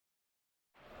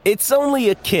It's only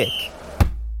a kick,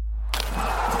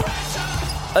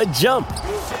 a jump,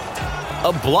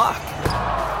 a block.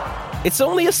 It's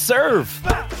only a serve.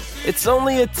 It's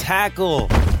only a tackle,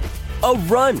 a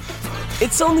run.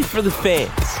 It's only for the fans.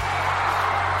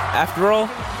 After all,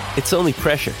 it's only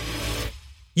pressure.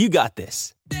 You got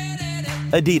this.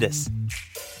 Adidas.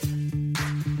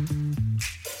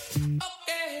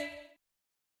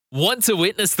 Want to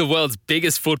witness the world's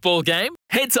biggest football game?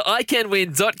 Head to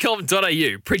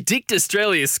iCanWin.com.au, predict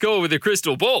Australia's score with a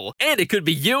crystal ball, and it could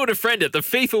be you and a friend at the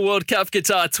FIFA World Cup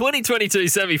Qatar 2022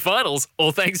 semi-finals,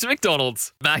 all thanks to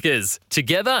McDonald's. Maccas,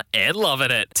 together and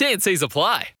loving it. T&Cs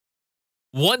apply.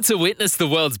 Want to witness the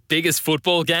world's biggest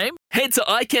football game? Head to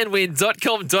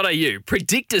iCanWin.com.au,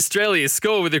 predict Australia's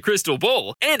score with a crystal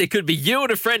ball, and it could be you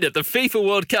and a friend at the FIFA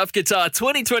World Cup Qatar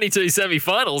 2022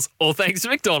 semi-finals, all thanks to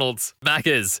McDonald's.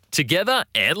 Maccas, together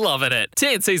and loving it.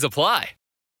 T&Cs apply.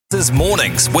 This is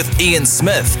Mornings with Ian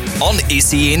Smith on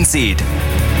SENZ.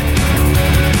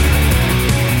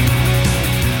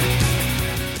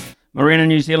 Morena,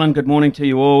 New Zealand, good morning to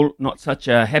you all. Not such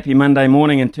a happy Monday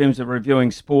morning in terms of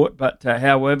reviewing sport, but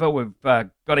however, we've got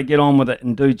to get on with it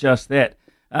and do just that.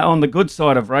 On the good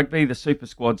side of rugby, the Super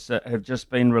Squads have just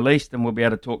been released and we'll be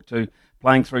able to talk to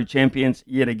playing through champions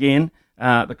yet again.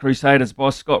 The Crusaders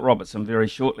boss, Scott Robertson, very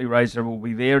shortly. Razor will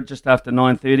be there just after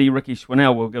 9:30. Ricky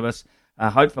Schwinnell will give us,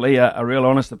 hopefully, a real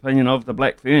honest opinion of the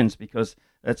Black Ferns, because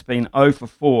it's been 0 for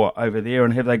 4 over there,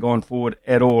 and have they gone forward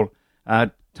at all?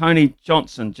 Tony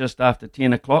Johnson just after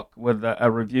 10 o'clock with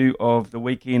a review of the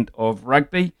weekend of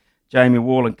rugby. Jamie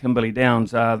Wall and Kimberly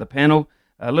Downs are the panel.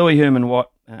 Louis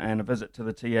Herman-Watt and a visit to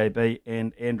the TAB,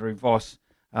 and Andrew Voss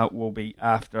will be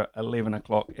after 11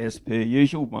 o'clock as per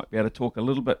usual. Might be able to talk a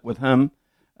little bit with him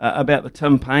about the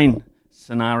Tim Payne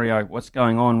scenario, what's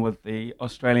going on with the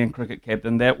Australian cricket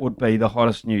captain. That would be the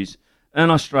hottest news in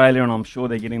Australia, and I'm sure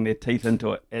they're getting their teeth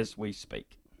into it as we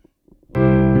speak.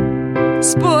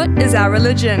 Sport is our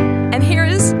religion, and here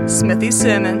is Smithy's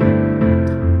sermon.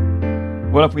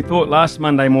 Well, if we thought last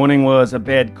Monday morning was a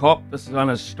bad cop, this one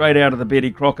is straight out of the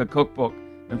Betty Crocker cookbook.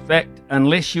 In fact,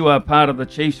 unless you are part of the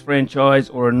Chiefs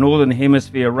franchise or a Northern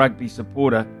Hemisphere rugby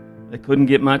supporter, it couldn't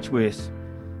get much worse.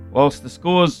 Whilst the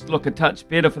scores look a touch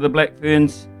better for the Black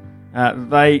Ferns,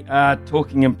 they are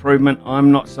talking improvement.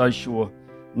 I'm not so sure.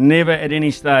 Never at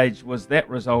any stage was that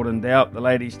result in doubt. The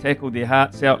ladies tackled their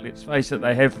hearts out. Let's face it,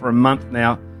 they have for a month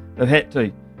now. They've had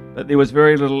to. But there was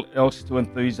very little else to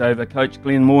enthuse over. Coach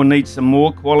Glenn Moore needs some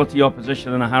more quality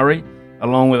opposition in a hurry,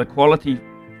 along with a quality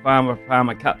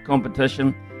Farmer Cup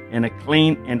competition and a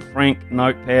clean and frank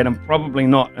notepad, and probably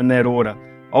not in that order.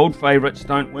 Old favourites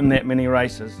don't win that many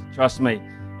races, trust me.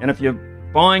 And if you're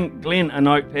buying Glenn a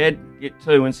notepad, get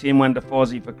two and send one to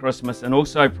Fozzie for Christmas, and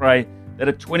also pray that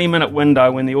a 20-minute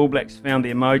window when the All Blacks found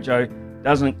their mojo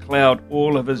doesn't cloud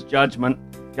all of his judgment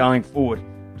going forward.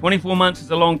 24 months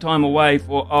is a long time away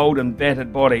for old and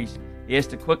battered bodies. He has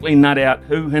to quickly nut out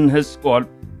who in his squad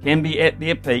can be at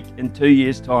their peak in 2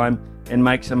 years' time and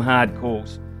make some hard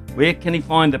calls. Where can he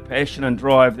find the passion and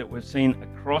drive that we've seen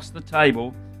across the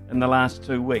table in the last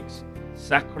 2 weeks?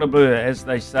 Sacre bleu, as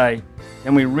they say.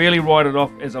 Can we really write it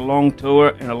off as a long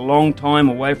tour and a long time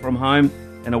away from home?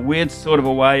 In a weird sort of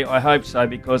a way, I hope so,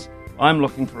 because I'm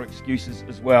looking for excuses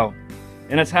as well.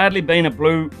 And it's hardly been a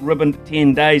blue ribbon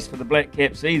 10 days for the Black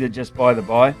Caps either, just by the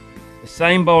by. The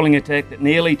same bowling attack that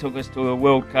nearly took us to a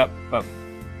World Cup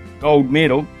gold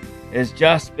medal has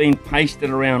just been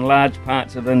pasted around large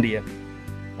parts of India.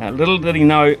 Little did he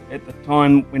know at the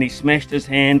time when he smashed his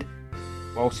hand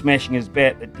while smashing his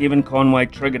bat that Devon Conway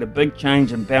triggered a big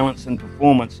change in balance and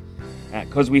performance,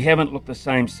 because we haven't looked the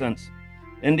same since.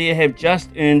 India have just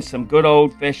earned some good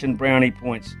old-fashioned brownie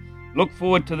points. Look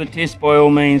forward to the test by all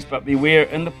means, but beware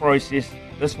in the process,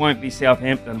 this won't be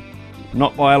Southampton,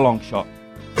 not by a long shot.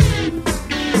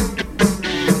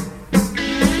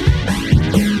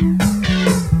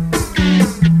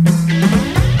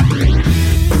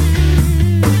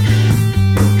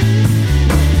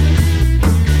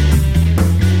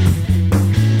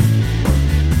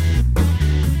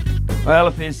 Well,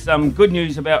 if there's some good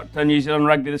news about New Zealand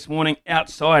rugby this morning,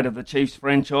 outside of the Chiefs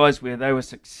franchise, where they were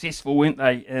successful, weren't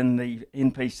they, in the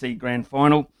NPC Grand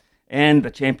Final and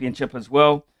the Championship as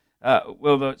well.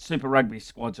 Well, the Super Rugby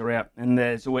squads are out, and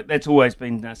that's always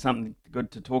been something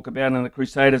good to talk about. And the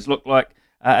Crusaders look like,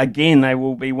 again, they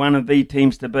will be one of the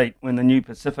teams to beat when the new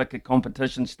Pacifica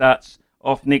competition starts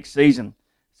off next season.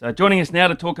 So joining us now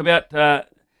to talk about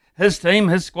his team,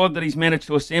 his squad that he's managed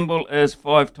to assemble, is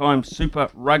five-time Super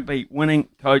Rugby winning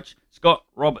coach Scott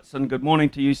Robertson. Good morning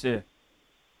to you, sir.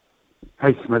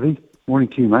 Hey, Smithy. Morning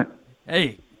to you, mate.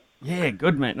 Hey, Yeah,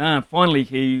 good, mate. No, finally,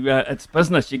 it's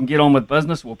business. You can get on with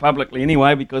business, well, publicly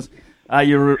anyway, because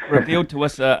you revealed to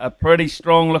us a pretty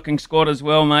strong-looking squad as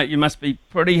well, mate. You must be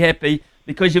pretty happy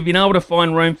because you've been able to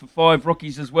find room for 5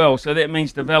 rookies as well, so that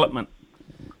means development.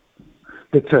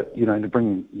 That's it, to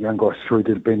bring young guys through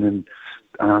that have been in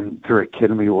through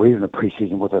academy or even a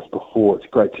pre-season with us before. It's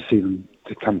great to see them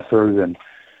to come through and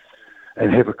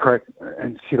have a crack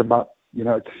and set them up.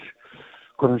 It's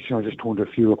quite interesting. I just talked to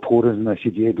a few reporters and they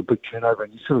said, yeah, the big turnover,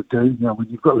 and you sort of do. When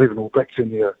you've got 11 All Blacks in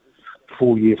your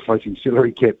 4-year floating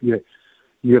salary cap, you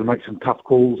got to make some tough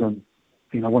calls, and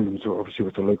one of them's obviously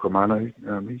with the Luke Romano.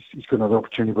 He's got another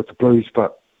opportunity with the Blues,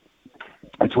 but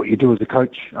that's what you do as a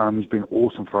coach. He's been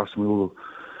awesome for us, and we all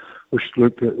wish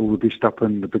Luke all the best up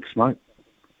in the big smoke.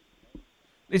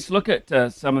 Let's look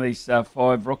at some of these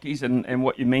 5 rookies and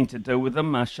what you mean to do with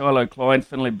them. Shiloh Klein,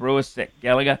 Finlay Brewer, Zach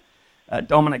Gallagher,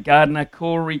 Dominic Gardner,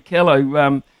 Corey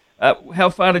Kello. How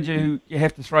far did you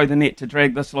have to throw the net to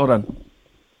drag this lot in?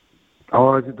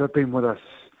 Oh, they've been with us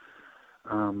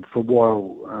for a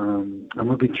while, and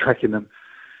we've been tracking them.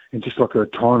 And just like a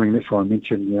timing, that's why I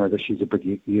mentioned, this year's a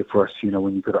big year for us,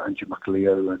 when you've got an Andrew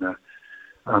Makaleo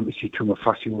and Isi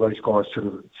Tumafasi, all those guys sort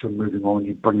of moving on.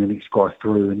 You bring the next guy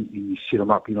through and you set them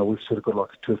up. We've sort of got like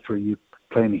a 2 or 3 year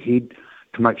plan ahead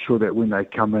to make sure that when they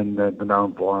come in, they know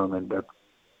environment,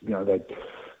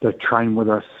 they train with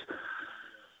us.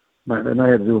 Mate, they know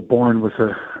how to do a bind with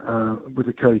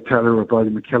a Cody Taylor or a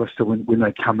Brody McAllister when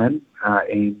they come in,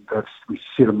 and we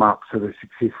set them up so they're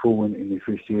successful in their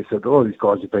first year. So a lot of these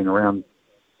guys have been around.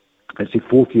 It's their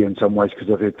 4th year in some ways because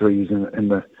they've had 3 years in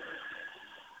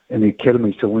the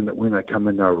academy. So when they come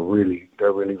in, they're really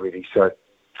ready. So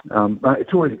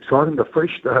it's always exciting. They're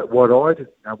fresh, they're wide-eyed.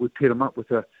 We pair them up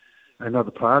with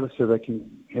another player so they can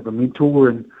have a mentor,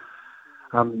 and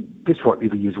that's what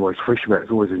every year's always fresh about.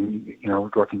 It's always,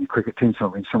 like in your cricket team, so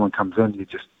when someone comes in, you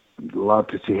just love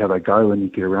to see how they go and you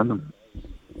get around them.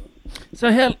 So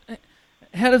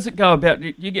how does it go about?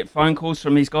 Do you get phone calls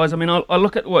from these guys? I mean, I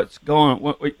look at what's gone,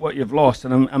 what you've lost,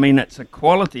 and I mean, it's a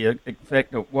quality, in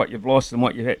fact, of what you've lost and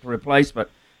what you've had to replace, but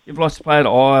you've lost a player to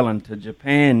Ireland, to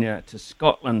Japan, to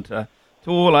Scotland, to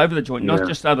all over the joint, not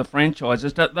just other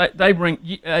franchises. They bring,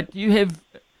 do you have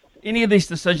any of these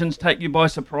decisions take you by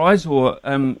surprise, or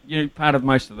you're part of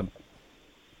most of them?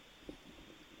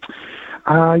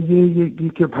 You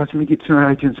get past them. You get to know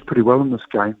agents pretty well in this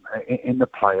game, and the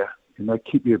player, and they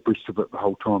keep you abreast of it the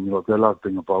whole time. They love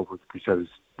being involved with Crusaders,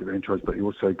 the franchise, but you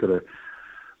also got to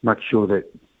make sure that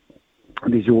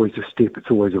there's always a step.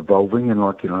 It's always evolving, and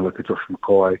look at Josh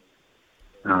Mackay.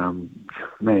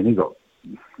 Man, he got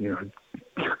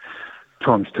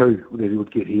times 2 that he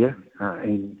would get here,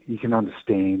 and you can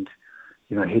understand,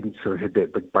 hadn't sort of had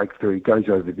that big breakthrough. He goes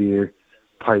over there,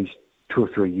 plays 2 or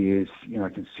 3 years,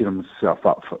 can set himself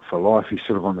up for life. He's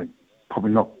sort of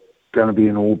probably not going to be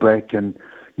an All Black, and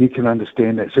you can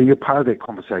understand that. So you're part of that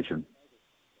conversation,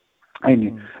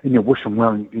 and you wish him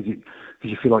well because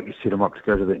you feel like you set him up to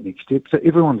go to that next step. So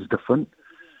everyone's different.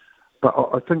 But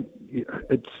I think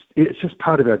it's just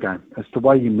part of our game. It's the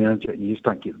way you manage it. You just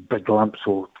don't get big lumps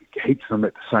or heaps of them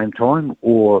at the same time,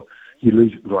 or you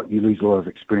lose a lot of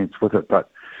experience with it.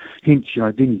 But hence,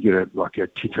 then you get a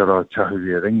Titara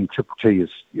Tahuria thing. Triple T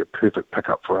is your perfect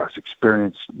pickup for us.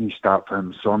 Experience, new start for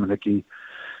him. Simon Hickey,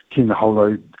 Ken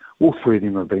Holo, all 3 of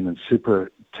them have been in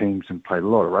super teams and played a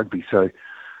lot of rugby. So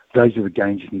those are the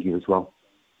gains you can get as well.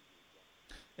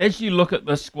 As you look at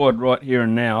this squad right here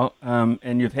and now,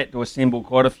 and you've had to assemble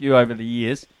quite a few over the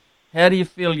years, how do you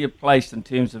feel you're placed in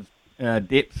terms of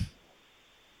depth?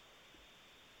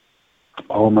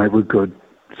 Oh, mate, we're good,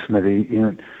 Smithy.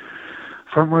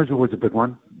 Front row's always a big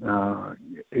one.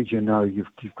 As you know,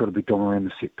 you've got to be dominant around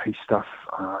the set piece stuff.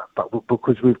 But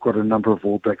because we've got a number of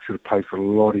All Blacks that have played for a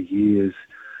lot of years,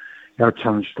 our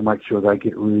challenge is to make sure they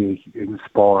get really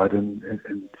inspired and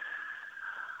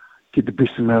get the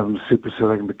best amount of them super so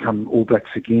they can become All Blacks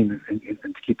again and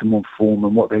to keep them on form.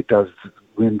 And what that does is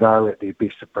when they're at their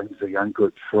best, it brings the young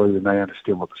group through and they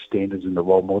understand what the standards and the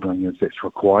role modelling is that's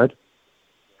required.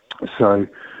 So,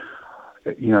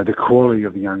 the quality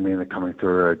of the young men that are coming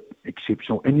through are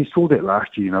exceptional. And you saw that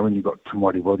last year, when you got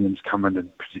Tamati Williams come in and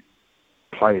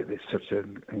play at such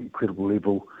an incredible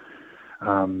level.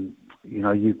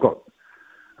 You've got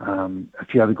a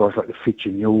few other guys like the Fitch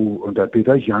and Yule and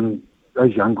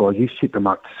those young guys, you set them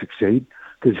up to succeed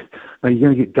because you're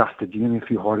going to get dusted. You're going to have a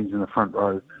few hidings in the front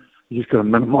row. You just got to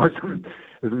minimise them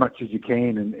as much as you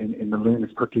can and learn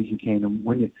as quickly as you can. And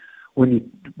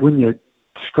when you're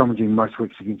scrummaging most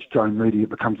weeks against Joe Moody, it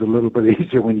becomes a little bit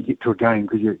easier when you get to a game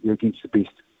because you're against the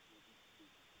best.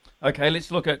 Okay,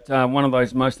 let's look at one of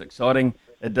those most exciting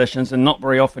additions, and not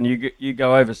very often you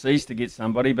go overseas to get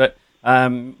somebody, but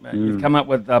you've come up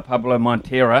with Pablo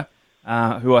Montero,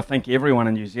 who I think everyone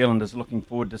in New Zealand is looking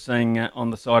forward to seeing on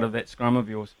the side of that scrum of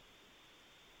yours.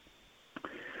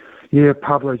 Yeah,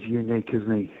 Pablo's unique,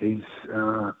 isn't he? He's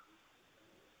a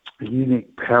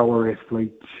unique power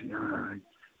athlete,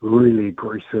 really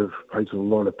aggressive, plays with a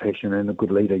lot of passion, and a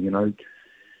good leader, you know.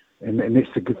 And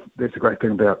that's a great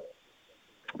thing about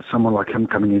someone like him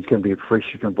coming in. He's going to be fresh,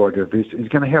 he's going to provide diversity. He's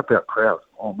going to help out crowds.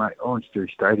 Oh, mate, Orange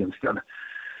Theory Stadium's going to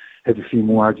have a few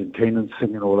more Argentinians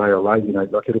singing Ole, you know,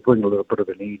 like it'll bring a little bit of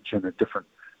an edge and a different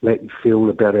Latin feel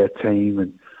about our team,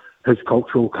 and his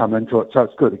culture will come into it. So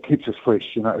it's good. It keeps us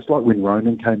fresh, you know. It's like when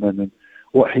Ronan came in and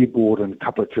what he brought and a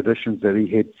couple of traditions that he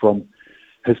had from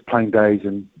his playing days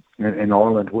in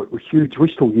Ireland were huge. We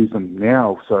still use them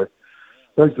now. So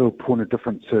those little point of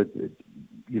difference, you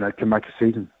know, can make a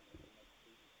season.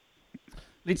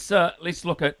 Let's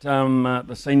look at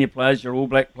the senior players, your All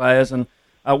Black players, and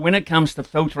when it comes to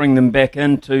filtering them back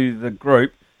into the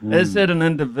group, is it an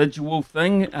individual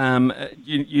thing?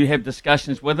 You have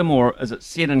discussions with them, or is it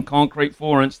set in concrete?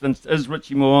 For instance, is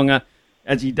Richie Mo'unga,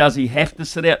 does he have to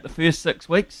sit out the first 6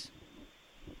 weeks?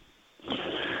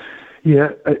 Yeah,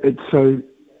 so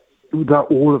they're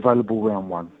all available round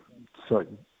one. So,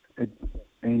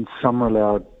 and some are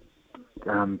allowed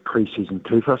pre-season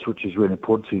two for us, which is really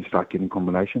important, so you start getting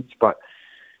combinations. But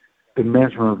the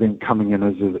management event coming in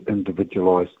is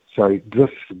individualised. So this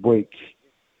week,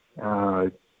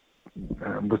 with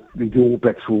the All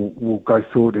Blacks will go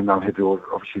through it, and they'll have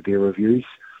obviously their reviews,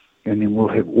 and then we'll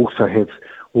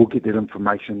get that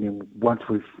information. And once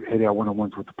we've had our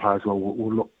one-on-ones with the players,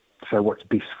 we'll look say what's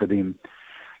best for them.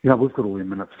 You know, we've got all the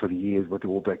minutes for the years with the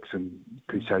All Blacks and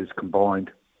Crusaders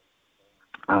combined.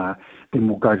 Then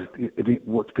we'll go to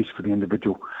what's best for the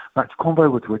individual. But to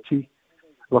convo with Richie,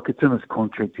 like it's in his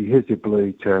contract, he has the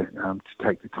ability to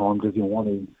take the time. Does he want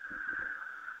to?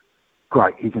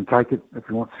 Great, he can take it. If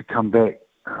he wants to come back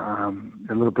a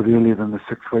little bit earlier than the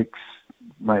 6 weeks,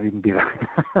 maybe even better.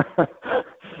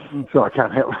 So I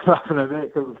can't help laughing at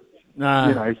that because, you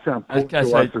know, he's so important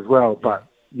to us as well. But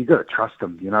you've got to trust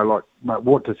him, you know, like, mate,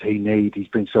 what does he need? He's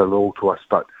been so loyal to us.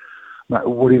 But, mate,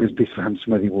 whatever's best for him,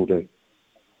 Smithy will do.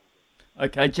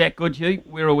 Okay, Jack Goodhue,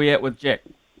 where are we at with Jack?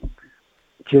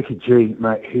 Jackie G,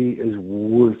 mate, he is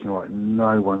working like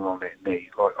no one on that knee.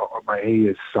 Like, mate, he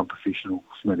is some professional,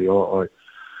 Smithy. I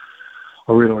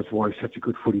realise why he's such a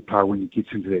good footy player when he gets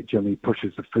into that gym. He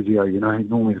pushes the physio, you know.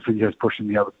 Normally the physio's pushing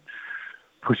the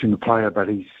player, but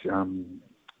he's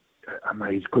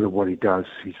good at what he does.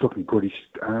 He's looking good. He's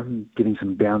getting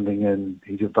some bounding in.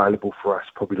 He's available for us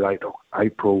probably late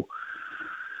April,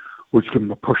 which give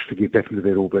him a push to get back into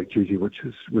that All Black jersey, which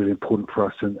is really important for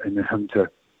us and him to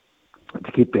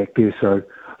get back there. So,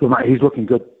 look, mate, he's looking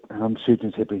good.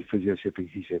 Surgeon's happy, physio's happy,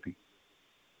 he's happy.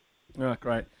 Oh,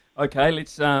 great. Okay,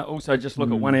 let's also just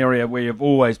look at one area where you've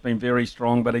always been very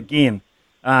strong, but again,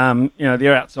 you know,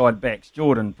 their outside backs,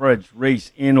 Jordan, Bridge,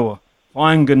 Reece, Enor,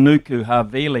 Fainganuku,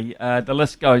 Havili, the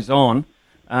list goes on.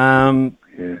 You're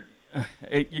going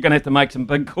to have to make some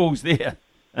big calls there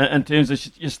in terms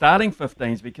of your starting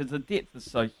 15s because the depth is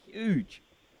so huge.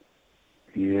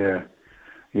 Yeah,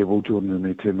 well, Jordan in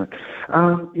there too, mate.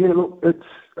 Look,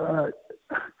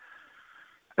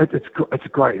 it's a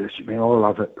great issue, man. I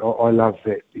love it. I love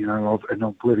that, you know, and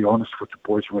I'm really honest with the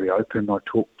boys, really open. I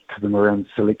talk to them around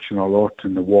selection a lot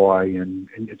and the why, and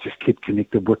just keep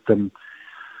connected with them.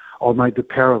 I made the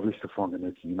power of Lester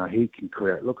Fainganuku. You know, he can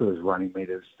create. Look at his running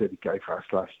meters that he gave for us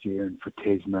last year, and for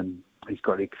Tasman, he's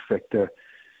got X factor.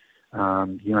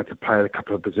 You know, to play at a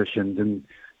couple of positions, and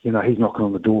you know, he's knocking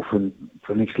on the door for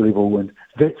next level, and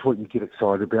that's what you get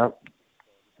excited about.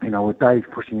 You know, with Dave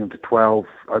pushing him to 12,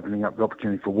 opening up the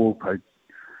opportunity for Walpo.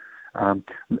 And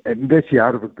that's the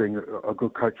art of it, being a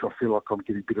good coach. I feel like I'm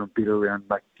getting better and better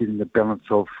around getting the balance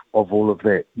of all of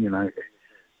that, you know,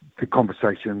 the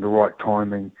conversation, the right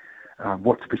timing,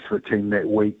 what's best for the team that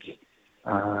week,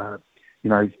 you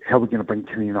know, how we're going to bring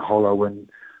Kenny in a hollow, and,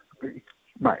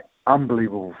 mate,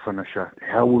 unbelievable finisher.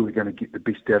 How are we going to get the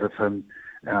best out of him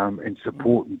and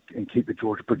support and keep the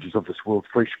George Bridges of this world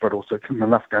fresh, but also give him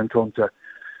enough game time to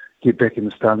get back in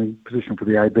the starting position for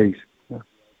the ABs. Yeah.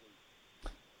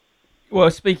 Well,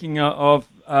 speaking of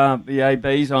the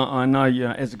ABs, I know you,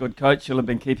 as a good coach, you'll have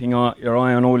been keeping your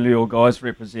eye on all your guys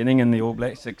representing in the All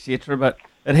Blacks, etc. But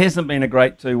it hasn't been a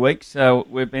great 2 weeks, so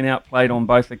we've been outplayed on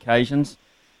both occasions.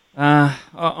 I'm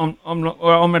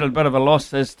at a bit of a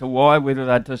loss as to why, whether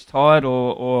they're just tired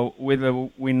or whether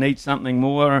we need something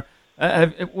more.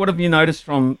 What have you noticed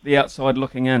from the outside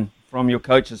looking in, from your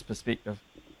coach's perspective?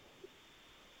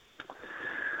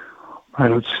 I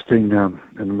was just in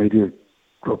the media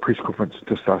press conference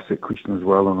just asked that question as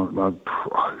well, and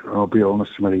I'll be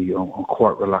honest, Smitty, I'm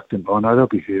quite reluctant. I know they'll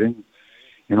be hurting,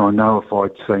 and I know if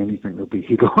I'd say anything, there'll be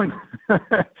headline.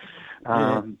 There's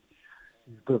a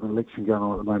bit of an election going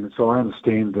on at the moment, so I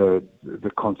understand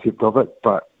the concept of it,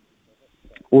 but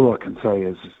all I can say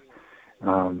is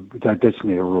they just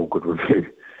need a real good review,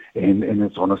 and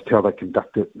it's honest how they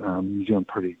conduct it. New Zealand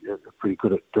pretty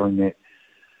good at doing that,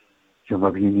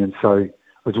 Rugby Union. So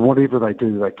it's whatever they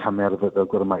do, they come out of it. They've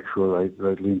got to make sure they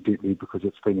learn deeply, because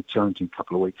it's been a challenging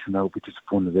couple of weeks, and they'll be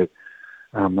disappointed that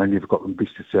they never got the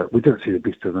best out. We didn't see the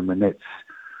best of them, and that's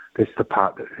the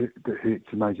part that hurts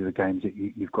the major of the games, that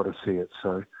you've got to see it.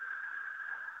 So,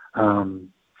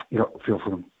 feel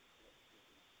for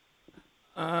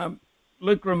them.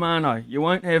 Luke Romano, you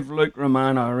won't have Luke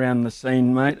Romano around the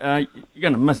scene, mate. You're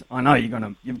going to miss. I know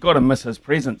you've got to miss his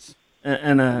presence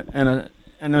in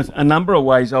a number of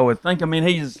ways, I would think. I mean,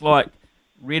 he's like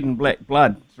red and black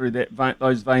blood through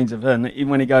those veins of him. Even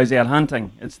when he goes out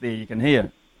hunting, it's there. You can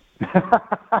hear.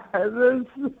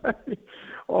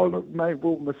 Oh, look, mate,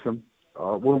 we'll miss him.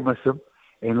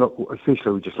 And look,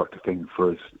 especially we just like to thank him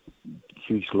for his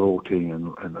huge loyalty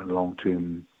and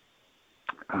long-term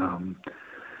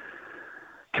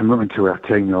commitment to our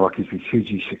team. Like, he's been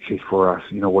hugely successful for us.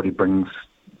 What he brings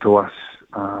to us.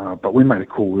 But we made a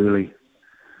call early.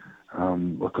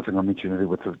 Like I think I mentioned earlier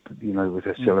with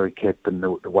our salary cap and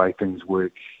the way things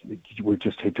work, we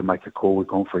just had to make a call. We've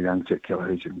gone for a young Jack Keller,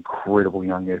 who's an incredible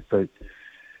young athlete.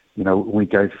 We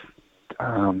gave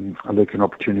Luke an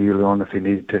opportunity early on if he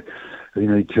needed to,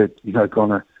 go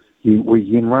on a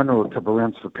yen run or a couple of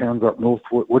rounds for pounds up north,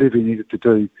 whatever he needed to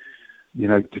do,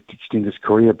 to extend his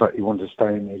career. But he wanted to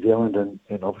stay in New Zealand,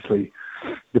 and obviously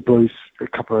the Blues a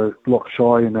couple of blocks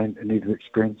shy, and they needed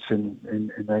experience, and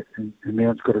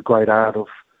now it's got a great art of,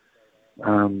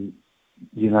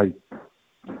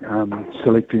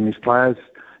 selecting these players,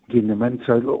 getting them in.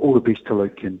 So all the best to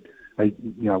Luke, and I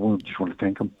just want to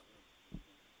thank him.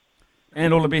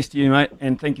 And all the best to you, mate.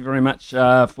 And thank you very much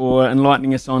for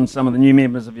enlightening us on some of the new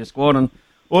members of your squad. And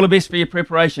all the best for your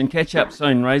preparation. Catch up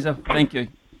soon, Razor. Thank you.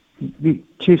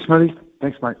 Cheers, Smitty.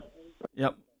 Thanks, mate.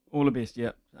 Yep. All the best,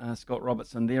 yep. Scott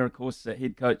Robertson there, of course,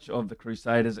 head coach of the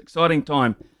Crusaders. Exciting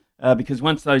time because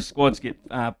once those squads get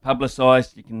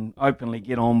publicised, you can openly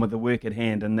get on with the work at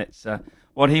hand. And that's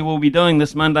what he will be doing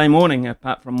this Monday morning,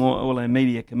 apart from all our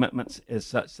media commitments as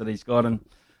such that he's got. And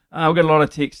we've got a lot of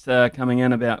text coming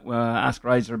in about ask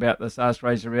Razor about this, ask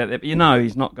Razor about that. But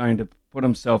he's not going to put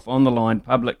himself on the line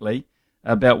publicly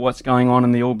about what's going on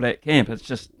in the All Black camp. It's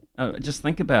just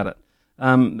think about it.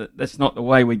 That's not the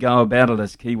way we go about it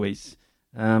as Kiwis.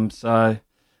 So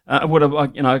I would have,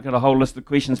 got a whole list of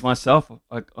questions myself.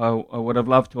 I would have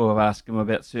loved to have asked him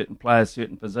about certain players,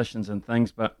 certain positions and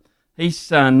things, but he's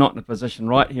not in a position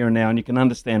right here and now, and you can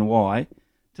understand why,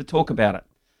 to talk about it.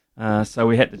 So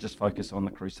we had to just focus on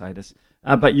the Crusaders.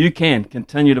 But you can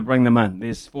continue to bring them in.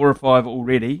 There's 4 or 5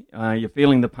 already. You're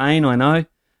feeling the pain, I know.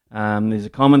 There's a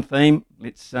common theme.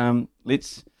 Let's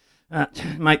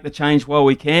make the change while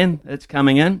we can. It's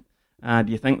coming in.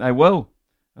 Do you think they will?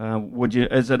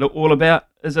 Is it all about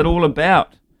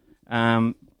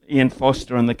Ian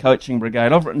Foster and the coaching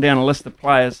brigade? I've written down a list of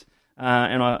players,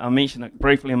 and I mentioned it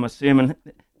briefly in my sermon.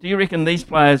 Do you reckon these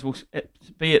players will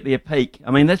be at their peak?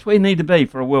 I mean, that's where you need to be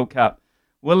for a World Cup.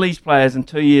 Will these players in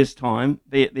 2 years' time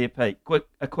be at their peak?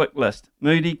 A quick list.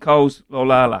 Moody, Coles,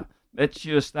 Lolala. That's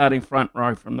your starting front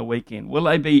row from the weekend. Will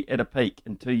they be at a peak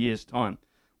in 2 years' time?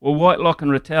 Well, Whitelock and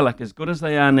Retallick, as good as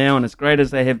they are now and as great as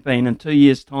they have been in 2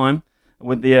 years' time,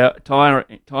 with their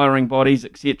tiring bodies,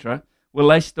 etc., will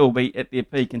they still be at their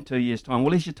peak in 2 years' time?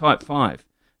 Well, there's your type 5.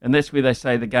 And that's where they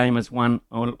say the game is won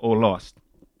or lost,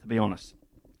 to be honest.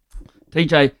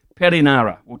 TJ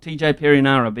Perinara. Will TJ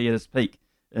Perinara be at his peak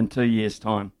in 2 years'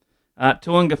 time?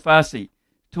 Tuanga Fasi,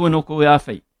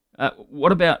 Tuanukuafi.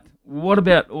 What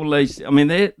about all these? I mean,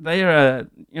 they're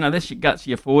that's your guts,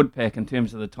 your forward pack in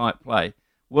terms of the type play.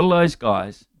 Will those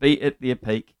guys be at their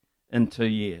peak in 2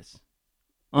 years?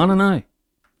 I don't know.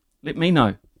 Let me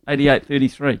know.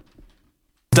 8833.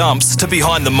 Dumps to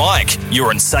behind the mic.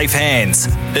 You're in safe hands.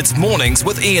 It's Mornings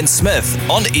with Ian Smith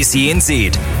on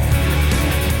SENZ.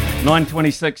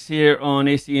 9:26 here on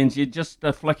SENZ. Just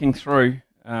flicking through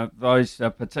those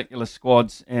particular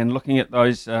squads and looking at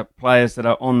those players that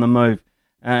are on the move.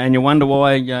 And you wonder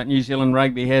why New Zealand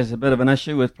rugby has a bit of an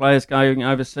issue with players going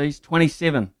overseas.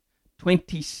 27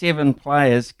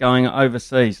 players going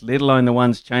overseas, let alone the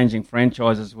ones changing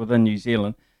franchises within New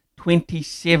Zealand.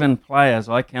 27 players,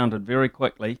 I counted very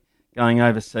quickly, going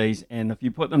overseas. And if you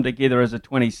put them together as a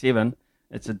 27,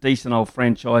 it's a decent old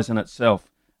franchise in itself.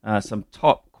 some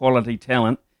top quality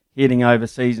talent heading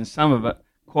overseas, and some of it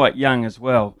quite young as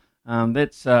well.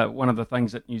 That's one of the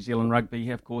things that New Zealand Rugby,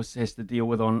 of course, has to deal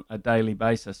with on a daily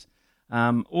basis.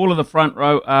 All of the front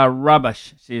row are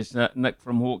rubbish, says Nick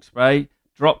from Hawke's Bay.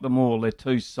 Drop them all, they're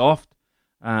too soft.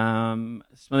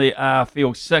 Smithy, I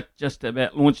feel sick, just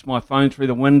about launched my phone through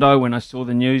the window when I saw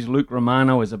the news. Luke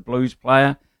Romano is a Blues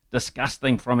player.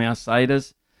 Disgusting from our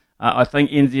Saders. I think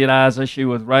NZR's issue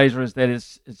with Razor is that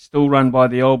it's still run by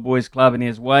the old boys club and he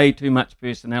has way too much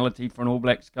personality for an All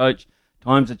Blacks coach.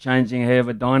 Times are changing,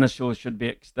 however, dinosaurs should be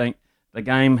extinct. The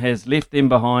game has left them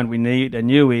behind. We need a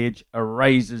new edge, a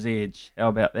razor's edge. How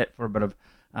about that for a bit of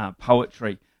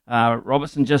poetry?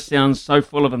 Robertson just sounds so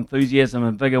full of enthusiasm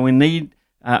and vigour. We need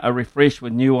a refresh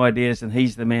with new ideas, and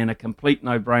he's the man, a complete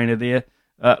no-brainer there.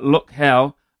 Look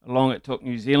how long it took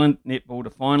New Zealand netball to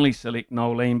finally select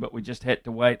Nolene, but we just had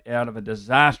to wait out of a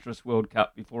disastrous World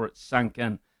Cup before it sunk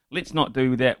in. Let's not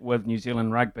do that with New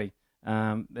Zealand rugby.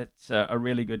 That's a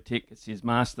really good tick. It says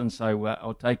Marston, so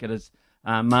I'll take it as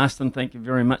Marston. Thank you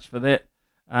very much for that.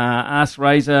 Ask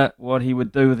Razor what he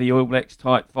would do with the All Blacks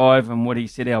tight five and would he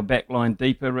set our back line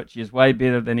deeper. Richie is way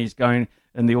better than he's going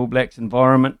in the All Blacks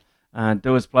environment.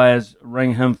 Do his players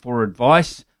ring him for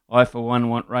advice? I, for one,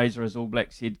 want Razor as All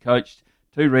Blacks head coach.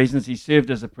 2 reasons. He served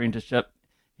his apprenticeship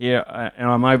here, and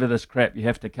I'm over this crap. You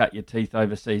have to cut your teeth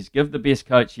overseas. Give the best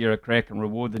coach here a crack and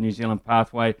reward the New Zealand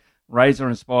pathway. Razor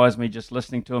inspires me just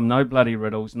listening to him. No bloody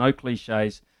riddles, no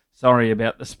cliches. Sorry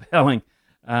about the spelling.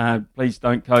 Please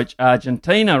don't coach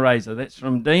Argentina, Razor. That's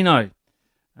from Dino.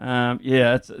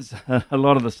 It's a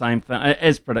lot of the same thing,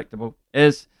 as predictable,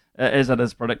 as it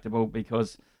is predictable,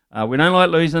 because we don't like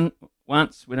losing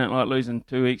once, we don't like losing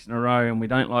 2 weeks in a row, and we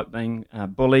don't like being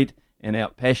bullied and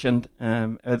out-passioned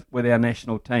with our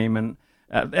national team. And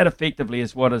that effectively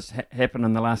is what has happened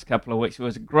in the last couple of weeks. It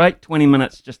was a great 20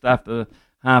 minutes just after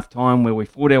half-time where we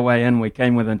fought our way in. We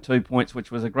came within 2 points, which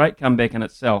was a great comeback in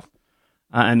itself.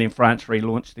 And then France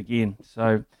relaunched again.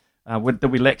 So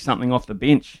did we lack something off the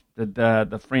bench? Did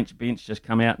the French bench just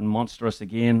come out and monster us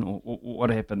again? Or what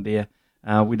happened there?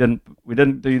 We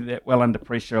didn't do that well under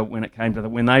pressure when it came to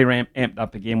when they amped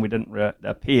up again. We didn't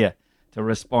appear to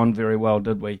respond very well,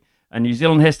 did we? And New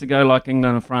Zealand has to go like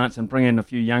England and France and bring in a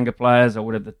few younger players. Or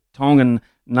would have the Tongan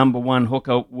number 1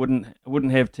 hooker wouldn't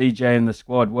have TJ in the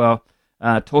squad? Well,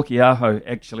 Tokiaho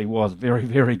actually was very,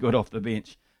 very good off the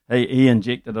bench. He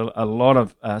injected a lot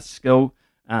of skill,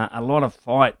 a lot of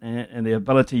fight, and the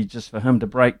ability just for him to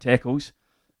break tackles.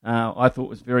 I thought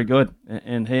was very good,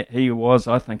 and he was,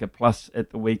 I think, a plus at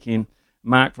the weekend.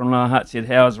 Mark from Lower Hutt said,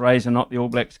 "How is Razor not the All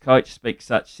Blacks coach? Speaks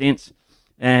such sense."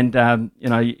 And I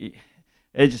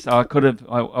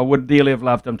would dearly have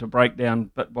loved him to break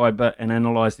down bit by bit and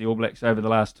analyse the All Blacks over the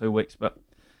last 2 weeks, but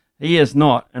he is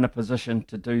not in a position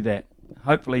to do that.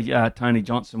 Hopefully, Tony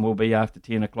Johnson will be after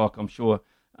 10 o'clock. I'm sure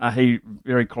he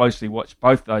very closely watched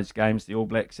both those games, the All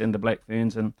Blacks and the Black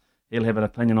Ferns, and he'll have an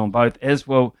opinion on both, as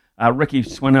will Ricky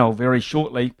Swinnell very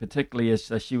shortly, particularly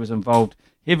as she was involved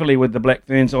heavily with the Black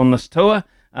Ferns on this tour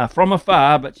from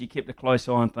afar, but she kept a close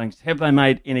eye on things. Have they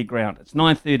made any ground? It's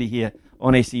 9:30 here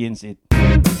on SENZ.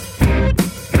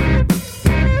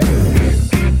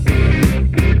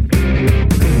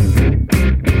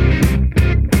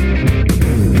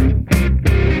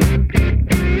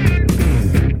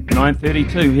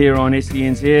 .32 here on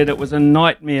SENZ. It was a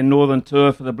nightmare northern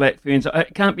tour for the Black Ferns.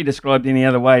 It can't be described any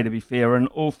other way, to be fair. In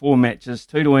all 4 matches,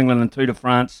 2 to England and 2 to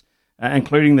France,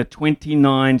 including the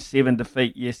 29-7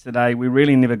 defeat yesterday, we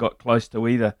really never got close to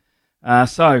either.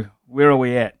 So, where are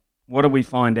we at? What do we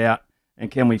find out? And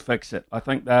can we fix it? I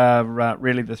think they're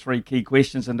really the 3 key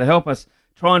questions. And to help us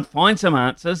try and find some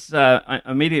answers,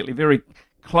 immediately very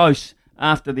close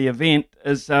after the event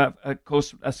is, of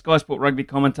course, a Sky Sport rugby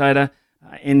commentator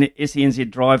and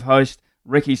SENZ Drive host,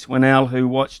 Ricky Swinnell, who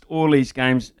watched all these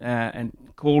games and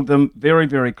called them very,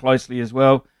 very closely as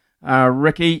well.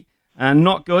 Ricky,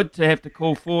 not good to have to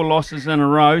call 4 losses in a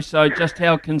row, so just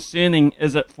how concerning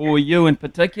is it for you in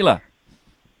particular?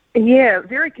 Yeah,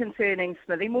 very concerning,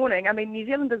 Smithy. Morning. I mean, New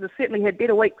Zealanders have certainly had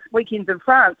better weekends in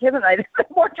France, haven't they?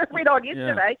 What just went on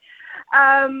yesterday.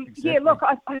 Yeah. Exactly. Yeah, look,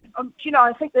 I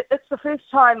think that it's the first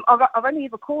time I've only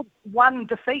ever called 1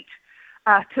 defeat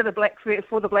to the Black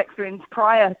Ferns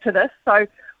prior to this, so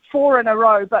 4 in a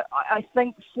row. But I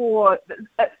think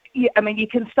you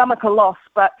can stomach a loss,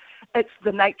 but it's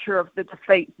the nature of the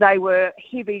defeat. They were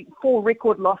heavy, 4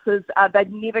 record losses.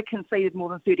 They'd never conceded more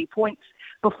than 30 points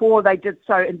before. They did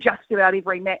so in just about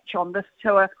every match on this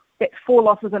tour. That's 4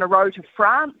 losses in a row to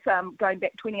France, going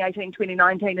back 2018,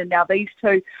 2019, and now these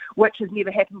two, which has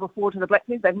never happened before to the Black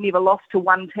Ferns. They've never lost to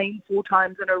one team 4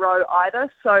 times in a row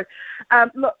either. So,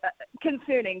 look,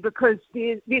 concerning because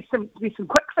there's some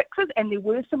quick fixes, and there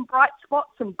were some bright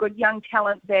spots, some good young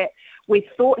talent that we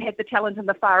thought had the talent in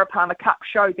the Farah Palmer Cup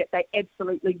showed that they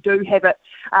absolutely do have it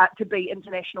to be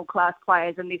international class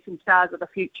players, and there's some stars of the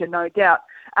future, no doubt.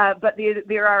 But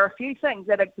there are a few things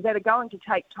that are going to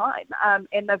take time,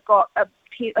 and they've got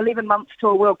 11 months to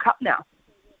a World Cup now.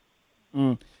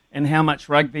 And how much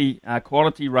rugby,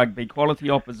 quality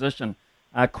opposition,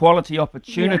 quality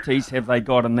opportunities have they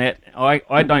got in that?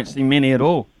 I don't see many at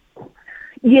all.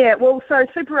 Yeah, well, so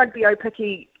Super Rugby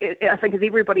Aupiki, I think, as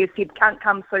everybody has said, can't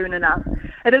come soon enough.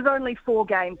 It is only 4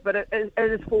 games, but it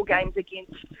is 4 games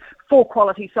against 4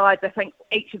 quality sides. I think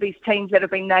each of these teams that have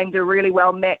been named are really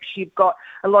well matched. You've got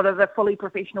a lot of the fully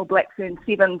professional Black Ferns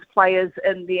Sevens players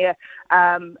in there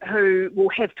who will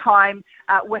have time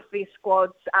with their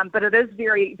squads, but it is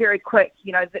very, very quick.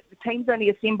 You know, the teams only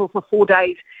assemble for 4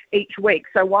 days each week,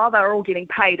 so while they're all getting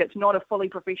paid, it's not a fully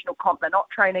professional comp. They're not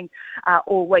training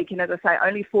all week, and as I say,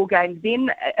 only 4 games.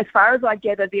 Then, as far as I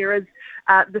gather, there is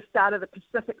the start of the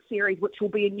Pacific Series, which will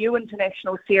be a new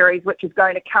international series, which is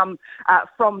going to come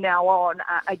from now on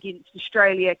against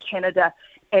Australia, Canada,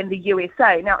 and the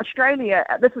USA. Now, Australia,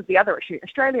 this is the other issue.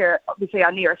 Australia, obviously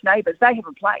our nearest neighbours, they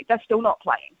haven't played. They're still not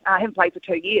playing. Haven't played for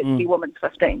 2 years, the women's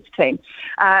 15s team.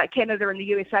 Canada and the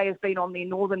USA have been on their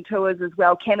northern tours as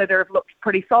well. Canada have looked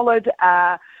pretty solid.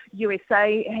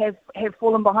 USA have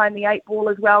fallen behind the 8 ball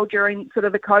as well during sort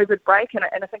of the COVID break, and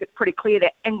I think it's pretty clear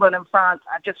that England and France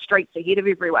are just streets ahead of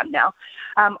everyone now.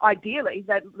 Ideally,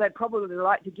 they'd probably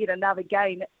like to get another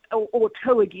game or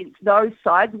 2 against those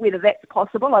sides. Whether that's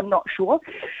possible, I'm not sure.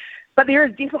 But there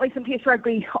is definitely some Test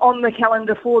rugby on the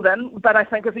calendar for them. But I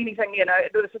think, if anything, you know,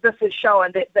 this is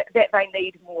showing that they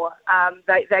need more.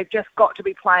 They've just got to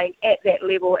be playing at that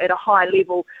level, at a high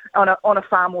level, on a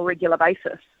far more regular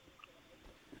basis.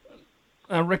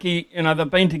 Ricky, you know, they've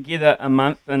been together a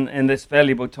month, and that's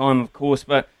valuable time, of course,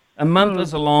 but a month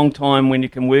is a long time when you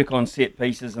can work on set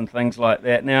pieces and things like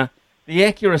that. Now, the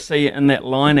accuracy in that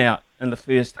line-out in the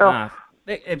first half,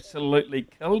 that absolutely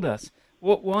killed us.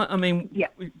 Why? I mean,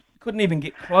 we couldn't even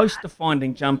get close to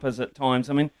finding jumpers at times.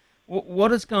 I mean,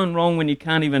 what is going wrong when you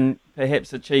can't even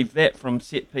perhaps achieve that from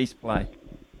set-piece play?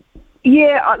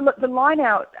 Yeah, look, the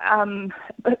line-out,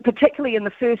 particularly in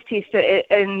the first test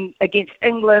against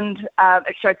England,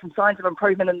 it showed some signs of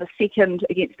improvement in the second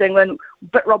against England,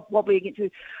 but wobbly against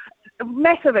a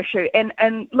massive issue.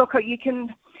 And look, you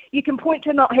can point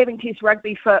to not having test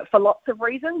rugby for lots of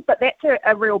reasons, but that's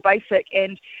a real basic.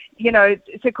 And, you know,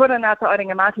 Te Kura Ngāta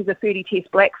Aringamati is a 30-test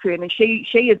Black Fern, and she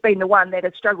has been the one that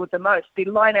has struggled the most. The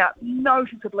line-out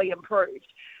noticeably improved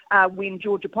when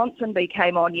Georgia Ponsonby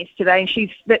came on yesterday, and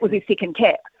that was her second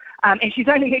cap. And she's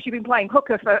only actually been playing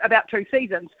hooker for about 2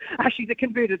 seasons. She's a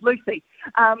converted Lucy.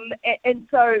 And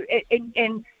so,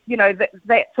 you know,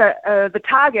 that's the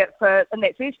target in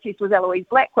that first test was Eloise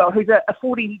Blackwell, who's a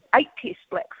 48-test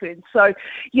Black Fern. So,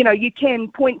 you know, you can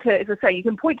point to, as I say,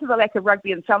 the lack of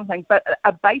rugby in some things, but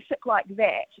a basic like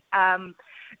that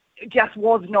just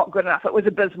was not good enough. It was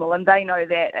abysmal, and they know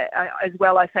that as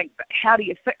well, I think. But how do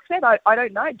you fix that? I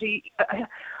don't know.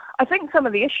 I think some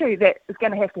of the issue that is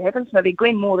going to have to happen, Smithy,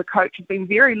 Glenn Moore, the coach, has been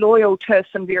very loyal to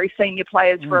some very senior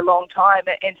players for a long time,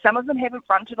 and some of them haven't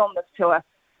fronted on this tour.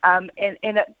 And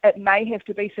it may have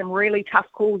to be some really tough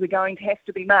calls are going to have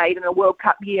to be made in a World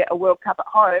Cup year, a World Cup at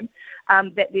home,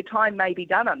 that their time may be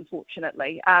done,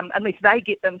 unfortunately, unless they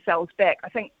get themselves back. I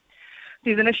think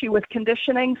there's an issue with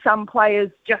conditioning. Some players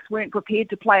just weren't prepared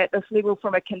to play at this level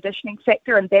from a conditioning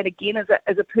factor, and that again is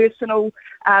a personal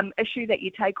issue that you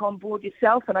take on board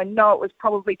yourself. And I know it was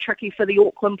probably tricky for the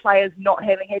Auckland players not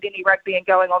having had any rugby and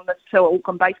going on this tour,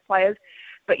 Auckland-based players.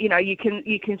 But you know, you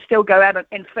can still go out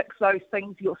and fix those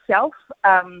things yourself.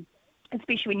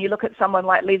 Especially when you look at someone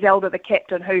like Les Elder, the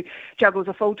captain, who juggles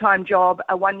a full-time job,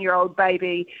 a 1-year-old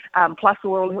baby, plus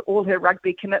all her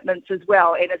rugby commitments as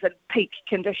well, and is in peak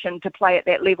condition to play at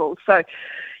that level. So,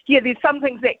 yeah, there's some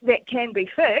things that can be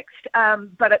fixed,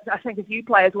 but I think a few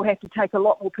players will have to take a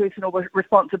lot more personal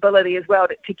responsibility as well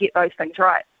to get those things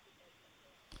right.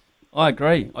 I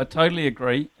agree. I totally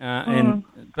agree. And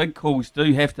big calls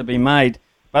do have to be made.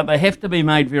 But they have to be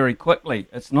made very quickly.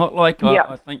 It's not like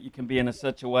I think you can be in a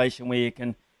situation where you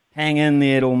can hang in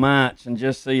there till March and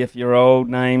just see if your old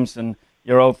names and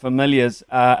your old familiars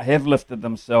have lifted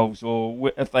themselves,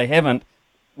 or if they haven't,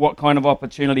 what kind of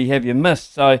opportunity have you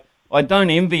missed? So I don't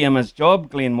envy him his job,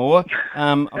 Glenn Moore,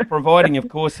 providing, of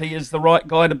course, he is the right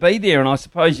guy to be there. And I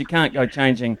suppose you can't go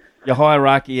changing your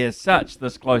hierarchy as such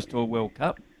this close to a World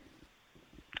Cup.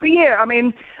 Yeah, I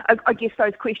mean, I guess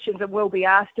those questions will be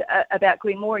asked about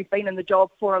Glenn Moore. He's been in the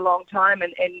job for a long time,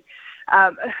 and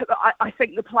I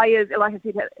think the players, like I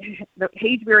said,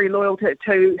 he's very loyal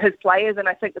to his players, and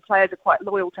I think the players are quite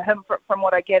loyal to him from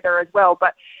what I gather as well.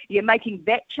 But yeah, making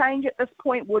that change at this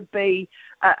point would be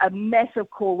a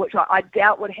massive call, which I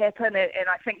doubt would happen, and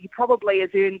I think he probably has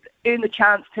earned the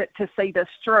chance to see this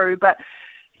through. But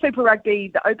Super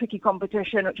Rugby, the Opiki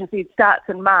competition, which I said starts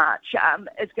in March,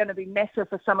 is going to be massive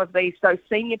for some of those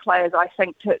senior players, I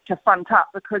think, to front up,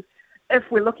 because if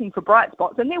we're looking for bright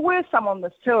spots, and there were some on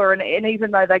this tour, and even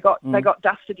though they got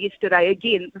dusted yesterday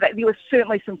again, there were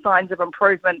certainly some signs of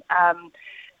improvement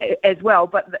as well.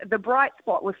 But the bright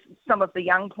spot was some of the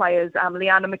young players.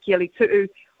 Liana Mikieli-Tu'u,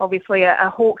 obviously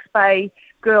a Hawke's Bay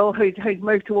girl who's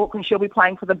moved to Auckland. She'll be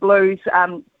playing for the Blues.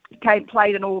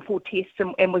 Played in all 4 tests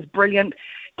and was brilliant.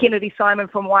 Kennedy Simon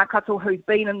from Waikato, who's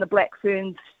been in the Black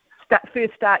Ferns,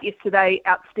 first start yesterday,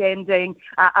 outstanding.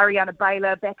 Ariana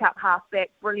Baylor, backup halfback,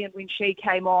 brilliant when she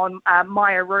came on.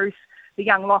 Maya Roos, the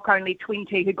young lock, only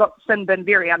 20, who got sin bin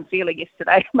very unfairly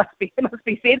yesterday, must be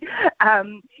said.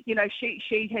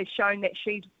 She has shown that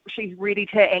she's ready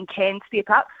to and can step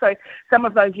up. So some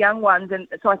of those young ones, and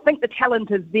so I think the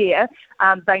talent is there.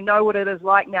 They know what it is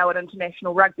like now at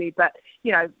international rugby, but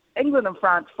England and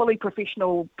France, fully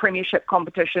professional premiership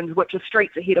competitions, which are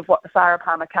streets ahead of what the Farah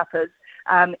Palmer Cup is,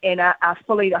 and are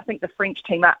fully, I think the French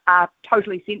team are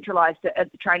totally centralised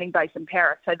at the training base in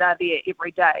Paris, so they're there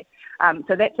every day.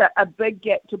 So that's a big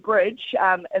gap to bridge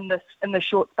in this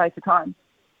short space of time.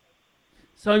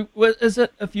 So is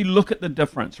it, if you look at the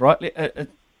difference, right,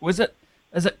 is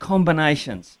it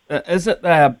combinations? Is it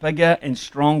they are bigger and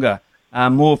stronger,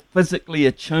 more physically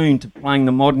attuned to playing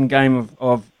the modern game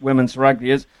of women's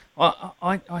rugby?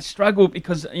 I struggle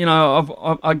because,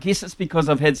 I guess it's because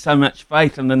I've had so much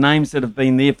faith in the names that have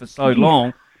been there for so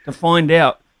long to find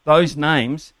out those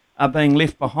names are being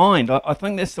left behind. I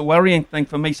think that's the worrying thing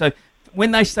for me. So when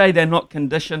they say they're not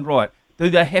conditioned right, do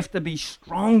they have to be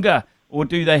stronger, or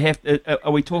do they have to,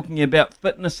 are we talking about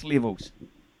fitness levels?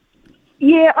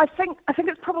 Yeah, I think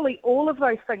it's probably all of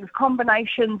those things.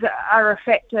 Combinations are a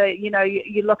factor.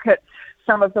 You look at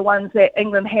some of the ones that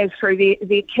England has through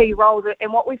their key roles,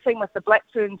 and what we've seen with the Black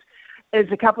Ferns is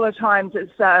a couple of times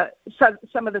it's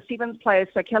some of the sevens players,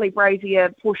 so Kelly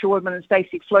Brazier, Portia Woodman and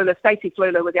Stacey Flula. Stacey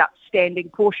Flula was outstanding.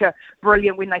 Portia,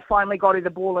 brilliant when they finally got her the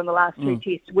ball in the last 2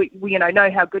 tests. We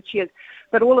know how good she is.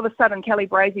 But all of a sudden, Kelly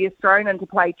Brazier is thrown into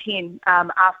play 10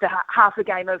 after half a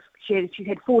game of, she's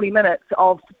had 40 minutes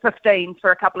of 15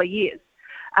 for a couple of years.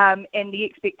 And the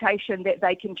expectation that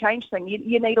they can change things.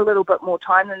 You need a little bit more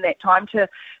time than that time to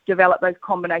develop those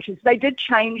combinations. They did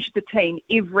change the team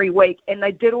every week, and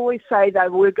they did always say they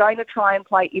were going to try and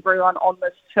play everyone on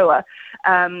this tour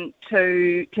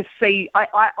to see.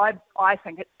 I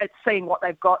think it's seeing what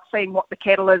they've got, seeing what the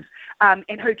kettle is, and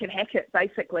who can hack it,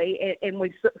 basically. And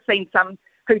we've seen some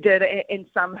who did and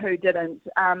some who didn't.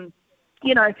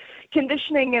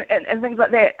 Conditioning and things like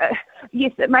that,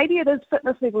 yes, maybe it is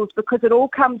fitness levels, because it all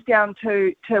comes down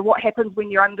to what happens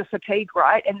when you're under fatigue,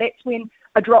 right? And that's when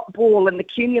a drop ball and the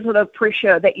cumulative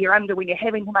pressure that you're under when you're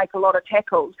having to make a lot of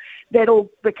tackles, that all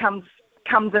comes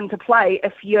into play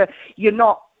if you're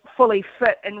not fully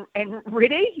fit and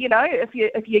ready,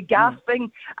 if you're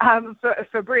gasping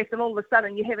for breath, and all of a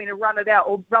sudden you're having to run it out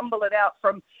or rumble it out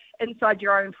from inside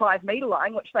your own 5 metre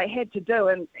line, which they had to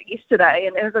do yesterday.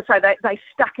 And as I say, they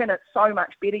stuck in it so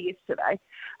much better yesterday.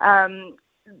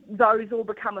 Those all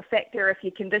become a factor if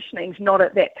your conditioning's not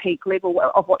at that peak level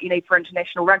of what you need for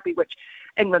international rugby, which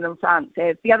England and France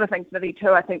have. The other thing, Smithy,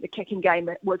 too, I think the kicking game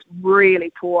was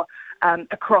really poor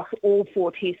across all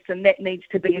 4 tests, and that needs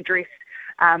to be addressed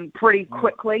pretty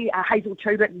quickly. Hazel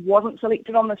Tubitt wasn't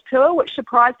selected on this tour, which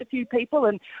surprised a few people,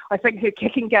 and I think her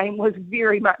kicking game was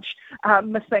very much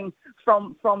missing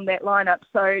from that lineup.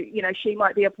 So, she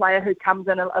might be a player who comes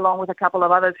in along with a couple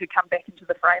of others who come back into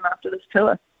the frame after this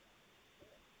tour.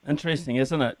 Interesting,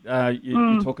 isn't it?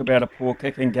 You talk about a poor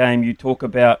kicking game, you talk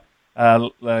about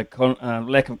lack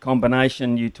of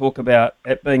combination, you talk about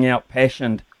it being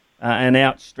out-passioned and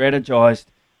out-strategized.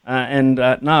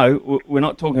 No, we're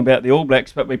not talking about the All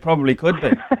Blacks, but we probably could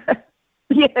be.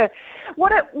 Yeah.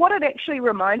 What it actually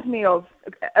reminds me of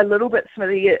a little bit,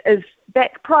 Smithy, is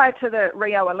back prior to the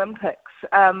Rio Olympics,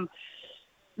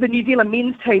 the New Zealand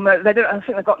men's team, I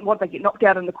think they get knocked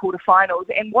out in the quarterfinals.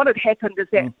 And what had happened is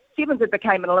that sevens had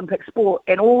became an Olympic sport,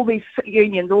 and all these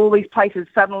unions, all these places,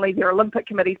 suddenly their Olympic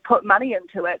committees put money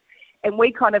into it. And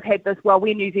we kind of had this, well,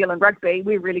 we're New Zealand rugby,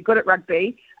 we're really good at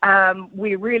rugby,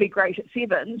 we're really great at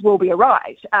sevens, we'll be all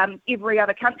right. Every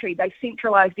other country, they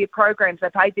centralised their programs, they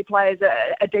paid their players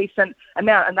a decent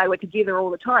amount, and they were together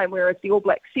all the time, whereas the All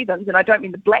Black Sevens, and I don't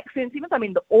mean the Black Fern Sevens, I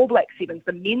mean the All Black Sevens,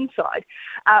 the men's side,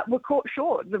 were caught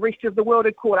short. The rest of the world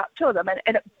had caught up to them, and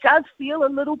it does feel a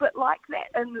little bit like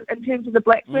that in terms of the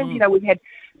Black Ferns. You know, we've had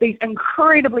these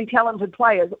incredibly talented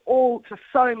players all for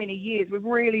so many years. We've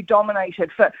really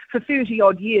dominated for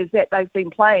 30-odd years that they've been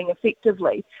playing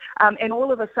effectively. And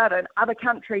all of a sudden, other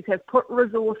countries have put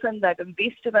resource in, they've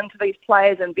invested into these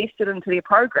players, invested into their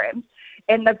programs,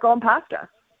 and they've gone past us.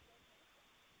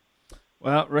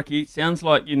 Well, Ricky, sounds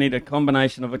like you need a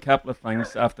combination of a couple of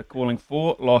things after calling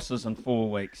 4 losses in 4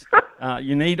 weeks.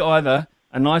 You need either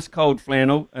a nice cold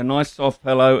flannel, a nice soft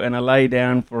pillow, and a lay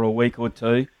down for a week or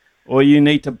two, or you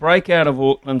need to break out of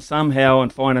Auckland somehow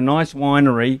and find a nice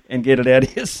winery and get it out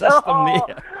of your system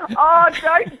there. Don't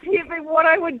tell me what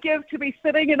I would give to be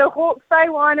sitting in a Hawke's Bay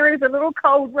winery with a little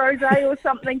cold rosé or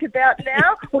something about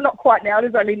now. Well, not quite now. It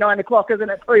is only 9 o'clock, isn't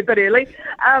it? Probably a bit early.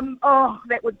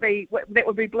 That would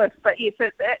be bliss. But yes,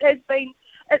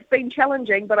 it's been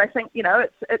challenging. But I think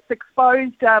it's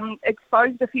exposed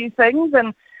a few things,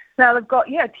 and now they've got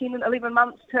 10 and 11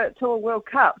 months to a World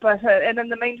Cup. But and in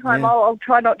the meantime, I'll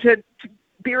try not to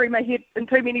bury my head in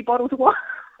too many bottles of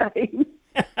wine.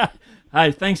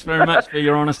 Hey, thanks very much for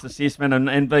your honest assessment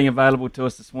and being available to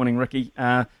us this morning, Ricky.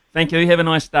 Thank you. Have a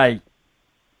nice day.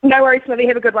 No worries, Smithy.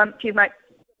 Have a good one. Cheers, mate.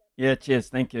 Yeah, cheers.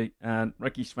 Thank you.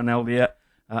 Ricky Swannell there,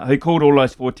 who called all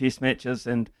those 4 test matches.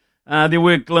 And there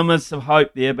were glimmers of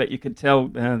hope there, but you could tell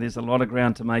there's a lot of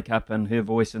ground to make up in her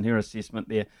voice and her assessment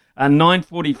there.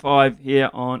 9:45 here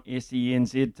on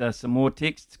SENZ. Some more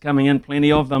texts coming in, plenty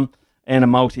of them, and a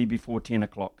multi before 10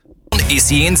 o'clock. On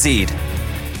SENZ.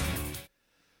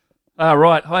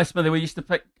 Right. Hi, Smithy. We used to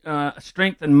pick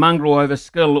strength and mongrel over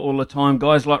skill all the time.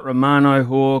 Guys like Romano,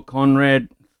 Hoare, Conrad,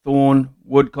 Thorne,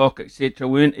 Woodcock, etc.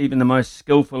 weren't even the most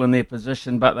skillful in their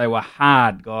position, but they were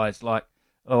hard guys like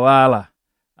Oala,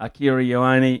 Akira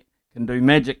Ioane, can do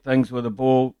magic things with the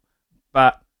ball,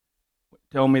 but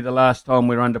tell me the last time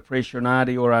we were under pressure and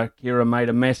Artie or Akira made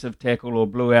a massive tackle or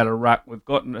blew out a ruck. We've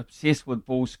gotten obsessed with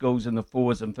ball skills in the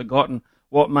forwards and forgotten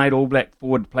what made All Black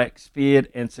forward packs feared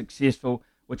and successful,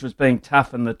 which was being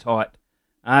tough in the tight.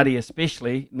 Artie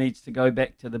especially needs to go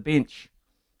back to the bench.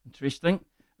 Interesting.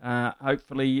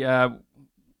 Hopefully they'll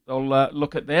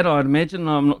look at that, I'd imagine.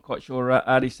 I'm not quite sure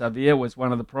Artie Savia was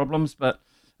one of the problems, but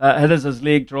it is his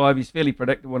leg drive. He's fairly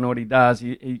predictable in what he does.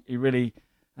 He really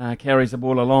carries the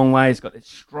ball a long way. He's got that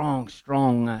strong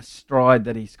stride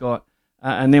that he's got.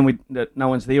 And then no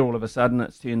one's there all of a sudden.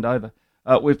 It's turned over.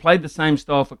 We've played the same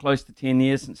style for close to 10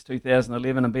 years since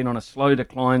 2011 and been on a slow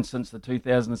decline since the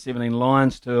 2017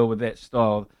 Lions tour with that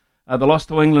style. The loss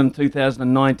to England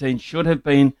 2019 should have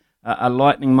been a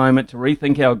lightning moment to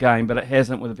rethink our game, but it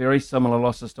hasn't, with very similar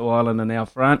losses to Ireland and now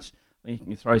France. You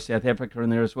can throw South Africa in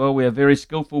there as well. We have very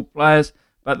skillful players,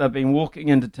 but they've been walking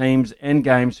into teams and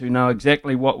games who know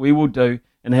exactly what we will do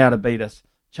and how to beat us.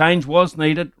 Change was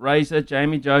needed. Razor,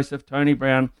 Jamie Joseph, Tony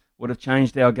Brown would have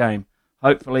changed our game.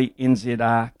 Hopefully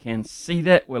NZR can see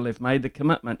that. Well, they've made the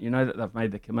commitment. You know that they've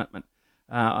made the commitment.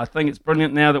 I think it's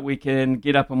brilliant now that we can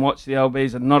get up and watch the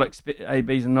ABs and not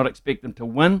expect them to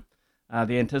win.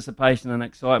 The anticipation and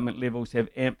excitement levels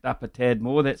have amped up a tad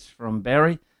more. That's from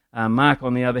Barry. Mark,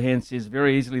 on the other hand, says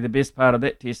very easily the best part of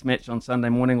that test match on Sunday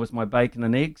morning was my bacon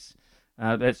and eggs.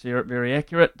 That's very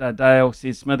accurate. Dale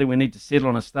says, Smithy, we need to settle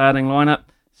on a starting lineup.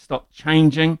 Stop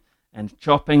changing and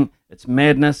chopping. It's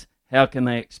madness. How can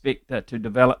they expect to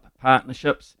develop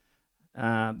partnerships?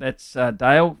 That's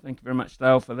Dale. Thank you very much,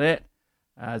 Dale, for that.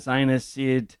 Zane has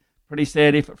said, pretty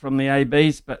sad effort from the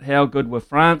ABs, but how good were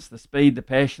France? The speed, the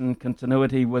passion,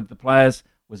 continuity with the players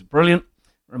was brilliant.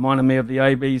 Reminded me of the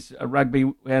ABs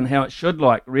rugby and how it should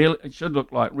look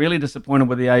like. Really disappointed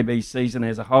with the ABs season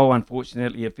as a whole.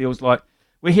 Unfortunately, it feels like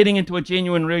we're heading into a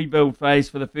genuine rebuild phase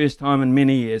for the first time in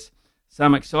many years.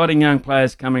 Some exciting young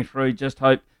players coming through. Just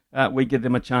hope we give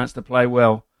them a chance to play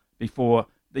well before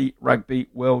the Rugby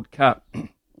World Cup.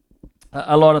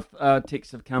 A lot of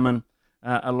texts have come in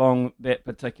along that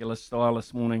particular style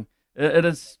this morning.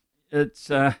 It's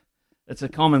a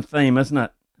common theme, isn't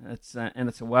it? And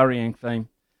it's a worrying theme.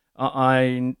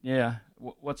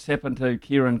 What's happened to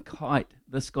Kieran Kite?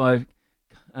 This guy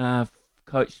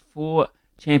coached 4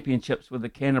 championships with the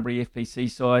Canterbury FPC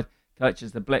side,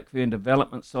 coaches the Blackfern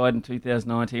development side in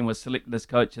 2019, was selected as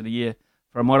Coach of the Year.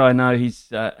 From what I know,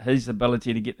 his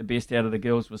ability to get the best out of the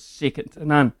girls was second to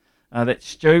none. That's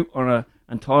Stu on an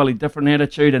entirely different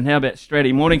attitude. And how about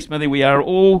Stratty? Morning, Smithy. We are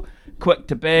all quick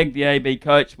to bag the AB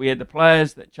coach. We had the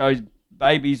players that chose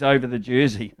babies over the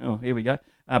jersey. Oh, here we go.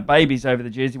 Babies over the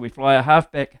jersey. We fly a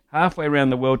halfback halfway around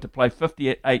the world to play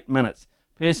 58 minutes.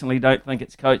 Personally, don't think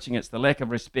it's coaching. It's the lack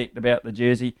of respect about the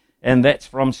jersey. And that's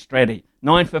from Stratty.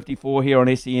 9:54 here on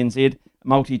SENZ.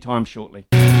 Multi-time shortly.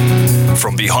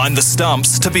 From behind the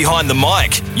stumps to behind the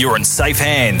mic, you're in safe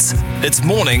hands. It's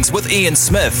Mornings with Ian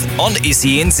Smith on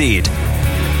SENZ.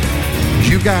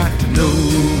 You got to know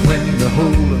when to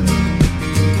hold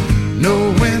 'em,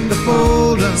 know when to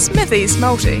fold 'em, Smithy's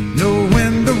Multi. know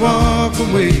when to walk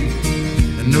away,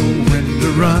 and know when to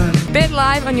run. Bet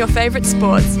live on your favourite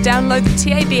sports. Download the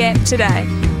TAB app today.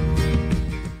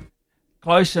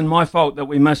 Close, and my fault that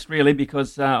we missed really,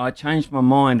 because I changed my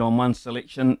mind on one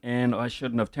selection and I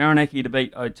shouldn't have. Taranaki to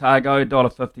beat Otago,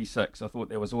 $1.56. I thought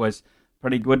that was always a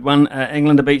pretty good one.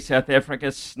 England to beat South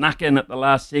Africa, snuck in at the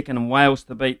last second, and Wales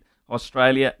to beat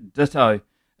Australia, ditto.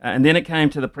 And then it came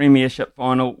to the Premiership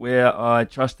final where I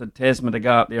trusted Tasman to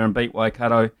go up there and beat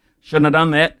Waikato. Shouldn't have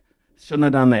done that.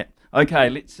 Okay,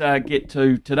 let's get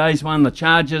to today's one. The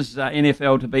Chargers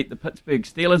NFL to beat the Pittsburgh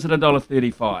Steelers at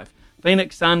 $1.35.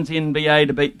 Phoenix Suns NBA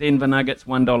to beat Denver Nuggets,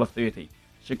 $1.30.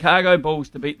 Chicago Bulls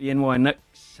to beat the NY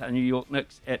Knicks, New York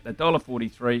Knicks at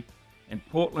 $1.43. And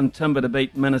Portland Timber to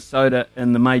beat Minnesota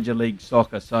in the Major League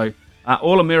Soccer. So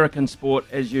all-American sport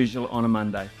as usual on a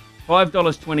Monday.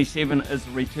 $5.27 is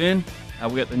the return.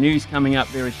 We've got the news coming up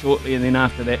very shortly, and then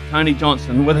after that, Tony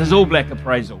Johnson with his All Black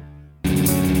appraisal.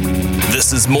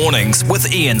 This is Mornings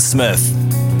with Ian Smith.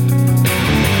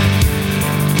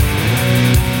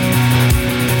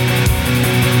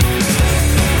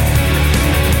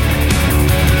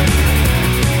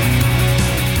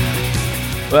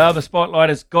 Well, the spotlight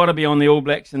has got to be on the All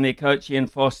Blacks and their coach Ian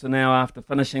Foster now after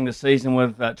finishing the season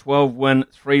with a 12-win,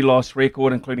 3-loss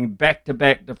record, including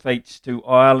back-to-back defeats to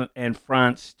Ireland and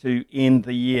France to end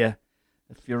the year.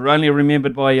 If you're only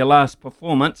remembered by your last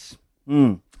performance,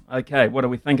 okay, what do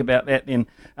we think about that then?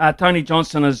 Tony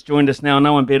Johnson has joined us now.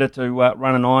 No one better to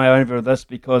run an eye over this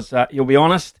because he'll be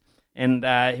honest and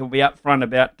he'll be upfront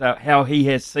about how he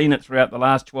has seen it throughout the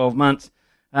last 12 months.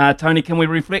 Tony, can we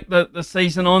reflect the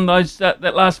season on those that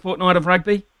last fortnight of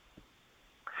rugby?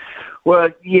 Well,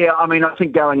 yeah, I mean, I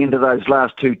think going into those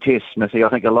last two tests, Smithy, I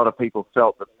think a lot of people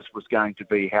felt that this was going to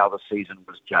be how the season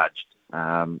was judged.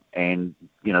 And,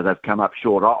 you know, they've come up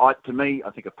short. To me,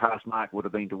 I think a pass mark would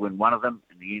have been to win one of them.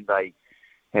 In the end, they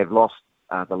have lost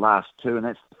the last two, and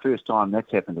that's the first time that's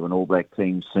happened to an All Black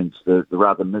team since the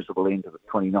rather miserable end of the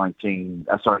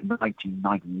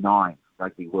 1999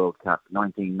 Rugby World Cup,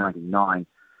 1999.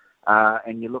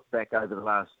 And you look back over the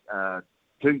last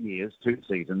 2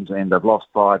 seasons, and they've lost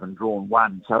 5 and drawn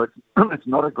 1. So it's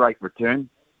not a great return.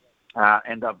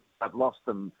 And I've lost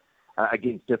them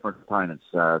against different opponents.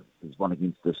 There's one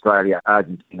against Australia,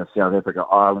 Argentina, South Africa,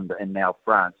 Ireland, and now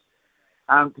France.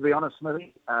 To be honest,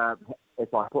 Smithy,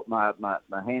 if I put my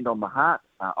hand on my heart,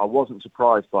 I wasn't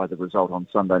surprised by the result on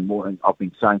Sunday morning. I've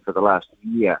been saying for the last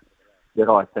year that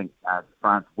I think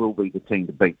France will be the team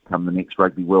to beat come the next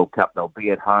Rugby World Cup. They'll be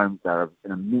at home. They're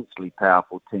an immensely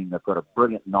powerful team. They've got a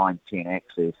brilliant 9-10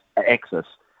 axis,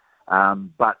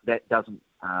 but that doesn't,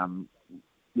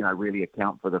 really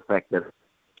account for the fact that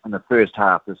in the first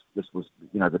half, this was,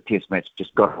 the test match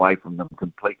just got away from them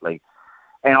completely.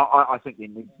 And I think there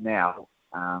needs now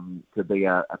to be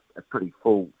a pretty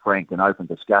full, frank and open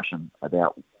discussion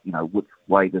about, which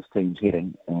way this team's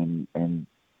heading and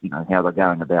how they're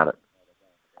going about it.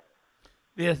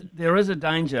 There is a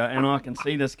danger, and I can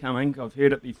see this coming, I've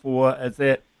heard it before, is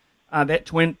that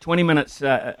 20 minutes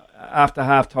after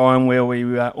half-time where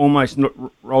we almost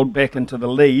rolled back into the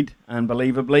lead,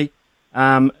 unbelievably,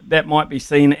 that might be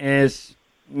seen as,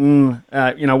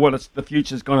 what the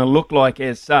future's going to look like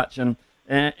as such, and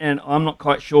I'm not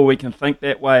quite sure we can think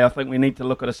that way. I think we need to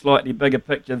look at a slightly bigger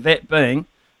picture, that being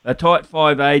the tight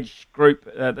 5 age group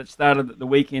that started at the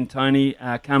weekend, Tony,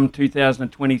 come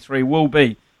 2023 will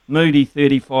be Moody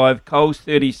 35, Coles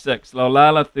 36,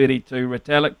 Lolala 32,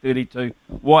 Retallick 32,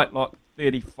 Whitelock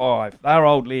 35. They're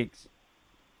old legs.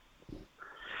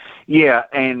 Yeah,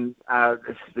 and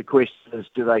the question is,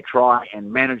 do they try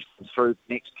and manage them through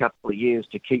the next couple of years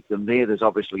to keep them there? There's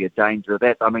obviously a danger of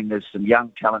that. I mean, there's some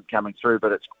young talent coming through,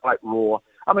 but it's quite raw.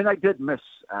 I mean, they did miss,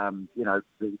 the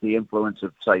influence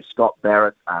of, say, Scott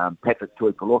Barrett, Patrick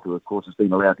Tuipulotu, who, of course, has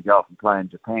been allowed to go off and play in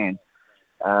Japan.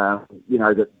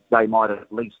 That they might have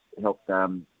at least helped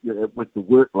with the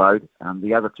workload.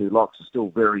 The other two locks are still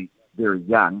very, very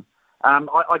young.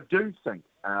 I do think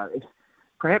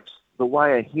perhaps the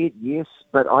way ahead, yes,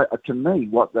 but to me,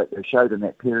 what they showed in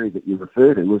that period that you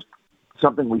referred to was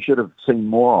something we should have seen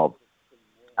more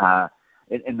of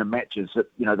in the matches. That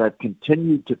they've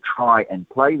continued to try and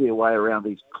play their way around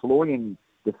these cloying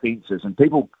defences, and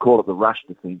people call it the rush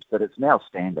defence, but it's now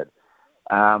standard.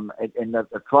 And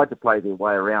they've tried to play their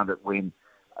way around it when,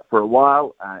 for a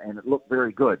while, and it looked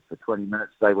very good. For 20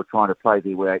 minutes, they were trying to play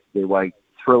their way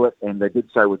through it, and they did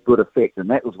so with good effect. And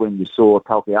that was when you saw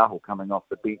Taukei'aho coming off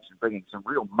the bench and bringing some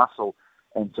real muscle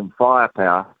and some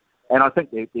firepower. And I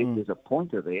think there's a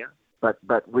pointer there, but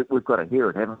we've got to hear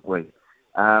it, haven't we?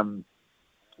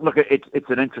 Look, it's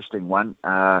an interesting one.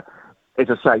 As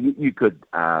I say, you could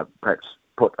perhaps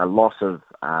put a loss of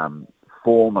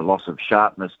form, a loss of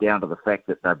sharpness down to the fact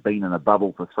that they've been in a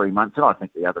bubble for 3 months, and I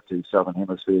think the other two Southern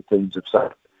Hemisphere teams have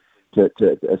suffered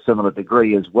to a similar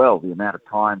degree as well. The amount of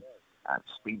time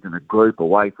spent in a group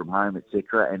away from home,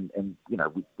 etc., and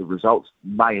the results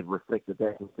may have reflected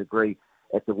that to a degree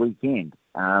at the weekend.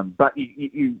 But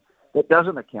that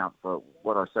doesn't account for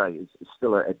what I say is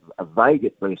still a vague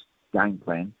at best game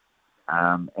plan,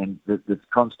 and this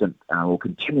constant or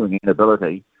continuing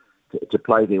inability to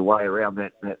play their way around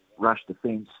that rush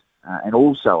defence, and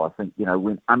also I think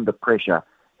when under pressure,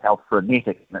 how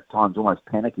frenetic and at times almost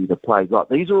panicky the play got.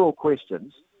 These are all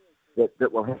questions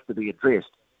that will have to be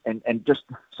addressed. And just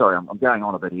sorry, I'm going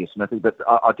on a bit here, Smithy, but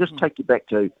I'll just take you back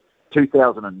to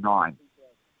 2009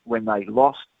 when they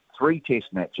lost 3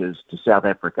 Test matches to South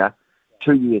Africa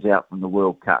 2 years out from the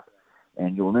World Cup.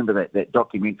 And you'll remember that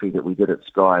documentary that we did at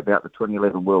Sky about the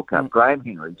 2011 World Cup. Graham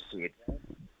Henry said,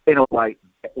 in a way,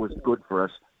 that was good for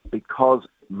us because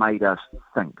it made us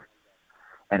think.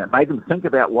 And it made them think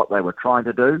about what they were trying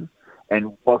to do,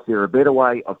 and was there a better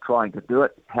way of trying to do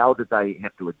it? How did they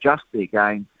have to adjust their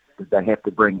game? Did they have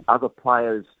to bring other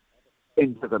players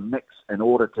into the mix in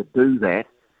order to do that?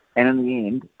 And in the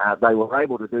end, they were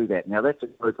able to do that. Now, that's a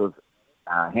group of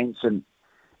Hansen,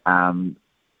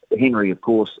 Henry, of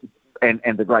course,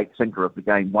 and the great thinker of the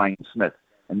game, Wayne Smith.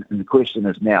 And the question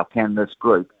is now, can this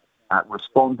group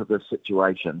respond to this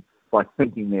situation by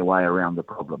thinking their way around the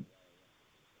problem?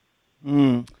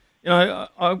 I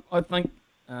think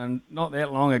not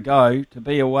that long ago, to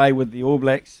be away with the All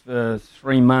Blacks for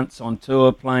 3 months on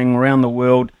tour, playing around the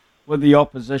world with the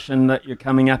opposition that you're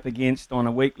coming up against on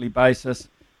a weekly basis,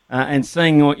 and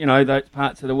seeing those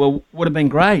parts of the world would have been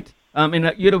great. I mean,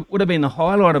 it would have been the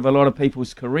highlight of a lot of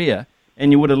people's career,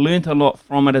 and you would have learnt a lot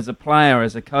from it as a player,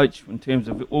 as a coach, in terms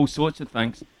of all sorts of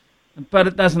things. But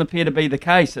it doesn't appear to be the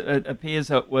case. It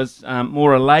appears it was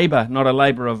more a labour, not a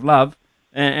labour of love.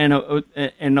 And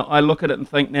I look at it and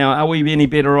think now, are we any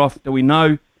better off? Do we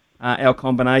know our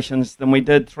combinations than we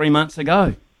did 3 months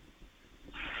ago?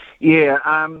 Yeah,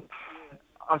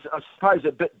 I suppose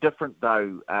a bit different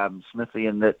though, Smithy,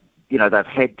 in that they've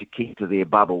had to keep to their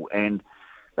bubble, and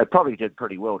they probably did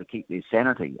pretty well to keep their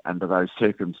sanity under those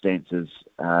circumstances.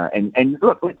 And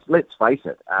look, let's face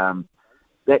it,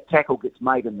 that tackle gets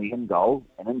made in the end goal,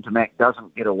 and Intermac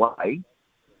doesn't get away.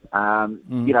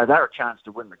 They're a chance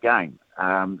to win the game.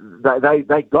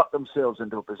 They got themselves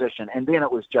into a position, and then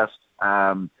it was just,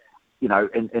 in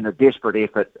a desperate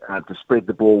effort to spread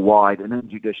the ball wide, an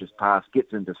injudicious pass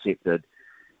gets intercepted,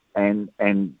 and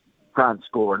France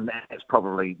score, and that's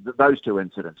probably, those two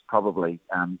incidents probably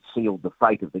sealed the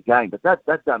fate of the game. But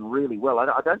they've done really well.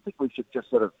 I don't think we should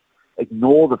just sort of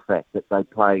ignore the fact that they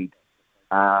played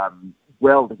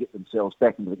well to get themselves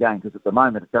back into the game, because at the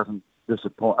moment it doesn't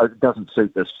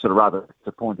suit this sort of rather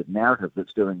disappointed narrative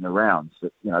that's doing the rounds,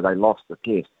 that they lost the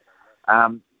test.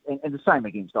 And the same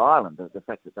against Ireland, the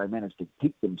fact that they managed to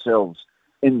keep themselves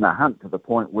in the hunt to the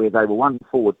point where they were one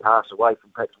forward pass away from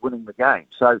perhaps winning the game.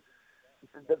 So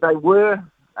they were,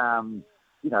 going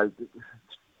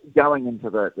into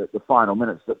the final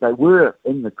minutes, that they were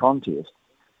in the contest.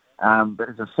 But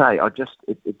as I say,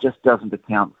 it just doesn't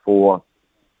account for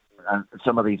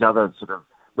some of these other sort of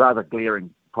rather glaring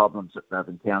problems that they've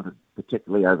encountered,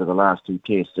 particularly over the last 2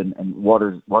 tests, and what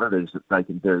it is that they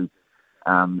can do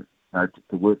to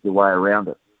work their way around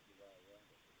it.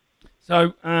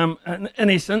 So, in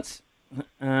essence,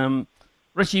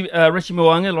 Richie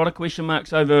Mo'unga, a lot of question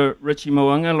marks over Richie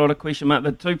Mo'unga, a lot of question marks.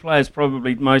 The 2 players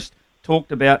probably most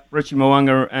talked about, Richie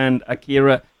Mo'unga and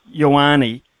Akira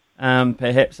Ioane,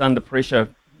 perhaps under pressure.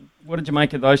 What did you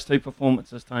make of those 2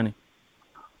 performances, Tony?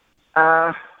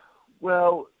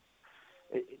 Well,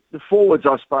 the forwards,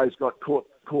 I suppose, got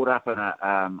caught up in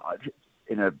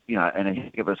a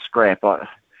heck of a scrap.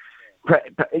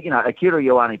 Akira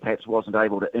Ioane perhaps wasn't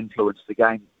able to influence the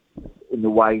game in the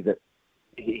way that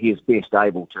he is best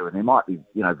able to, and there might be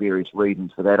various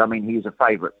reasons for that. I mean, he is a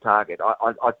favourite target.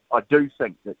 I do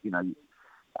think that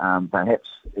perhaps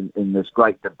in this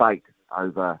great debate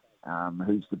over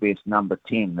who's the best number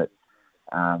 10, that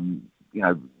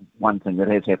one thing that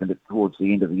has happened towards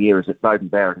the end of the year is that Beauden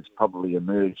Barrett has probably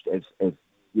emerged as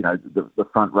the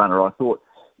front runner. I thought,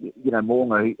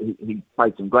 Mo'unga, he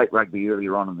played some great rugby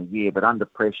earlier on in the year, but under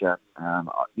pressure,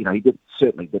 he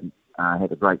certainly didn't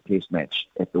have a great test match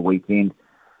at the weekend.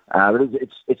 But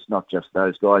it's not just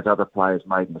those guys. Other players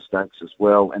made mistakes as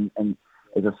well. And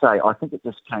as I say, I think it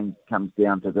just comes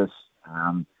down to this,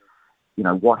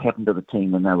 what happened to the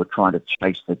team when they were trying to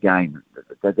chase the game.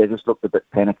 They just looked a bit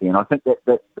panicky. And I think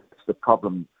that's the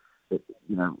problem, that,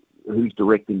 who's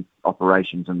directing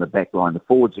operations in the back line. The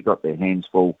forwards have got their hands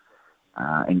full.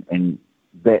 And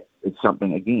that is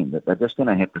something, again, that they're just going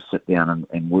to have to sit down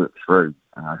and work through.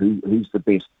 Who's the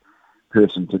best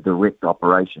person to direct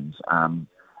operations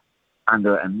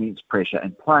under immense pressure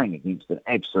and playing against an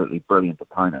absolutely brilliant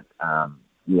opponent. I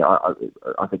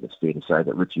think it's fair to say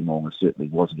that Richie Mo'unga certainly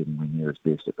wasn't anywhere near his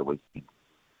best at the weekend.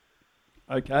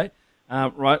 Okay.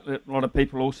 Right, a lot of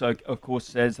people also, of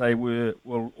course, as they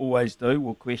will always do,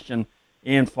 will question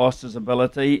Ian Foster's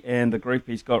ability and the group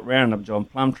he's got round him: John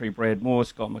Plumtree, Brad Moore,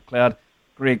 Scott McLeod,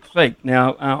 Greg Feek.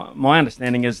 Now, my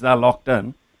understanding is they're locked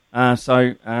in.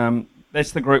 So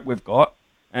that's the group we've got.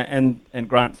 And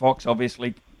Grant Fox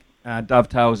obviously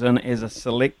dovetails in as a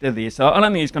selector there. So I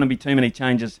don't think there's going to be too many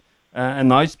changes in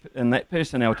that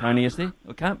personnel, Tony, is there?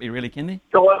 Or can't be really, can there?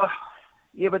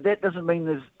 Yeah, but that doesn't mean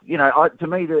there's, to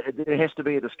me, there has to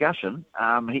be a discussion.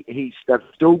 They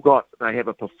have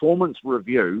a performance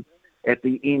review at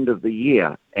the end of the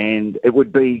year, and it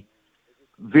would be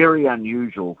very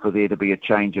unusual for there to be a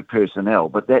change of personnel,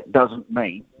 but that doesn't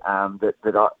mean that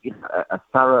a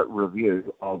thorough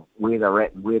review of where they're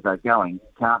at and where they're going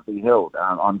can't be held.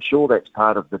 I'm sure that's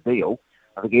part of the deal.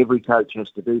 I think every coach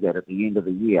has to do that at the end of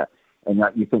the year. And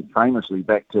you think famously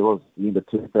back to the end of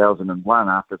 2001,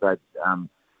 after they'd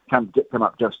come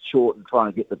up just short and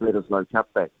trying to get the Bledisloe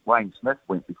Cup back. Wayne Smith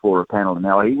went before a panel, and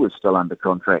now he was still under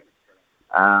contract.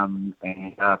 And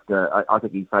after, I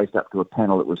think he faced up to a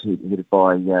panel that was headed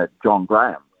by John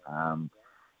Graham.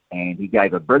 And he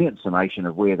gave a brilliant summation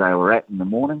of where they were at in the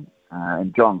morning.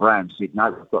 And John Graham said,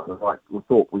 no, we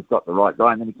thought we've got the right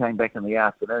guy. And then he came back in the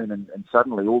afternoon, and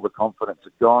suddenly all the confidence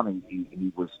had gone.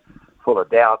 He was full of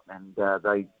doubt, and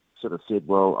they sort of said,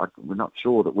 well, we're not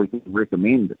sure that we can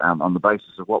recommend on the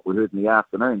basis of what we heard in the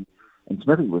afternoon. And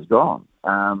Smithy was gone.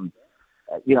 So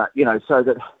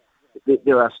that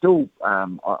there are still,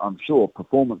 I'm sure,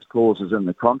 performance clauses in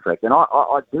the contract. And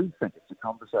I do think it's a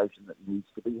conversation that needs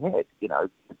to be had,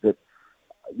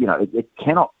 it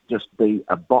cannot just be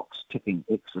a box-ticking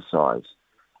exercise.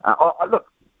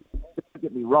 Look, don't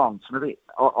get me wrong, Smithy.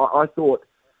 I thought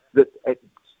that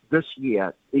this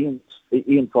year, Ian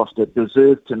Foster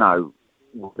deserved to know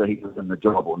whether he was in the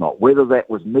job or not. Whether that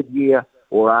was mid-year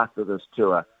or after this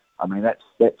tour, I mean,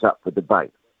 that's up for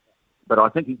debate. But I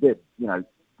think he did,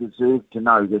 deserved to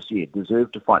know this year,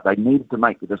 deserved to fight. They needed to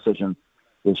make the decision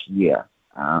this year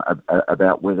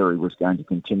about whether he was going to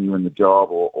continue in the job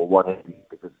or what have you.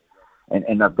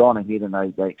 And they've gone ahead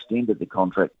and they extended the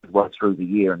contract right through the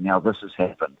year, and now this has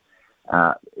happened.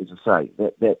 As I say,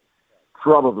 that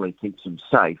probably keeps him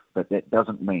safe, but that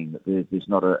doesn't mean that there's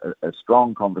not a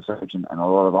strong conversation and a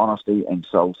lot of honesty and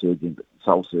soul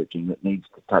searching that needs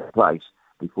to take place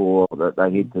before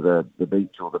they head to the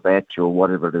beach or the batch or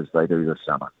whatever it is they do this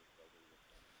summer.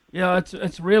 Yeah,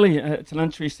 it's really an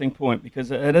interesting point, because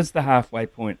it is the halfway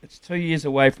point. It's 2 years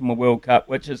away from a World Cup,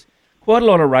 which is quite a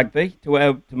lot of rugby to be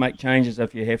able to make changes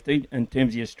if you have to in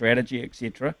terms of your strategy,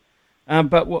 etc.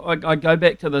 But I go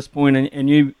back to this point, and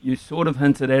you sort of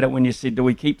hinted at it when you said, do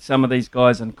we keep some of these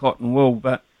guys in cotton wool?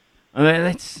 But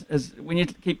when you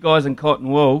keep guys in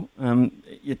cotton wool,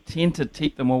 you tend to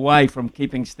keep them away from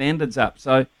keeping standards up.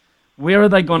 So where are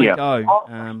they going to go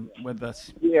with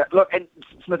this? Yeah, look, and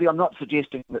Smithy, I'm not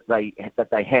suggesting that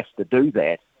they have to do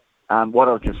that. What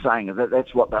I was just saying is that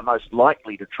that's what they're most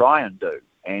likely to try and do.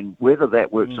 And whether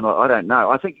that works or not, I don't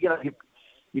know. I think,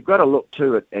 you've got to look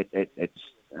too at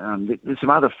there's some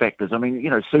other factors. I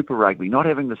mean, Super Rugby, not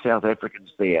having the South Africans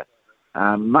there,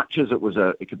 much as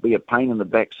it could be a pain in the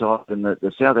backside, and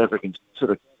the South Africans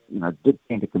sort of, did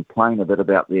tend to complain a bit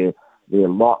about their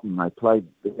lot, and they played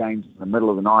the games in the middle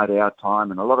of the night, our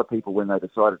time, and a lot of people, when they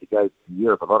decided to go to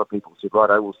Europe, a lot of people said,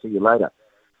 right, we'll see you later.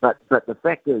 But the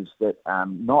fact is that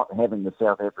not having the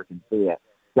South Africans there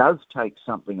does take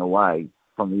something away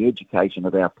from the education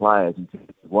of our players in terms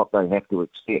of what they have to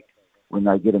expect when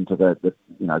they get into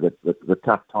the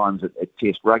tough times at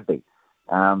Test rugby.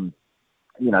 Yes,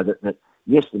 the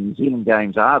New Zealand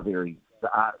games are very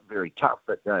tough,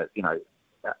 but are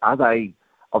they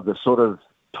of the sort of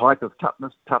type of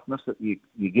toughness that you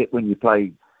get when you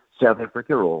play South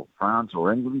Africa or France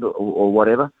or England or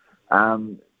whatever.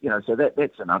 So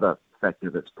that's another factor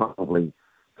that's probably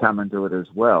come into it as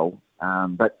well.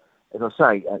 But as I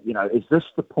say, is this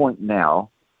the point now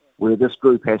where this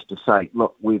group has to say,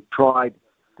 look, we've tried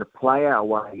to play our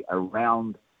way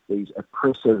around these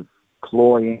oppressive,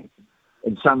 cloying,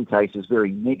 in some cases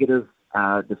very negative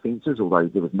defences, although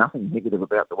there was nothing negative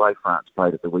about the way France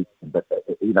played at the weekend. But,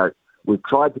 we've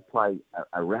tried to play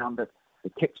around it. The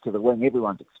kicks to the wing,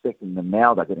 everyone's expecting them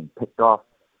now. They're getting picked off.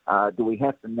 Do we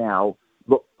have to now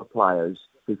look for players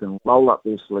who can roll up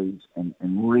their sleeves and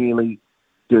really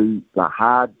do the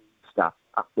hard stuff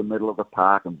up the middle of the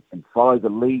park and follow the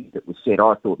lead that was set,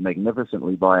 I thought,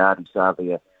 magnificently by Ardie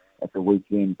Savea at the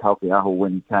weekend, Taukei'aho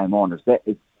when he came on?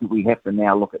 Do we have to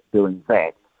now look at doing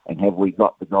that, and have we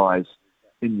got the guys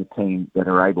in the team that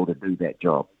are able to do that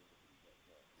job?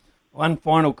 One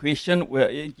final question. Well,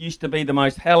 it used to be the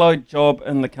most hallowed job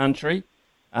in the country.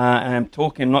 And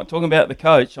I'm not talking about the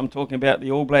coach, I'm talking about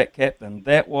the All Black captain.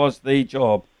 That was the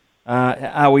job.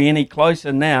 Are we any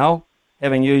closer now,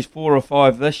 having used 4 or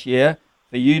 5 this year,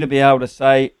 for you to be able to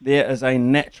say there is a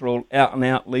natural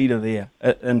out-and-out leader there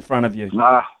in front of you?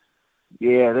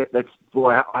 Yeah, that's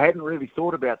boy, I hadn't really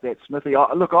thought about that, Smithy.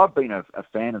 Look, I've been a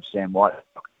fan of Sam White.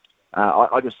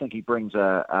 I just think he brings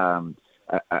a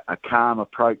calm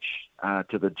approach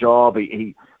to the job.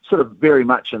 He sort of very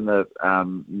much in the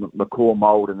McCaw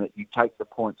mould, in that you take the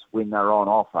points when they're on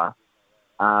offer.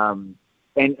 And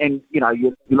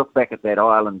you look back at that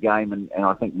Ireland game, and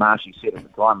I think Marshy said at the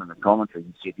time in the commentary,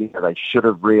 he said, they should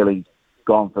have really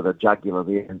gone for the jugular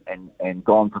there and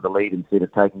gone for the lead instead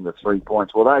of taking the 3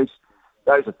 points. Well,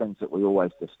 those are things that we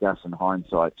always discuss in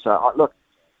hindsight. So,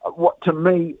 to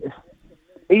me,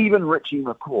 even Richie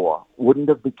McCaw wouldn't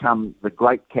have become the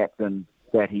great captain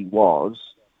that he was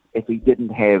if he didn't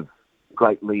have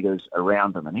great leaders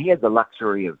around him. And he had the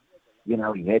luxury of, he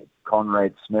had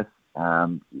Conrad Smith,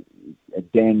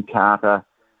 Dan Carter,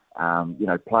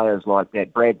 players like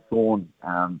that, Brad Thorne,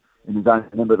 in his own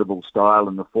inimitable style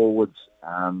in the forwards.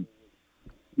 Kevin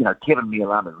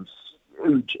Mialama was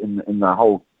huge in the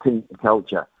whole team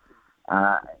culture.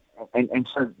 And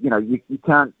so, you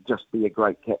can't just be a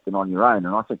great captain on your own.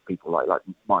 And I think people like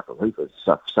Michael Hooper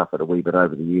suffered a wee bit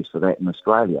over the years for that in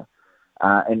Australia.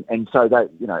 And so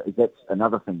that's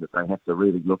another thing that they have to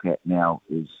really look at now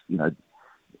is,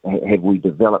 have we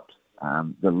developed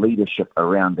the leadership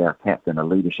around our captain, a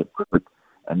leadership group,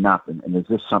 enough? And is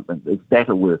that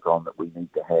a work on that we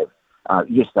need to have?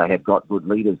 Yes, they have got good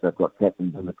leaders. They've got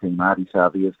captains in the team. Ardie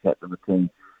Savea's captain of the team.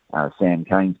 Sam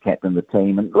Kane's captain of the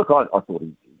team. And look, I thought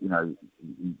he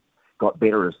got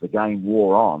better as the game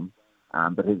wore on.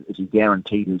 But is he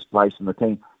guaranteed his place in the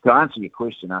team? To answer your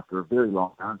question after a very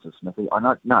long answer, Smithy, I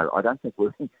don't think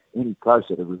we're any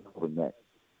closer to resolving that.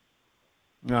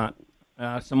 Right.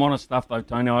 Some honest stuff, though,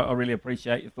 Tony. I really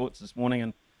appreciate your thoughts this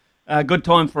morning. And good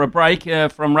time for a break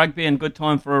from rugby, and good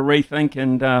time for a rethink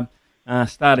and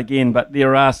start again. But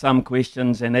there are some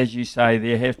questions, and as you say,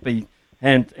 there have to be,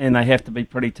 and they have to be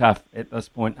pretty tough at this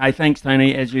point. Hey, thanks,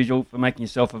 Tony, as usual, for making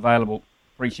yourself available.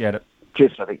 Appreciate it.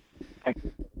 Cheers, Smithy. Thank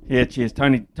you. Yeah, cheers.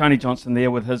 Tony Johnson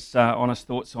there with his honest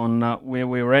thoughts on where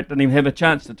we were at. Didn't even have a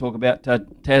chance to talk about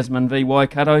Tasman v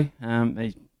Waikato.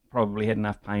 He probably had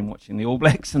enough pain watching the All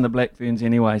Blacks and the Black Ferns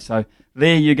anyway. So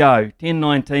there you go.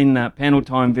 10:19 panel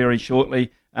time very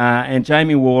shortly. And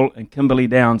Jamie Wall and Kimberly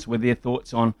Downs with their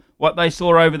thoughts on what they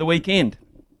saw over the weekend.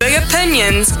 Big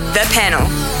Opinions, the panel.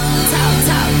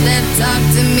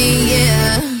 Talk to me,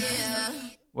 yeah.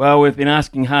 Well, we've been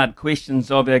asking hard questions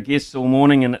of our guests all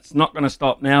morning, and it's not going to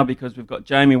stop now because we've got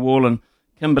Jamie Wall and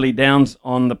Kimberly Downs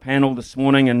on the panel this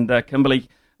morning. And Kimberly,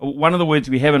 one of the words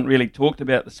we haven't really talked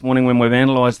about this morning when we've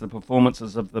analysed the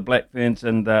performances of the Black Ferns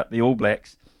and the All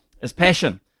Blacks is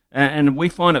passion. And we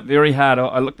find it very hard.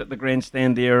 I looked at the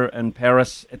grandstand there in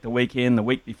Paris at the weekend, the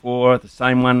week before, the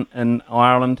same one in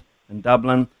Ireland, in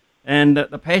Dublin. And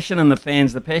the passion in the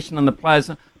fans, the passion in the players,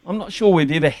 I'm not sure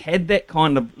we've ever had that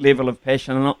kind of level of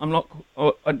passion, and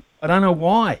I don't know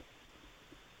why.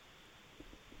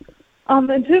 In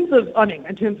terms of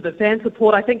the fan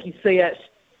support, I think you see it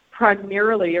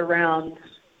primarily around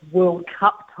World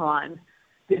Cup time.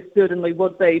 There certainly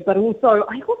would be, but I also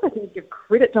think you give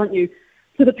credit, don't you,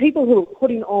 to the people who are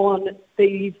putting on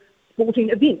these sporting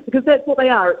events, because that's what they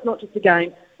are. It's not just a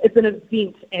game; it's an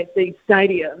event at these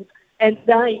stadiums. And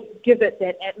they give it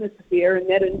that atmosphere, and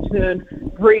that in turn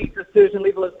breeds a certain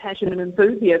level of passion and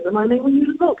enthusiasm. I mean, when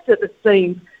you looked at the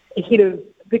scenes ahead of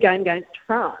the game against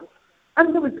France, I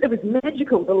mean, it was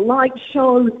magical. The light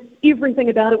show, everything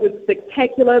about it was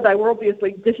spectacular. They were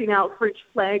obviously dishing out French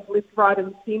flags left, right,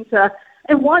 and centre.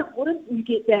 And why wouldn't you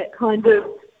get that kind of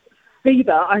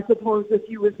fever, I suppose, if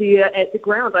you were there at the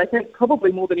ground. I think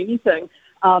probably more than anything,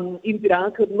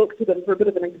 NZR could look to them for a bit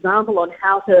of an example on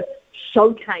how to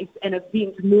showcase an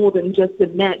event more than just a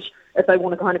match if they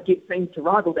want to kind of get things to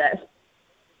rival that.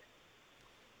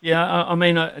 Yeah, I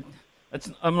mean,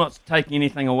 I'm not taking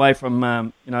anything away from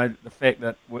the fact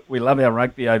that we love our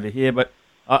rugby over here, but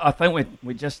I think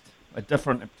we're just a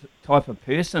different type of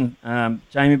person,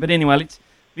 Jamie. But anyway,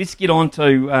 let's get on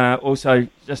to also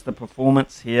just the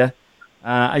performance here.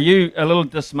 Are you a little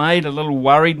dismayed, a little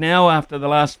worried now after the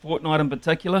last fortnight in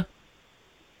particular?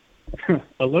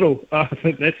 A little. I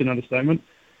think that's an understatement.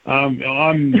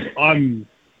 I'm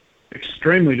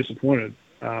extremely disappointed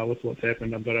with what's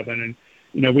happened. But I mean,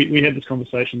 we had this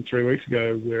conversation 3 weeks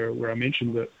ago where I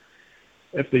mentioned that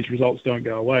if these results don't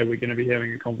go away, we're going to be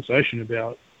having a conversation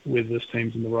about whether this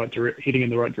team's in the right heading in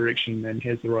the right direction and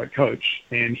has the right coach.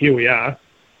 And here we are.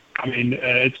 I mean,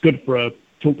 it's good for a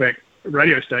talkback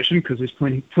radio station because there's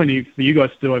plenty for you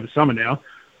guys to do over summer now,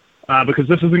 because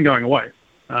this isn't going away.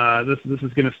 This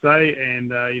is going to stay,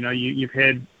 and you've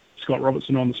had Scott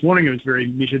Robertson on this morning, who was very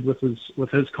measured with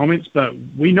his comments, but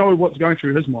we know what's going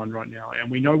through his mind right now, and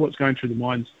we know what's going through the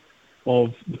minds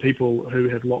of the people who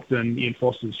have locked in Ian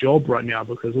Foster's job right now,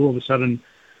 because all of a sudden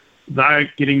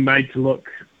they're getting made to look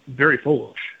very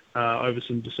foolish over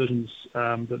some decisions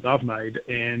that they've made.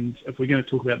 And if we're going to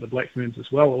talk about the Black Ferns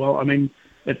as well, I mean,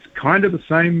 it's kind of the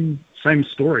same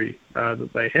story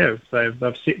that they have.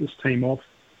 They've set this team off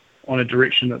on a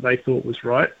direction that they thought was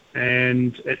right,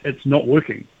 and it's not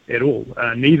working at all.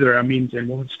 Neither our men's and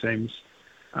women's teams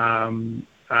are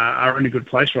in a good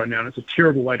place right now, and it's a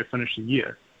terrible way to finish the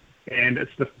year. And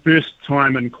it's the first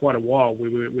time in quite a while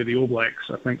where the All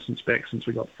Blacks, I think since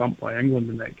we got thumped by England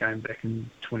in that game back in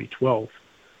 2012,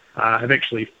 have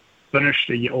actually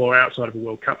finished a year, or outside of a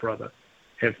World Cup rather,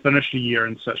 have finished a year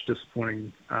in such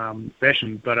disappointing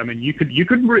fashion. But I mean, you could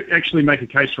actually make a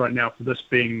case right now for this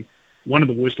being one of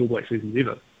the worst All Black seasons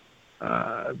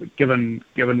ever, given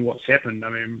what's happened. I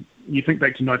mean, you think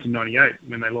back to 1998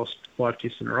 when they lost 5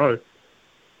 tests in a row.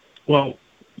 Well,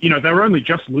 they were only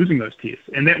just losing those tests,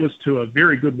 and that was to a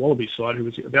very good Wallaby side who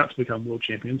was about to become world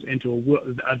champions, and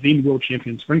to a then world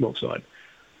champion Springbok side.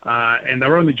 And they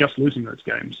were only just losing those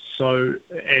games. So,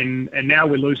 and now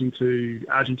we're losing to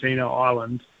Argentina,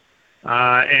 Ireland,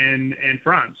 and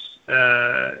France,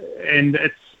 and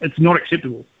it's not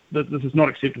acceptable. This is not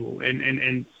acceptable,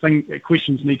 and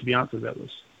questions need to be answered about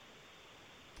this.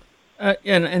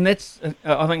 And that's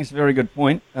I think it's a very good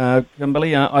point,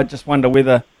 Kimberly. I just wonder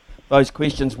whether those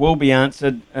questions will be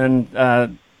answered in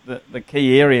the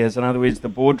key areas. In other words, the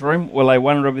boardroom. Will they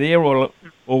wander there, or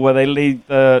will they leave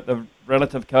the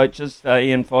relative coaches,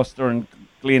 Ian Foster and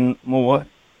Glenn Moore,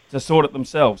 to sort it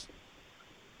themselves?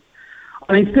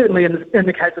 I mean, certainly in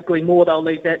the case of Glenn Moore, they'll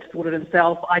leave that to sort it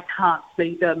himself. I can't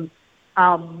see them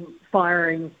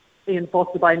firing Ian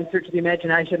Foster by any stretch of the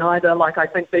imagination either. Like, I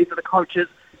think these are the coaches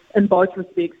in both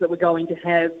respects that we're going to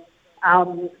have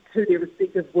to their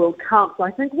respective World Cups.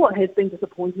 I think what has been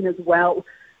disappointing as well,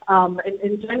 and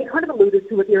Jamie kind of alluded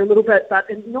to it there a little bit, but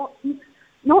not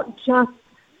just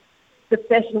the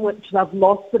fashion in which they've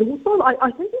lost, but also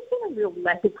I think there's been a real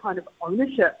lack of kind of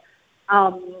ownership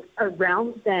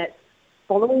around that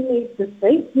following these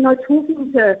defeats.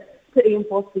 Talking to Ian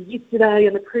Foster yesterday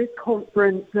in the press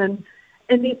conference, and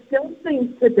there still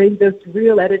seems to be this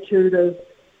real attitude of,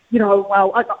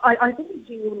 I think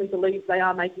he genuinely believes they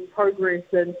are making progress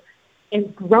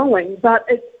and growing, but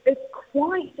it's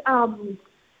quite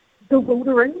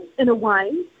bewildering in a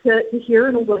way to hear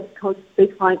an All Blacks coach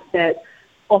speak like that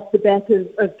off the back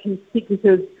of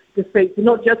consecutive defeats, and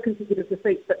not just consecutive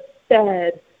defeats, but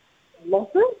bad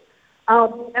losses.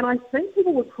 And I think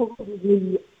people would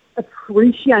probably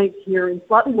appreciate hearing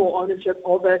slightly more ownership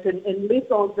of it, and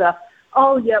less on the,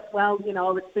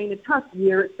 it's been a tough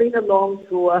year, it's been a long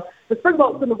tour. The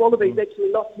Springboks and the Wallabies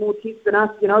actually lost more tests than us.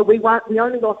 We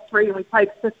only lost 3 and we played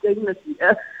 15 this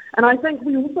year. And I think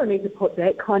we also need to put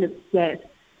that kind of stat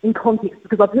in context,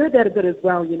 because I've heard that a bit as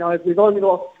well. We've only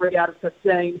lost 3 out of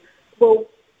 15. Well,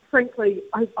 frankly,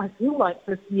 I feel like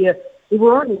this year there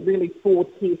were only really 4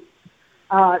 tests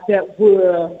that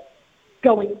were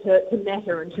going to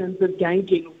matter in terms of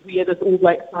gauging where this All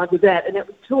Black side was at, and that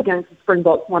was 2 against the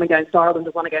Springboks, 1 against Ireland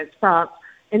and 1 against France,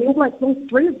 and the All Blacks lost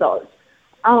 3 of those.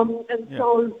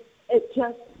 So it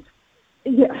just,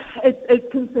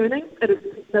 it's concerning. It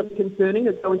is concerning.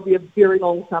 It's going to be a very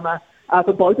long summer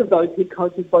for both of those head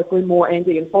coaches, both Glenn Moore and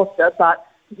Ian Foster, but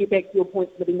to get back to your point,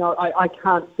 Smithy, no, I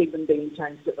can't see them being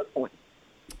changed at this point.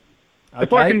 Okay.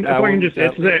 If I can just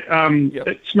add to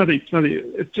that, Smithy,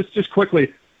 just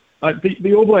quickly,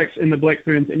 the All Blacks and the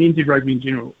Blackburns and NZ Rugby in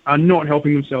general are not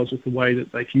helping themselves with the way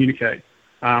that they communicate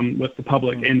with the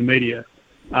public and the media.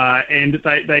 And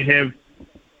they have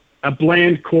a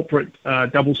bland corporate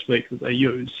doublespeak that they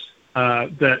use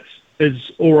that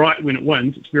is all right when it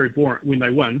wins. It's very boring when they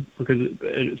win because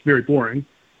it's very boring,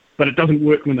 but it doesn't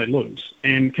work when they lose.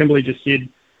 And Kimberley just said,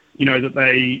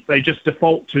 that they just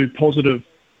default to positive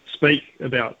speak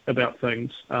about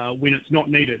things when it's not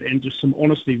needed, and just some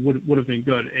honesty would have been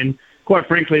good. And quite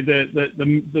frankly, there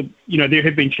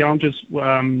have been challenges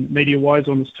media wise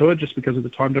on this tour just because of the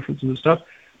time differences and stuff,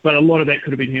 but a lot of that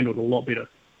could have been handled a lot better.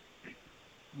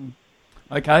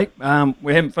 Okay,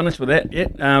 we haven't finished with that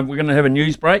yet. We're going to have a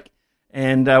news break,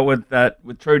 and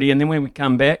with Trudy, and then when we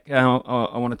come back, I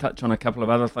want to touch on a couple of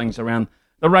other things around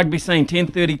the rugby scene.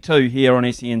 10:32 here on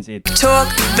SENZ.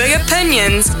 Talk, big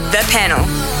opinions, the panel.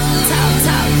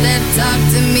 Talk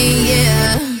to me,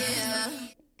 yeah.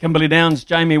 Kimberley Downs,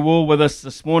 Jamie Wall with us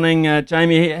this morning.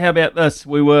 Jamie, how about this?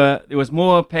 There was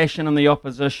more passion in the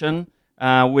opposition.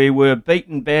 We were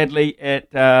beaten badly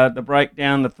at the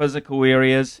breakdown, the physical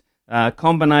areas.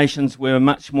 Combinations were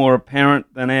much more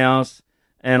apparent than ours.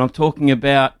 And I'm talking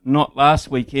about not last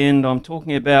weekend. I'm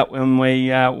talking about when we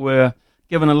were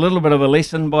given a little bit of a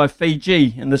lesson by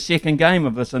Fiji in the second game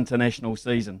of this international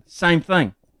season. Same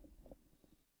thing.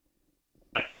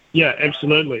 Yeah,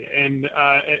 absolutely. And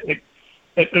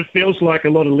it feels like a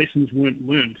lot of lessons weren't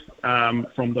learned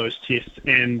from those tests.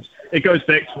 And it goes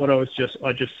back to what I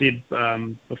just said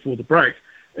before the break,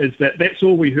 is that's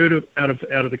all we heard out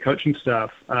of the coaching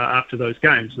staff after those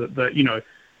games. That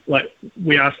like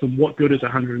we asked them, what good is a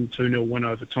 102-0 win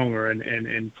over Tonga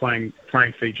and playing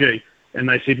Fiji? And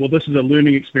they said, well, this is a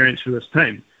learning experience for this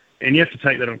team. And you have to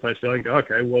take that on face value and go,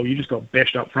 okay, well, you just got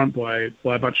bashed up front by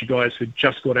a bunch of guys who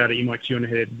just got out of MIQ and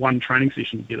had one training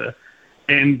session together.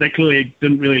 And they clearly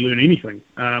didn't really learn anything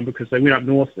because they went up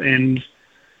north and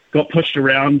got pushed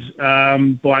around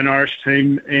by an Irish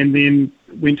team and then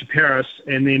went to Paris.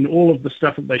 And then all of the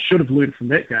stuff that they should have learned from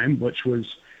that game, which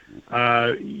was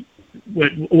all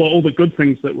the good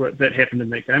things that happened in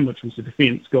that game, which was the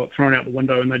defence, got thrown out the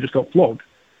window and they just got flogged.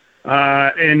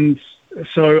 And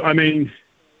so, I mean,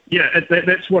 yeah,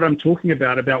 that's what I'm talking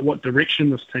about what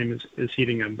direction this team is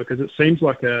heading in, because it seems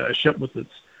like a ship with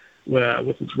its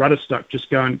rudder stuck, just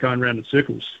going round in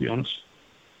circles, to be honest.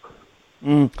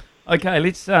 Okay,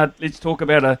 let's talk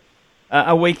about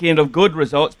a weekend of good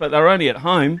results, but they're only at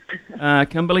home,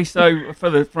 Kimberley. So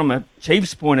from a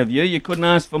Chiefs point of view, you couldn't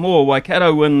ask for more.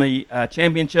 Waikato win the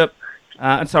championship.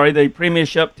 The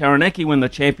premiership. Taranaki win the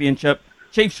championship.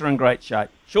 Chiefs are in great shape,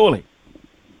 surely.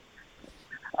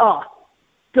 Oh,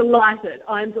 delighted.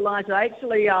 I'm delighted.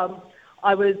 Actually,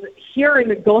 I was hearing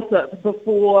the gossip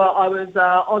before I was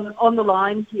on the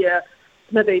line here,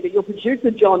 Smithy, that your producer,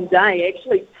 John Day,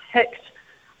 actually picked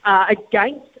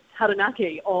against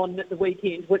Taranaki on the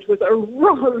weekend, which was a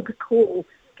rogue call,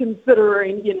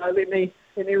 considering, let me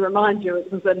remind you, it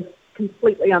was a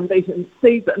completely unbeaten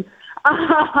season.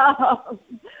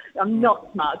 I'm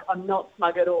not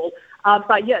smug at all.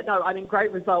 But yeah, no, I mean,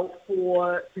 great result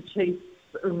for the Chiefs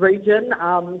region.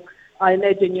 I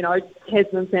imagine,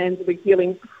 Tasman fans will be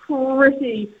feeling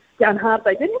pretty downhearted.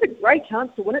 They did have a great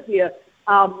chance to win it there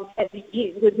at the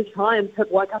end to try and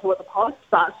put Waikato at the post,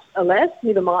 but alas,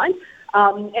 never mind.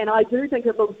 And I do think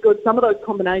it looks good. Some of those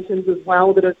combinations as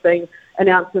well that have been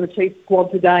announced in the Chiefs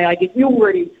squad today, I guess you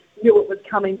already knew it was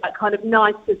coming, but kind of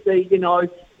nice to see, the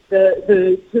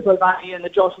Tupovai and the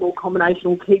Josh Law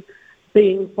combination will keep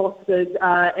being fostered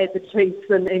at the Chiefs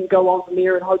and go on from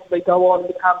there and hopefully go on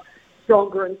and become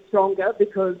stronger and stronger,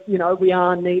 because, we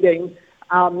are needing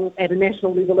at a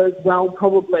national level as well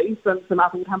probably some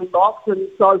up-and-coming locks, and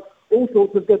so all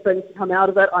sorts of good things to come out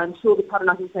of it. I'm sure the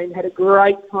Taranaki team had a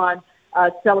great time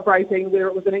celebrating, whether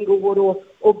it was in Inglewood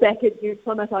or back at New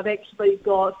Plymouth. I've actually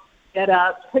got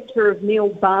that picture of Neil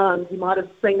Barnes. You might have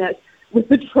seen that with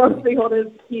the trophy on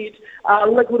his head,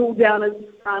 liquid all down his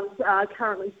front,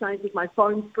 currently stained with my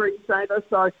phone screensaver.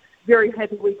 So very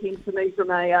happy weekend for me from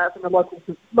a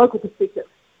local perspective.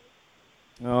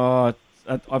 Oh,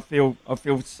 I feel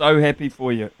so happy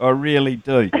for you. I really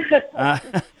do.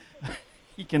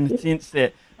 You can sense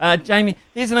that. Jamie,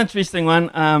 here's an interesting one.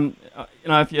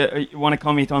 If you want to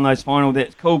comment on those final,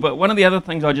 that's cool. But one of the other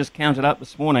things I just counted up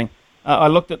this morning, I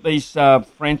looked at these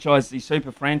these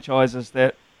super franchises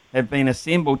that have been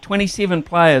assembled. 27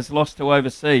 players lost to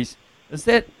overseas. Is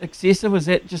that excessive? Is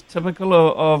that just typical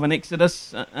of an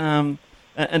exodus in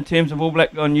terms of All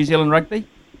Black on New Zealand rugby?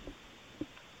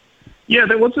 Yeah,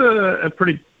 that was a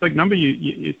pretty big number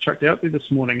you chucked out there this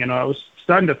morning, and I was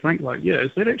starting to think,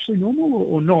 is that actually normal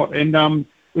or not? And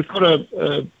we've got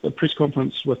a press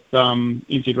conference with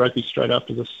NZ Rugby straight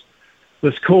after this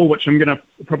call, which I'm going to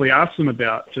probably ask them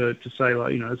about to say,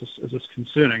 like, is this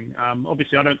concerning?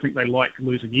 Obviously, I don't think they like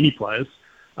losing any players,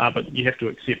 but you have to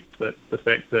accept that the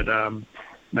fact that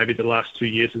maybe the last 2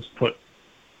 years has put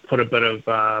a bit of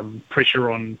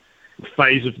pressure on the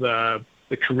phase of the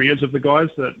careers of the guys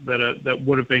that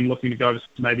would have been looking to go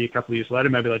maybe a couple of years later.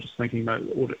 Maybe they're just thinking they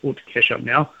ought to cash up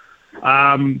now.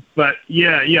 But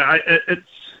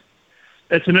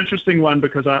it's an interesting one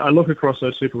because I look across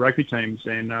those Super Rugby teams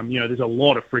and, there's a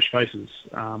lot of fresh faces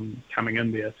coming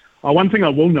in there. One thing I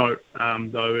will note,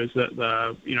 though, is that,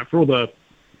 for all the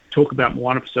talk about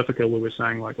Moana Pacifica where we're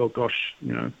saying, like, oh, gosh,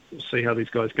 we'll see how these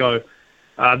guys go,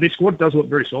 their squad does look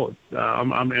very solid.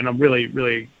 I'm really,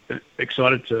 really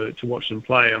excited to watch them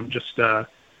play. I'm just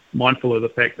mindful of the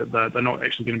fact that they're not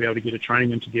actually going to be able to get a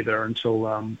training in together until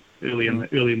early in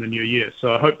the new year.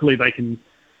 So hopefully they can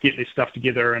get their stuff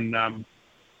together and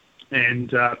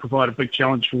provide a big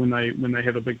challenge for when they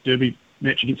have a big derby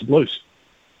match against the Blues.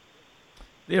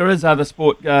 There is other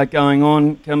sport going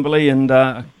on, Kimberley, and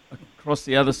across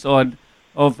the other side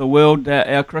of the world,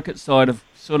 our cricket side have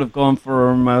sort of gone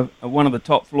from one of the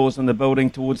top floors in the building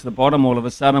towards the bottom. All of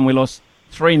a sudden, we lost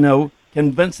 3-0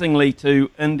 convincingly to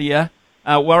India.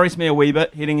 Worries me a wee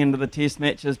bit heading into the test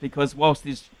matches because whilst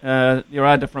there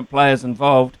are different players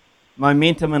involved,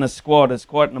 momentum in a squad is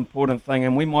quite an important thing,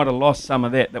 and we might have lost some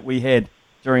of that we had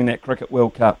during that Cricket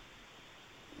World Cup.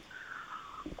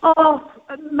 Oh,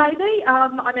 maybe.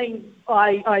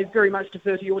 I very much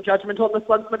defer to your judgment on this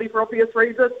one, Smithy, for obvious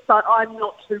reasons, but I'm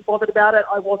not too bothered about it.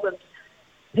 I wasn't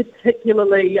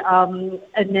particularly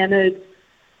enamoured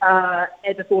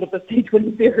at the thought of the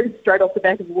T20 series straight off the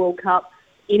back of the World Cup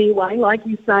anyway. Like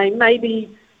you say,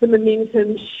 maybe the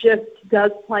momentum shift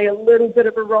does play a little bit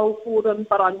of a role for them,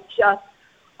 but I'm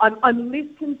less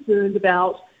concerned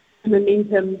about the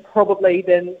momentum probably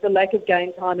than the lack of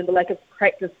game time and the lack of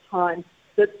practice time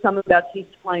that some of our test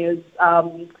players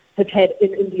have had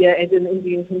in India and in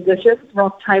Indian conditions.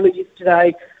 Ross Taylor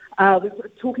yesterday was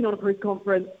talking on a press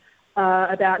conference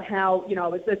about how,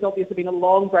 it's obviously been a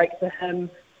long break for him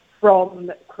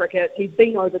from cricket. He's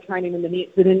been overtraining in the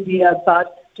nets in India,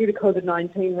 but due to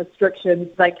COVID-19 restrictions,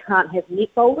 they can't have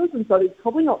net bowlers, and so he's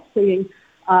probably not seeing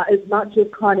as much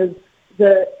of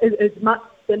as much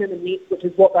spin in the nets, which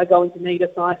is what they're going to need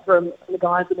aside from the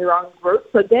guys in their own group.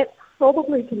 So that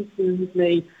probably concerns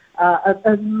me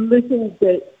a little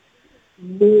bit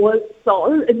more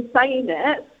so. In saying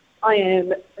that, I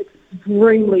am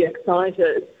extremely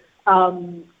excited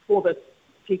for this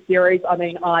Test series.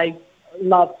 I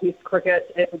love Test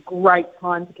cricket. It's a great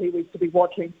time for Kiwis to be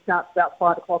watching. Starts about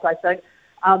 5 o'clock, I think.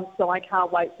 So I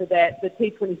can't wait for that. The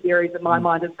T20 series, in my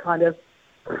mind, is kind of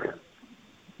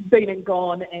been and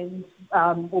gone and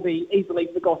will be easily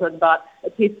forgotten. But a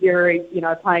Test series,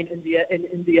 playing India in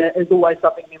India is always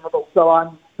something memorable. So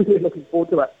I'm really looking forward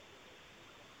to it.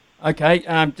 Okay,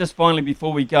 just finally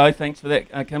before we go, thanks for that,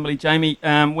 Kimberley. Jamie,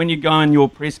 when you go in your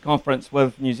press conference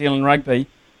with New Zealand Rugby,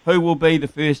 who will be the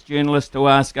first journalist to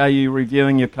ask, are you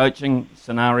reviewing your coaching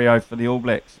scenario for the All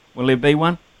Blacks? Will there be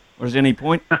one, or is there any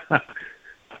point? Well,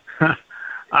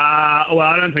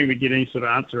 I don't think we get any sort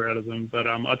of answer out of them, but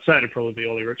I'd say it'd probably be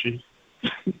Ollie Ritchie.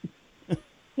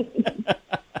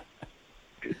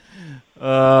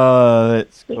 Oh,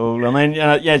 that's cool.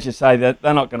 As you say, that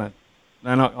they're not.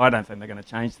 I don't think they're going to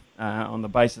change on the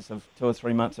basis of 2 or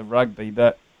 3 months of rugby.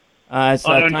 But I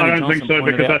don't think so,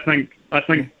 because I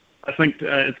think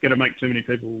it's going to make too many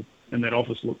people in that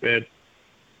office look bad.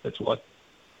 That's why.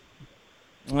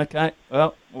 Okay,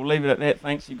 well, we'll leave it at that.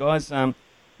 Thanks, you guys.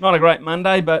 Not a great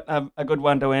Monday, but a good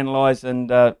one to analyse and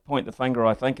point the finger,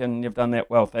 I think, and you've done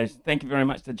that well. Thank you very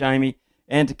much to Jamie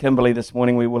and to Kimberley this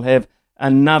morning. We will have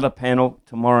another panel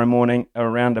tomorrow morning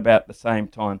around about the same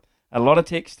time. A lot of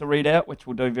text to read out, which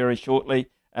we'll do very shortly,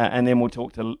 and then we'll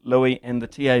talk to Louis and the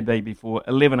TAB before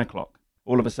 11 o'clock.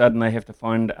 All of a sudden, they have to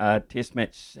find a test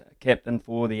match captain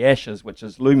for the Ashes, which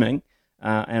is looming,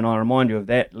 and I remind you of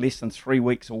that, less than 3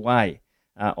 weeks away.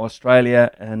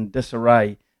 Australia in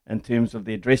disarray in terms of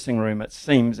their dressing room, it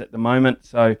seems, at the moment.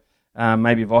 So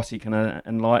maybe Vossi can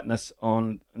enlighten us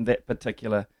on that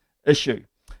particular issue.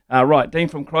 Right, Dean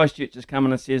from Christchurch is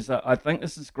coming and says, I think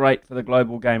this is great for the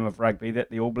global game of rugby that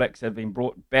the All Blacks have been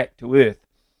brought back to earth.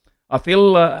 I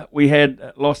feel we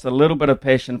had lost a little bit of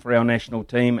passion for our national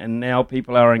team, and now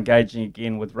people are engaging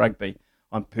again with rugby.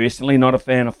 I'm personally not a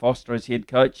fan of Foster as head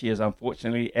coach. He is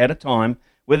unfortunately at a time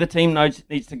where the team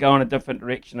needs to go in a different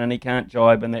direction, and he can't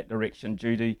jibe in that direction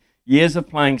due to years of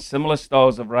playing similar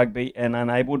styles of rugby and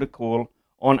unable to call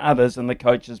on others in the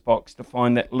coach's box to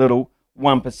find that little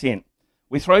 1%.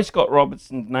 We throw Scott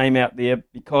Robertson's name out there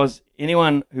because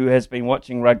anyone who has been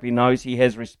watching rugby knows he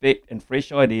has respect and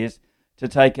fresh ideas to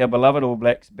take our beloved All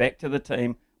Blacks back to the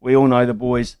team we all know the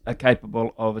boys are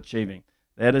capable of achieving.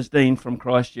 That is Dean from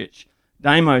Christchurch.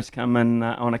 Damo's come in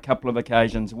on a couple of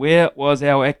occasions. Where was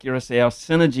our accuracy, our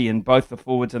synergy in both the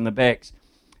forwards and the backs?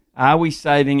 Are we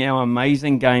saving our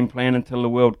amazing game plan until the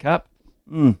World Cup?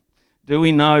 Do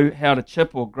we know how to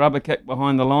chip or grub a kick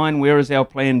behind the line? Where is our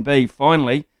plan B?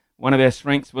 Finally, one of our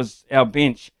strengths was our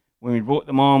bench. When we brought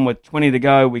them on with 20 to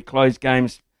go, we closed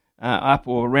games up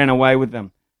or ran away with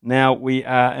them. Now we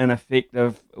are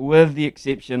ineffective, with the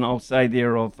exception, I'll say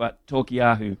there, of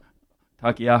Taukei'aho.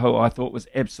 Taukei'aho, I thought, was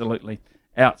absolutely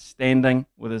outstanding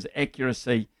with his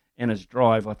accuracy and his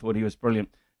drive. I thought he was brilliant.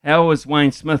 How is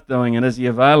Wayne Smith doing, and is he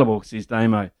available, says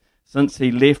Damo? Since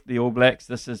he left the All Blacks,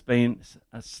 this has been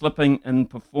a slipping in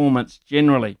performance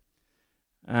generally.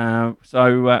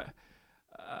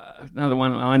 Another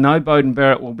one, I know Beauden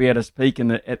Barrett will be at his peak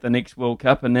at the next World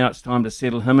Cup, and now it's time to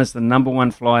settle him as the number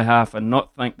one fly half and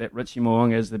not think that Richie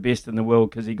Mo'unga is the best in the world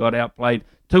because he got outplayed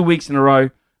 2 weeks in a row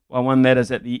by one that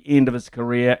is at the end of his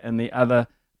career and the other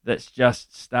that's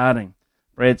just starting.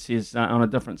 Brad says, on a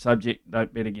different subject,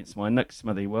 don't bet against my Nick,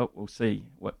 Smithy. Well, we'll see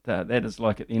what that is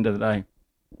like at the end of the day.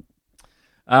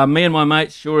 Me and my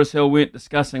mates sure as hell weren't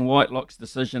discussing Whitelock's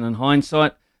decision in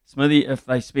hindsight. Smithy, if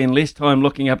they spend less time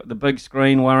looking up at the big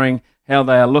screen, worrying how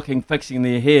they are looking, fixing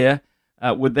their hair,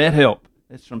 would that help?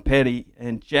 That's from Paddy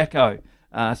and Jacko.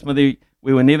 Smithy,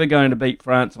 we were never going to beat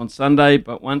France on Sunday,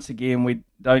 but once again we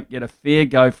don't get a fair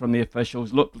go from the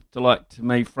officials. Looked like to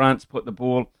me France put the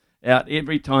ball out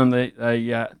every time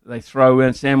they throw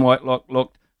in. Sam Whitelock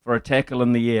looked for a tackle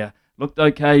in the air. Looked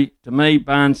okay to me.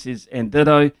 Barnes says, and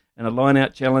ditto, in a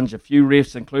line-out challenge. A few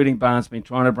refs, including Barnes, been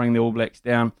trying to bring the All Blacks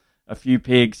down a few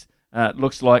pegs. It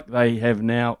looks like they have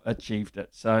now achieved it.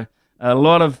 So a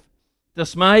lot of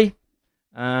dismay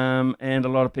and a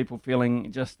lot of people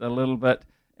feeling just a little bit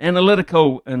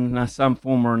analytical in some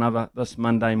form or another this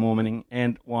Monday morning,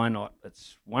 and why not?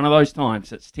 It's one of those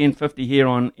times. It's 10:50 here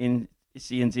on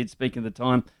SENZ. Speaking of the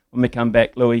time, when we come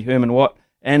back, Louis Herman-Watt,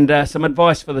 and some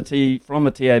advice from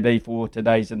the TAB for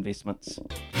today's investments.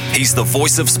 He's the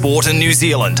voice of sport in New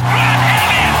Zealand.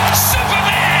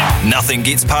 Nothing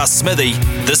gets past Smithy.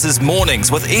 This is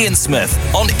Mornings with Ian Smith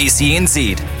on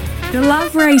SENZ. The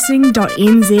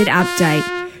loveracing.nz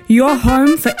update. Your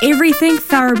home for everything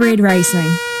thoroughbred racing.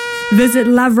 Visit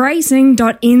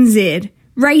loveracing.nz.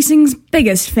 Racing's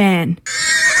biggest fan.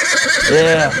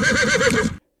 Yeah.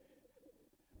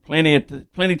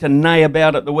 Plenty to neigh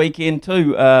about at the weekend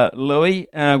too, Louis.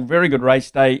 Very good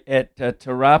race day at Te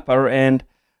Rapa, and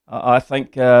I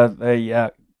think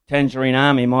the Tangerine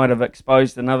Army might have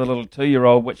exposed another little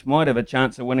 2-year-old, which might have a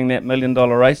chance of winning that $1 million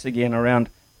race again around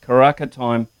Karaka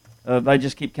time. They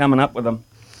just keep coming up with them.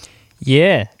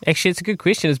 Yeah, actually, it's a good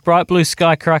question. Is Bright Blue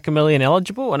Sky Karaka Million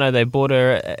eligible? I know they bought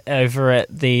her over at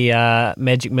the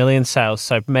Magic Million sales,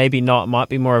 so maybe not. It might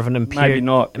be more of an maybe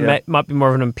not. Yeah. Might be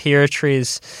more of an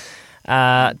Imperatriz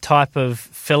type of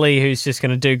filly who's just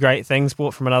going to do great things.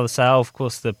 Bought from another sale, of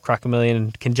course, the Karaka Million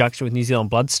in conjunction with New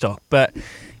Zealand Bloodstock. But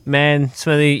man,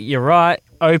 Smithy, you're right.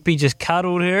 Opie just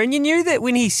cuddled her, and you knew that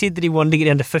when he said that he wanted to get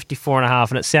down to 54.5,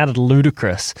 and it sounded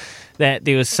ludicrous, that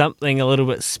there was something a little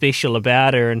bit special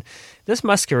about her. And this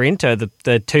Muscarento,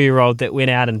 the 2-year-old that went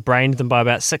out and brained them by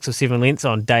about 6 or 7 lengths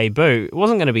on debut, it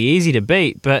wasn't going to be easy to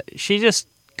beat, but she just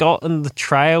got in the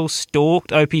trail,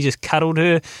 stalked. Opie just cuddled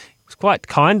her. Was quite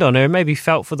kind on her, maybe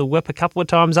felt for the whip a couple of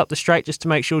times up the straight just to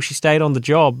make sure she stayed on the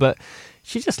job, but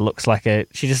she just looks like a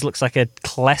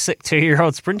classic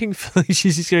 2-year-old sprinting filly.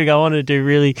 She's just going to go on and do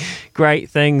really great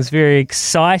things. Very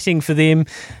exciting for them.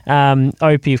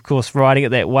 Opie, of course, riding at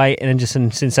that weight and just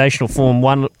in sensational form.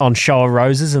 Won on Show of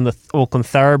Roses in the Auckland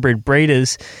Thoroughbred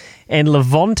Breeders. And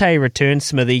Levante returned,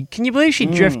 Smithy. Can you believe she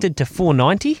drifted to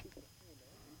 490?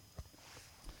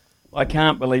 I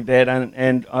can't believe that.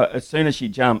 And as soon as she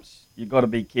jumps, you've got to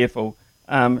be careful.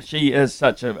 She is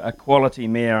such a quality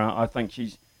mare. I think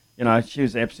she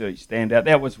was absolutely standout.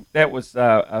 That was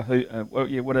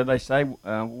what did they say?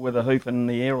 With a hoof in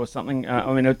the air or something.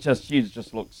 She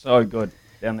just looked so good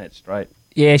down that straight.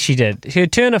 Yeah, she did. Her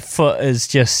turn of foot is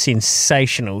just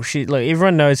sensational.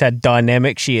 Everyone knows how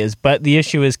dynamic she is, but the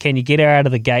issue is, can you get her out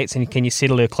of the gates and can you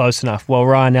settle her close enough? Well,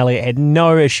 Ryan Elliott had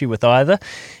no issue with either,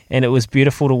 and it was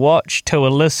beautiful to watch. To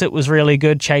Illicit was really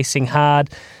good, chasing hard.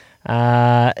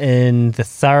 in the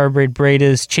thoroughbred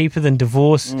breeders, cheaper than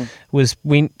Divorce,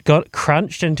 got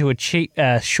crunched into a cheap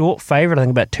short favourite, I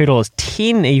think about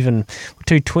 $2.10 even,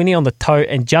 $2.20 on the tote.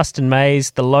 And Justin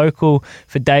Mays, the local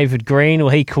for David Green,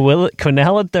 he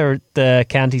quinelled the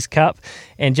Counties Cup,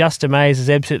 and Justin Mays is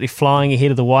absolutely flying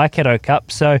ahead of the Waikato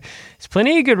Cup. So there's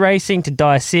plenty of good racing to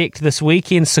dissect. This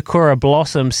weekend, Sakura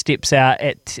Blossom steps out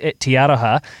at Te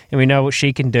Aroha, and we know what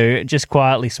she can do. Just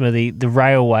quietly, Smithy, the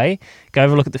Railway. Go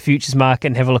have a look at the futures market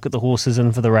and have a look at the horses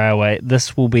in for the Railway.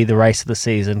 This will be the race of the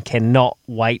season. Cannot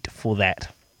wait for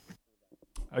that.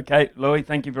 Okay, Louis,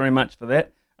 thank you very much for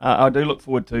that. I do look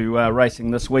forward to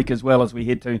racing this week as well as we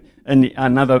head to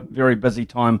another very busy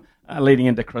time leading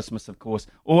into Christmas, of course.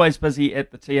 Always busy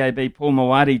at the TAB. Paul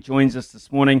Mawadi joins us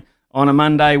this morning on a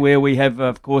Monday where we have,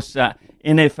 of course,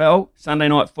 NFL, Sunday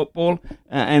Night Football,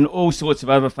 and all sorts of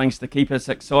other things to keep us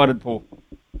excited, Paul.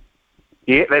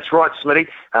 Yeah, that's right, Smitty.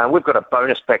 We've got a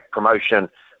bonus back promotion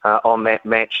on that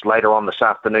match later on this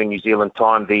afternoon, New Zealand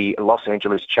time. The Los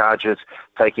Angeles Chargers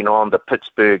taking on the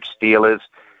Pittsburgh Steelers.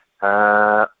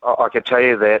 I can tell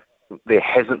you that there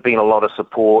hasn't been a lot of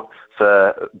support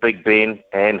for Big Ben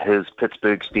and his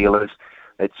Pittsburgh Steelers.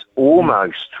 It's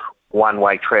almost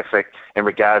one-way traffic in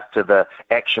regards to the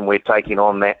action we're taking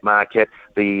on that market.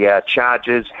 The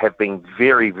Chargers have been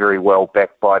very, very well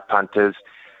backed by punters.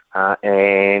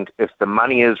 And if the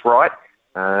money is right,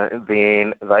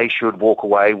 then they should walk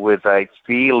away with a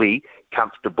fairly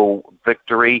comfortable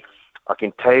victory. I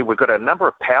can tell you we've got a number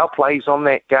of power plays on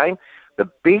that game. The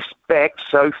best back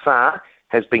so far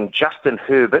has been Justin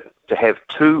Herbert to have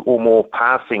 2 or more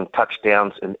passing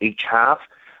touchdowns in each half.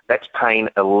 That's paying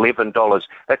 $11.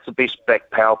 That's the best back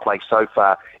power play so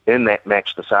far in that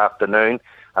match this afternoon.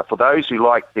 For those who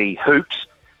like the hoops,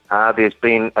 there's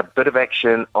been a bit of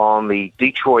action on the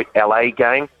Detroit-LA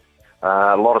game.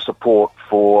 A lot of support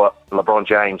for LeBron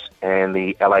James and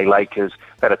the LA Lakers.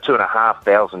 Had a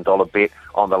 $2,500 bet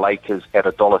on the Lakers at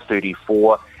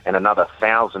 $1.34 and another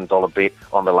 $1,000 bet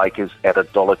on the Lakers at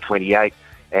 $1.28.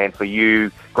 And for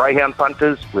you Greyhound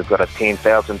punters, we've got a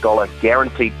 $10,000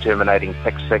 guaranteed terminating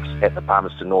pick 6 at the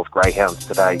Palmerston North Greyhounds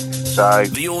today. So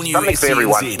the all-new something for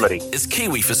everyone, Smitty. is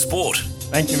Kiwi for sport.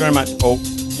 Thank you very much, Paul.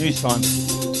 News time.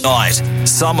 Night,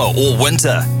 summer or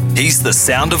winter, he's the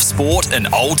sound of sport in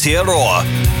Aotearoa.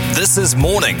 This is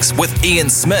Mornings with Ian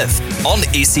Smith on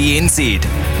SENZ.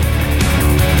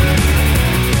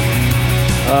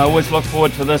 I always look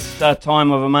forward to this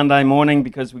time of a Monday morning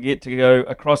because we get to go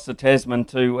across the Tasman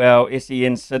to our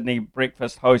SEN Sydney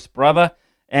breakfast host brother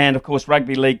and, of course,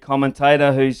 rugby league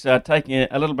commentator who's taking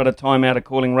a little bit of time out of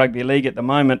calling rugby league at the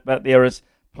moment, but there is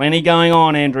plenty going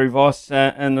on, Andrew Voss,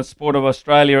 in the sport of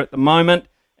Australia at the moment.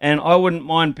 And I wouldn't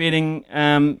mind betting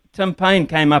Tim Payne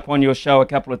came up on your show a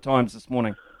couple of times this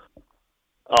morning.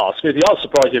 Oh, Smithy, I was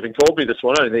surprised you even called me this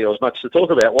morning. I didn't think there was much to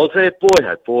talk about, was there? Boy,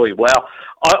 oh boy. Well,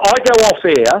 I go off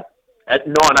air at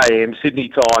 9 a.m. Sydney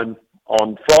time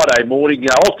on Friday morning,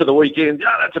 off to the weekend.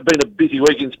 That's been a busy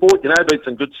week in sport, been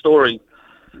some good story.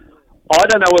 I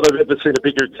don't know whether I've ever seen a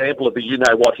bigger example of the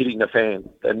you-know-what hitting the fan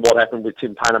than what happened with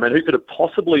Tim Payne. I mean, who could have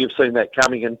possibly have seen that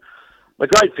coming? And my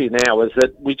great fear now is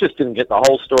that we just didn't get the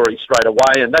whole story straight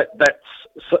away, and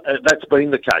that's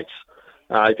been the case.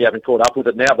 If you haven't caught up with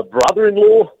it now, the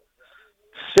brother-in-law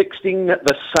sexting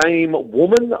the same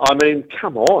woman. I mean,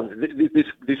 come on.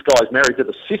 This guy's married to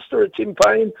the sister of Tim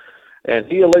Payne, and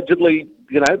he allegedly,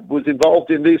 was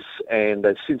involved in this and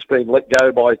has since been let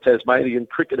go by Tasmanian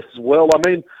cricket as well. I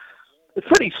mean, it's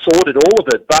pretty sordid, all of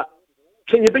it, but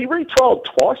can you be retrialled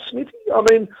twice, Smithy? I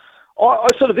mean, I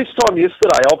sort of this time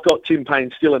yesterday, I've got Tim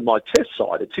Payne still in my test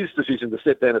side. It's his decision to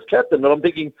step down as captain, but I'm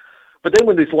thinking, but then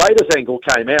when this latest angle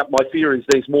came out, my fear is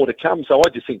there's more to come. So I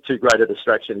just think too great a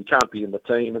distraction. He can't be in the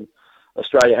team, and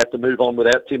Australia have to move on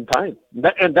without Tim Payne.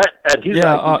 And that at his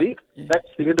age is it. That's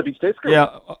the end of his test career.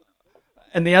 Yeah,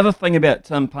 and the other thing about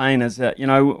Tim Payne is that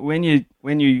when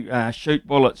you shoot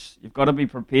bullets, you've got to be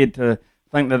prepared to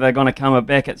think that they're going to come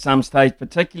back at some stage,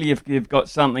 particularly if you've got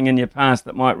something in your past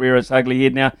that might rear its ugly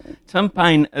head. Now, Tim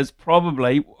Payne is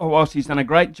probably, whilst he's done a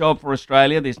great job for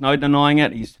Australia, there's no denying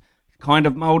it, he's kind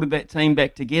of moulded that team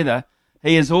back together.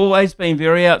 He has always been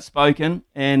very outspoken,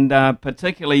 and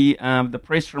particularly the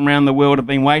press from around the world have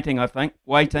been waiting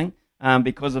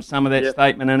because of some of that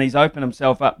statement, and he's opened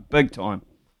himself up big time.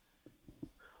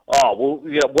 Oh, well,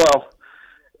 yeah, well,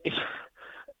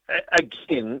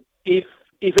 again, if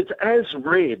it's as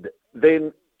read,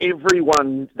 then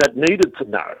everyone that needed to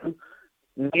know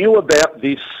knew about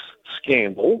this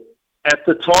scandal at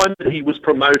the time that he was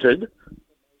promoted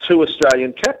to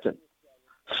Australian captain.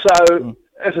 So,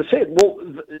 as I said, well,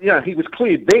 he was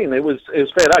cleared then. It was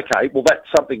fair, okay, well, that's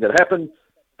something that happened,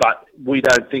 but we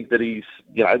don't think that he's,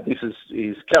 this is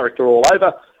his character all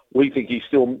over. We think he's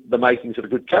still the makings of a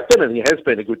good captain, and he has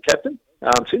been a good captain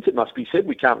since, it must be said.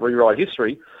 We can't rewrite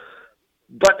history.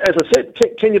 But as I said,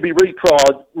 can you be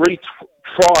retrialed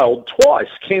twice?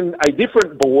 Can a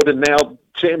different board and now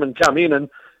chairman come in and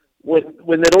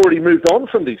when they'd already moved on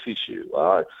from this issue?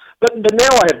 But now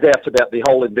I have doubts about the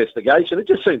whole investigation. It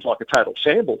just seems like a total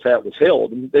shambles how it was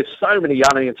held. And there's so many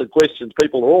unanswered questions.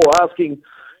 People are all asking,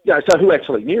 so who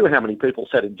actually knew? How many people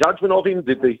sat in judgment of him?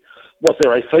 Was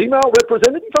there a female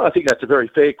representative? I think that's a very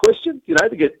fair question,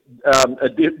 to get a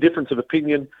difference of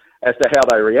opinion as to how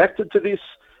they reacted to this,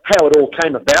 how it all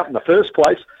came about in the first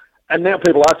place. And now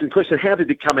people are asking the question, how did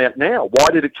it come out now? Why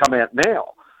did it come out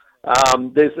now?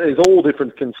 There's all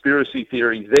different conspiracy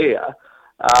theories there.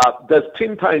 Does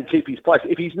Tim Paine keep his place?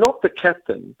 If he's not the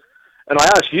captain, and I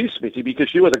ask you, Smithy,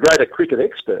 because you are the greater cricket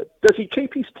expert, does he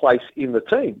keep his place in the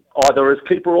team, either as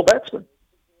keeper or batsman?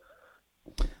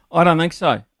 I don't think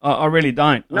so. I really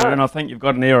don't. No. And I think you've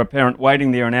got an heir apparent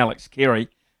waiting there in Alex Carey.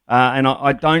 And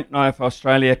I don't know if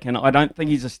Australia can... I don't think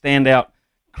he's a standout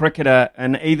cricketer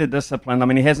in either discipline. I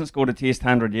mean, he hasn't scored a Test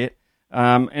 100 yet.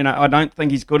 And I don't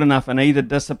think he's good enough in either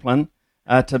discipline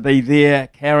to be there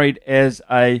carried as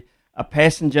a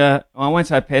passenger. I won't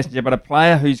say a passenger, but a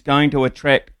player who's going to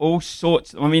attract all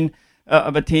sorts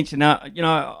of attention.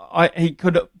 Now, he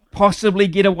could possibly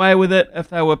get away with it if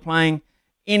they were playing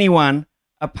anyone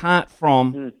apart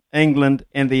from England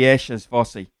and the Ashes,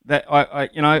 Vossi.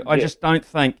 I just don't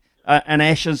think an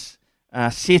Ashes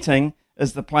setting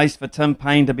is the place for Tim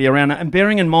Paine to be around. And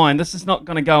bearing in mind, this is not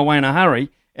going to go away in a hurry,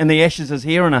 and the Ashes is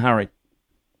here in a hurry.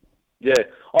 Yeah,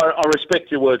 I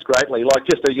respect your words greatly. Like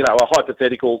just a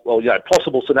hypothetical,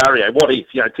 possible scenario. What if,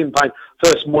 Tim Paine,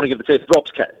 first morning of the Test,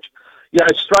 drops catch?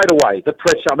 Straight away, the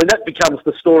pressure. I mean, that becomes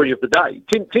the story of the day.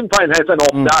 Tim Paine has an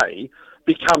off day,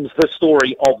 becomes the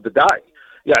story of the day.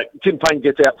 Tim Paine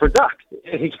gets out for a duck.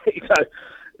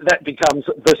 That becomes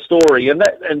the story,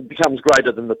 and becomes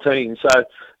greater than the team. So,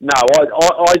 no,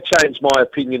 I changed my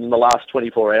opinion in the last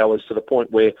 24 hours to the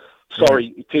point where,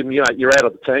 sorry, Tim, you're out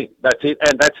of the team. That's it,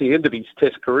 and that's the end of his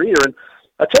Test career. And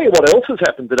I tell you what else has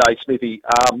happened today, Smithy.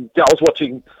 I was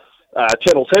watching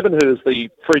Channel 7, who is the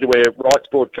free-to-air rights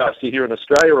broadcaster here in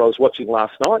Australia. I was watching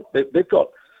last night. They've got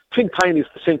Tim Paine is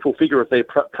the central figure of their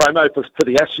promo for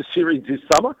the Ashes series this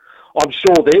summer. I'm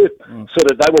sure they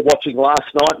were watching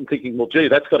last night and thinking, well, gee,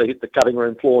 that's got to hit the cutting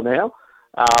room floor now.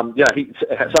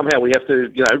 Somehow we have to,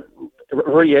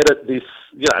 re-edit this,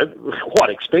 quite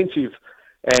expensive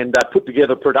and put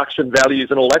together production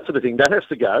values and all that sort of thing. That has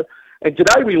to go. And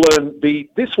today we learned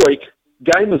this week,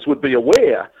 gamers would be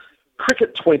aware,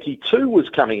 Cricket 22 was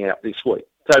coming out this week.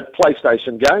 So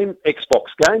PlayStation game, Xbox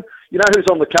game. You know who's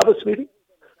on the cover, Smithy?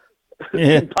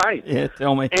 Yeah, Tim Paine. Yeah,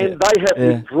 tell me. And they have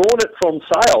withdrawn it from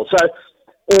sale. So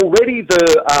already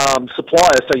the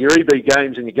suppliers, so your EB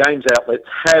Games and your games outlets,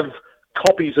 have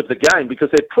copies of the game because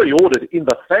they're pre-ordered in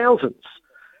the thousands.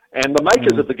 And the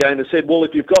makers of the game have said, well,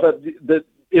 if you've got it,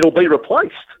 it'll be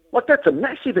replaced. Like, that's a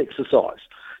massive exercise.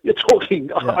 You're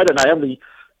talking, I don't know how many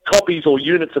copies or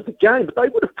units of the game, but they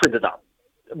would have printed up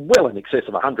well in excess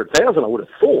of 100,000, I would have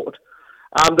thought.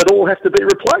 That all have to be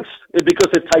replaced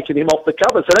because they've taken him off the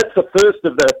cover. So that's the first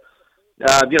of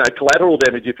the, collateral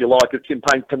damage, if you like, of Tim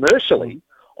Paine commercially.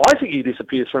 I think he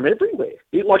disappears from everywhere.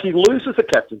 He loses the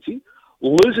captaincy,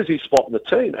 loses his spot in the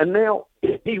team, and now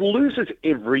he loses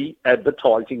every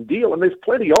advertising deal. And there's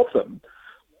plenty of them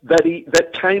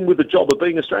that came with the job of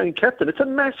being Australian captain. It's a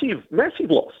massive,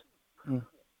 massive loss.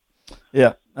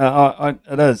 Yeah,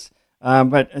 it is.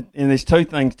 But there's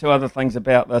two other things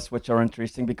about this which are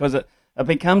interesting because it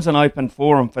becomes an open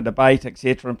forum for debate,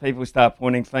 etc., and people start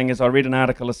pointing fingers. I read an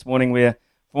article this morning where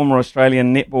former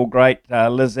Australian netball great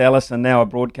Liz Ellison, now a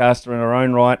broadcaster in her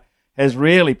own right, has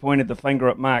really pointed the finger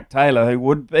at Mark Taylor, who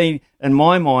would be, in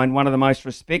my mind, one of the most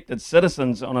respected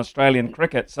citizens on Australian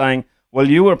cricket, saying, well,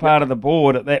 you were part of the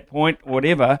board at that point,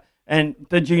 whatever, and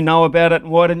did you know about it,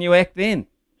 and why didn't you act then?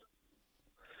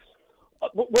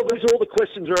 Well, these are all the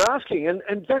questions we're asking,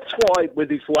 and that's why with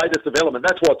this latest development,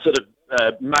 that's what sort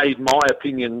of made my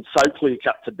opinion so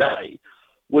clear-cut today,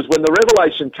 was when the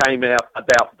revelation came out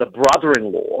about the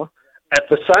brother-in-law at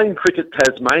the same Cricket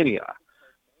Tasmania,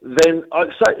 then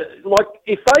I'd say,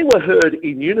 if they were heard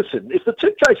in unison, if the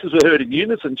two cases were heard in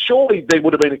unison, surely there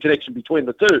would have been a connection between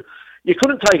the two. You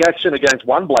couldn't take action against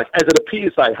one bloke, as it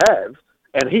appears they have,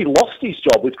 and he lost his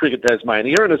job with Cricket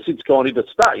Tasmania and has since gone into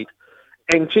state,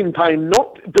 and Tim Paine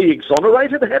not be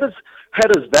exonerated? How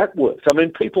does that work? I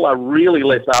mean, people are really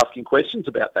left asking questions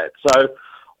about that. So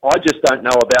I just don't know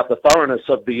about the thoroughness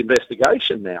of the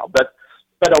investigation now. But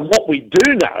on what we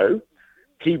do know,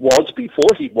 He was before.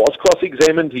 He was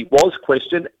cross-examined. He was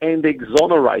questioned and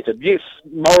exonerated. Yes,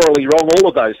 morally wrong, all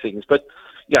of those things. But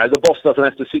the boss doesn't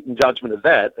have to sit in judgment of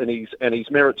that, and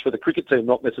his merits for the cricket team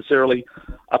not necessarily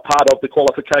a part of the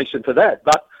qualification for that.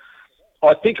 But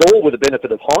I think all with the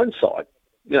benefit of hindsight,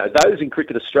 those in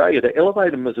Cricket Australia, to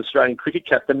elevate him as Australian cricket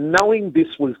captain, knowing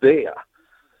this was there,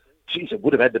 geez, it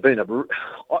would have had to been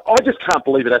I just can't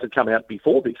believe it hasn't come out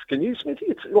before this. Can you, Smithy?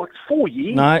 It's like 4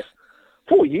 years. No.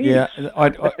 4 years. Yeah, I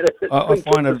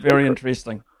find it very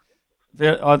interesting.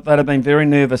 They'd have been very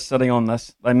nervous sitting on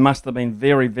this. They must have been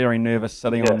very, very nervous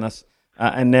sitting on this.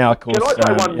 And now, of course... Can I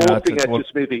say one more thing at you,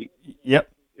 Smithy? Yep.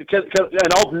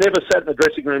 And I've never sat in a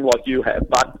dressing room like you have,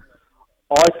 but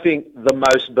I think the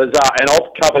most bizarre... And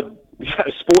I've covered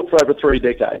sport for over 3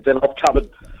 decades, and I've covered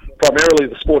primarily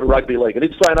the sport of rugby league, and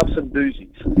it's thrown up some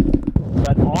doozies.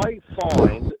 But I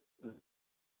find...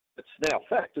 It's now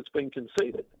fact, it's been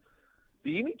conceded.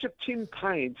 The image of Tim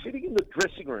Paine sitting in the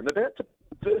dressing room, about to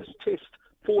first test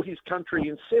for his country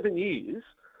in 7 years,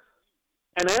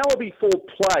 an hour before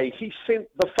play, he sent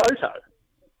the photo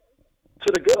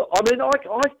to the girl. I mean, I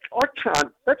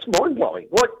can't. That's mind-blowing.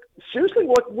 Like, seriously,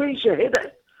 where's your head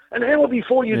at? An hour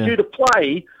before you're due to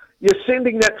play, you're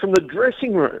sending that from the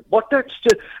dressing room. Like, that's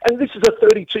just... And this is a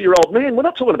 32-year-old man. We're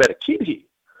not talking about a kid here.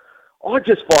 I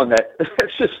just find that...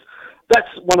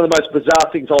 That's one of the most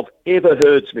bizarre things I've ever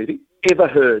heard, Smithy. Ever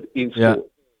heard in sport.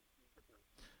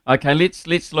 Yeah. Okay,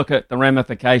 let's look at the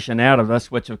ramification out of this,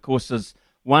 which of course is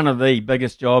one of the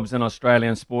biggest jobs in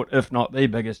Australian sport, if not the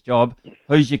biggest job.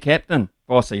 Who's your captain,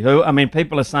 Bossy? Who? I mean,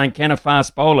 people are saying, can a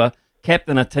fast bowler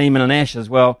captain a team in an Ashes?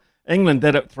 Well, England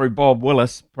did it through Bob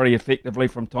Willis pretty effectively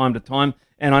from time to time,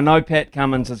 and I know Pat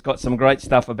Cummins has got some great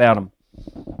stuff about him.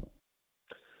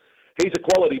 He's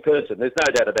a quality person. There's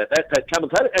no doubt about that. Pat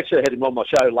Cummins, I actually had him on my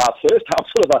show last Thursday. I'm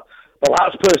sort of the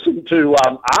last person to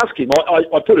ask him.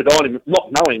 I put it on him,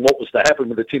 not knowing what was to happen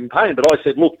with the Tim Paine, but I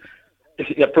said, look,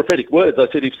 prophetic words.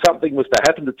 I said, if something was to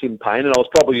happen to Tim Paine, and I was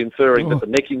probably inferring that the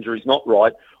neck injury is not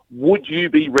right, would you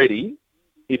be ready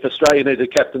if Australia needed a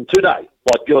captain today?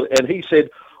 And he said,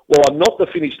 well, I'm not the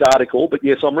finished article, but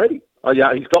yes, I'm ready.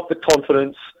 He's got the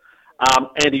confidence.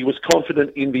 And he was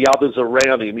confident in the others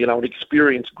around him, an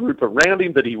experienced group around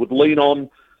him that he would lean on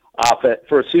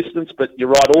for assistance. But you're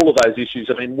right, all of those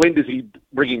issues. I mean, when does he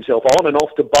bring himself on and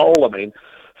off to bowl? I mean,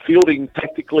 fielding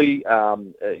tactically,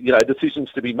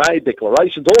 decisions to be made,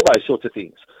 declarations, all those sorts of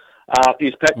things.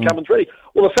 Is Pat Cummins ready?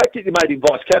 Well, the fact that you made him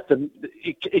vice-captain,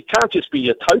 it can't just be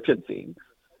a token thing.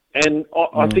 And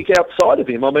I think outside of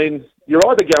him, I mean, you're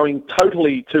either going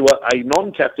totally to a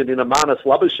non-captain in a Marnus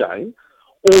Labuschagne,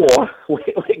 or we're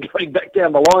going back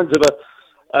down the lines of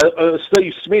a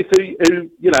Steve Smith who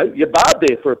you barred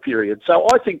there for a period. So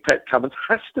I think Pat Cummins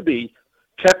has to be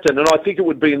captain, and I think it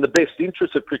would be in the best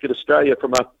interest of Cricket Australia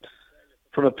from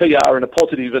a PR and a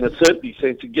positive and a certainty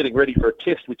sense in getting ready for a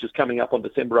test which is coming up on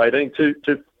December 18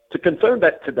 to confirm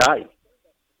that today.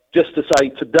 Just to say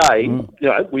today,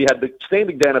 we had the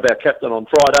standing down of our captain on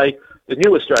Friday. The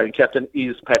new Australian captain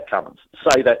is Pat Cummins.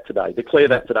 Say that today. Declare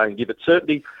that today and give it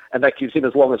certainty, and that gives him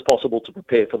as long as possible to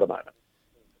prepare for the moment.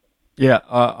 Yeah,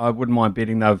 I wouldn't mind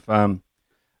betting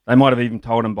they might have even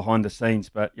told him behind the scenes,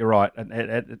 but you're right.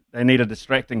 They need a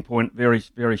distracting point very,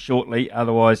 very shortly.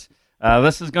 Otherwise,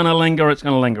 this is going to linger. It's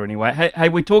going to linger anyway. Hey,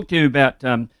 we talked to you about,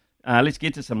 let's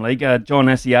get to some league. John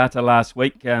Asiata last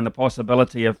week and the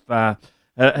possibility of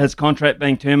his contract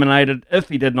being terminated if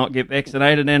he did not get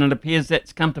vaccinated, and it appears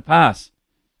that's come to pass.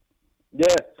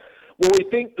 Yeah. Well, we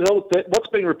think what's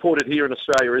being reported here in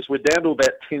Australia is we're down to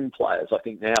about 10 players, I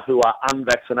think, now who are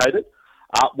unvaccinated.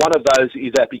 One of those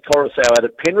is Api Coruscant out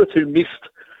at Penrith, who missed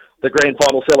the grand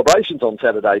final celebrations on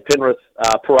Saturday. Penrith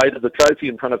paraded the trophy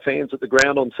in front of fans at the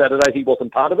ground on Saturday. He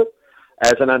wasn't part of it,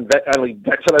 as only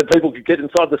vaccinated people could get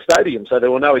inside the stadium, so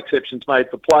there were no exceptions made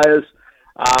for players.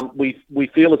 We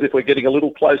feel as if we're getting a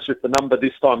little closer. If the number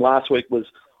this time last week was,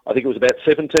 I think it was about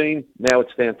 17, now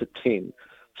it's down to 10.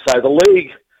 So the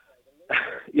league,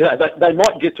 they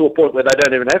might get to a point where they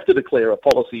don't even have to declare a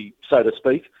policy, so to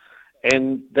speak,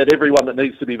 and that everyone that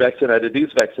needs to be vaccinated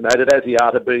is vaccinated.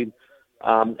 Asiata had been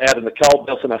out in the cold.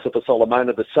 Nelson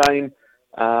Asafa-Solomona the same.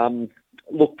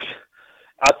 Look,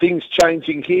 are things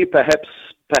changing here? Perhaps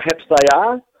they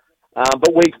are.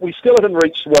 But we still haven't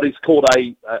reached what is called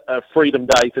a freedom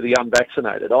day for the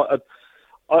unvaccinated.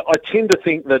 I tend to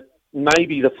think that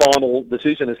maybe the final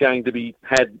decision is going to be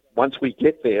had once we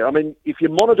get there. I mean, if you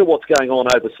monitor what's going on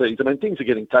overseas, I mean, things are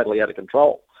getting totally out of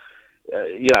control.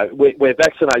 Where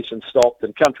vaccinations stopped,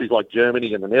 and countries like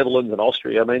Germany and the Netherlands and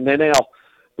Austria, I mean,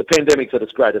 the pandemic's at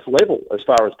its greatest level as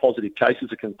far as positive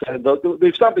cases are concerned.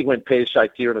 If something went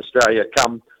pear-shaped here in Australia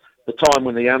come the time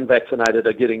when the unvaccinated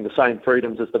are getting the same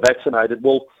freedoms as the vaccinated,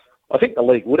 well, I think the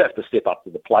league would have to step up to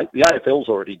the plate. The AFL's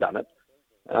already done it,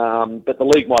 but the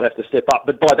league might have to step up.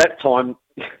 But by that time,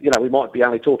 we might be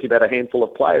only talking about a handful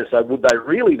of players, so would they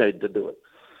really need to do it?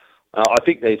 I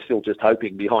think they're still just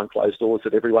hoping behind closed doors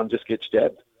that everyone just gets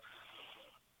jabbed.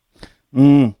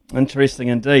 Interesting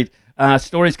indeed.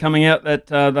 Stories coming out that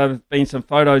there have been some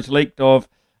photos leaked of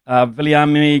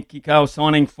Viliami Kikau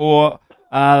signing for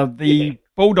the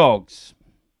Bulldogs.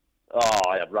 Oh,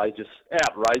 outrageous. I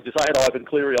had Ivan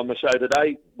Cleary on the show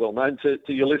today, well known to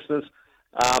your listeners.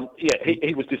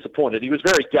 He was disappointed. He was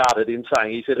very guarded in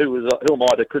saying, he said, who am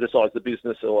I to criticise the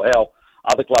business or how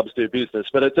other clubs do business?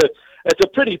 But it's a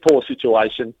pretty poor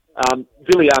situation.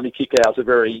 Viliami Kikau's a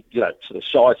very, sort of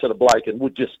shy sort of bloke and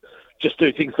would just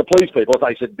do things to please people. If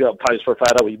they said pose for a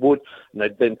photo, he would, and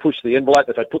they'd then push the envelope.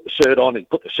 If they put the shirt on, he'd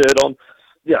put the shirt on.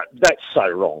 That's so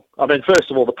wrong. I mean,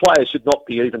 first of all, the players should not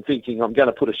be even thinking, I'm going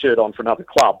to put a shirt on for another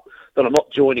club that I'm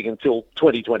not joining until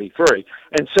 2023.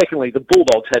 And secondly, the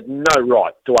Bulldogs had no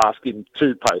right to ask him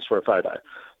to pose for a photo.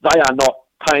 They are not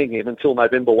paying him until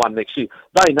November 1 next year.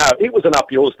 They know it was an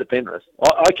up yours to Penrith.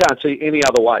 I can't see any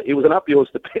other way. It was an up yours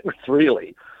to Penrith,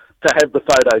 really, to have the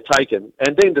photo taken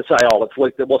and then to say, it's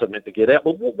leaked, it wasn't meant to get out.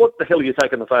 Well, what the hell are you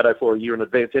taking the photo for a year in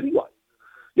advance anyway?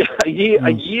 A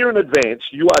year in advance,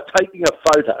 you are taking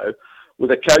a photo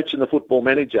with a coach and the football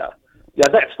manager.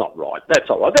 That's not right. That's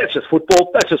all right. That's just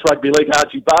football. That's just rugby league,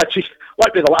 archie-barchie.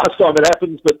 Won't be the last time it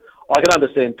happens, but I can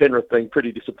understand Penrith being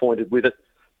pretty disappointed with it.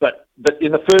 But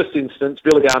in the first instance,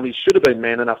 Viliami should have been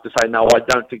man enough to say, no, I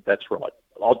don't think that's right.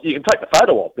 You can take the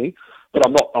photo of me, but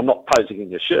I'm not posing in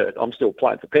your shirt. I'm still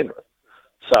playing for Penrith.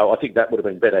 So I think that would have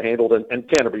been better handled, and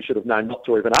Canterbury should have known not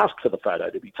to even ask for the photo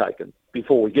to be taken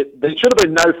before we get... There should have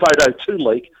been no photo to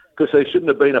leak because there shouldn't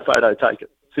have been a photo taken.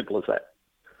 Simple as that.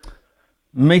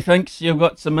 Methinks you've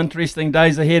got some interesting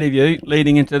days ahead of you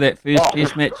leading into that first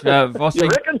test match, Vossi. You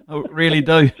reckon? I really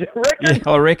do. You reckon? Yeah,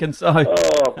 I reckon so.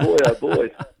 Oh,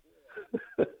 boy.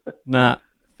 Nah,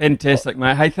 fantastic,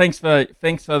 mate. Hey, thanks for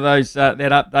those that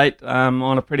update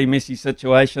on a pretty messy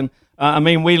situation. I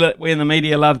mean, we in the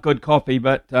media love good copy,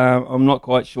 but I'm not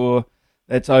quite sure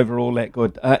that's overall that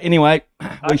good. Anyway,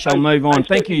 we shall move on.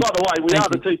 Thank you. By the way, we are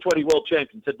the T20 World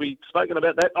Champions. Had we spoken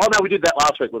about that? Oh, no, we did that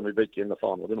last week when we beat you in the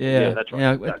final, didn't we? Yeah, that's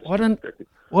right. Yeah.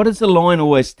 Why does the line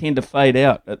always tend to fade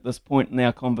out at this point in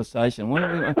our conversation?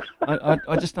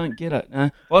 I just don't get it.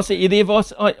 Voss, are you there,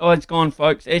 Voss? Oh, it's gone,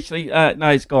 folks. Actually, no,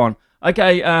 it's gone.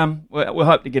 Okay, we'll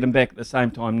hope to get him back at the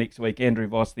same time next week. Andrew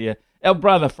Voss there. Our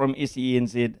brother from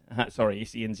SENZ,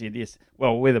 SENZ, yes.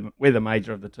 Well, we're the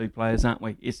major of the two players, aren't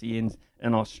we? SENZ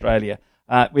in Australia.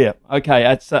 Okay,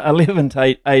 it's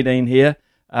 11:18 here.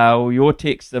 Your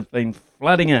texts have been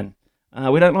flooding in.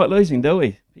 We don't like losing, do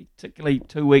we? Particularly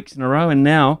 2 weeks in a row. And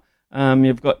now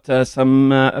you've got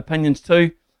some opinions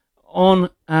too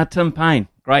on Tim Paine.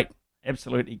 Great,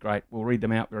 absolutely great. We'll read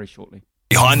them out very shortly.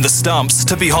 Behind the stumps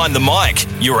to behind the mic,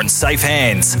 you're in safe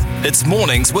hands. It's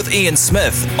Mornings with Ian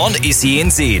Smith on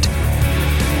SENZ.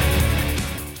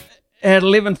 At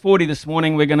 11:40 this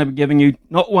morning, we're going to be giving you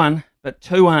not one, but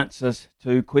two answers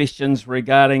to questions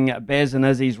regarding Baz and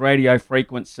Izzy's radio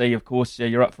frequency. Of course,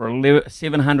 you're up for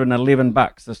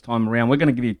 $711 this time around. We're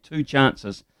going to give you two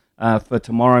chances for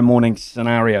tomorrow morning's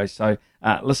scenario. So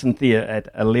listen there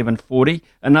at 11:40.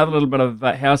 Another little bit of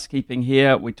housekeeping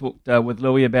here. We talked with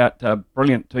Louis about a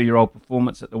brilliant 2-year-old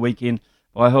performance at the weekend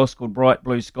by a horse called Bright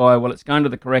Blue Sky. Well, it's going to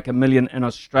the Karaka Million in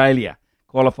Australia,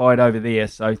 qualified over there.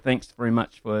 So thanks very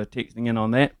much for texting in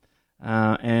on that.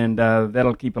 And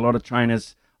that'll keep a lot of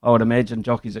trainers, I would imagine,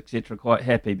 jockeys, etc., quite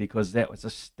happy because that was a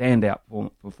standout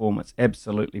performance.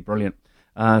 Absolutely brilliant.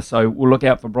 So we'll look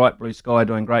out for Bright Blue Sky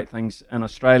doing great things in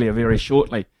Australia very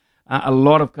shortly. A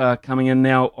lot of coming in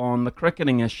now on the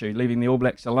cricketing issue, leaving the All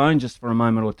Blacks alone just for a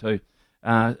moment or two.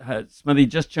 Smithy,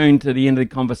 just tuned to the end of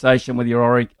the conversation with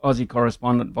your Aussie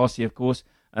correspondent, Vossi, of course,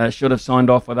 should have signed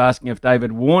off with asking if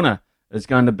David Warner is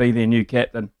going to be their new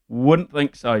captain. Wouldn't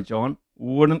think so, John.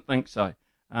 Wouldn't think so.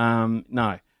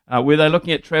 No. Were they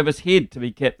looking at Travis Head to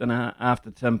be captain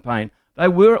after Tim Paine? They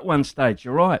were at one stage,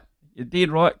 you're right. You're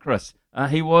dead right, Chris.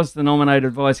 He was the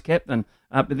nominated vice-captain.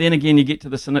 But then again, you get to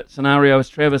the scenario, is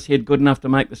Travis Head good enough to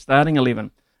make the starting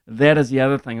 11? That is the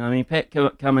other thing. I mean, Pat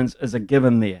Cummins is a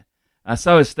given there.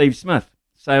 So is Steve Smith.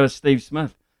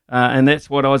 And that's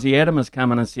what Ozzy Adam has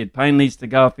come in and said. Paine needs to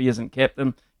go if he isn't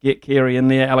captain. Get Carey in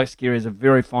there. Alex Carey is a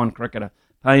very fine cricketer.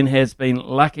 Paine has been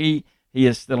lucky. He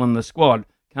is still in the squad.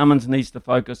 Cummins needs to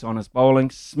focus on his bowling.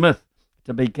 Smith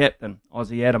to be captain.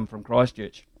 Ozzy Adam from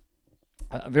Christchurch.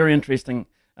 Very interesting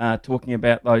talking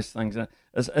about those things.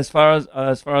 As far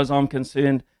as I'm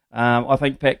concerned, I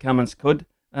think Pat Cummins could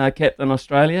captain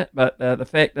Australia, but the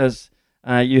fact is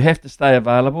you have to stay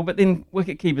available. But then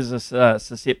wicketkeepers are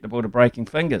susceptible to breaking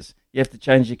fingers. You have to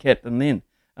change your captain then.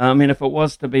 I mean, if it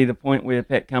was to be the point where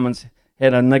Pat Cummins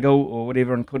had a niggle or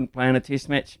whatever and couldn't play in a test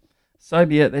match, so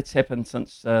be it. That's happened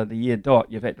since the year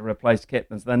dot. You've had to replace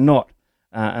captains. They're not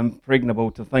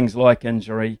impregnable to things like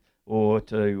injury or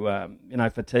to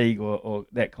fatigue or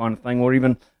that kind of thing, or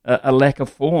even a lack of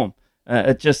form.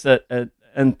 It's just that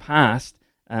in past,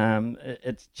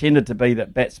 it's tended to be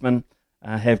that batsmen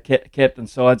have captain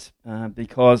sides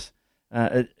because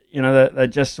they're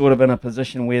just sort of in a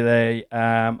position where they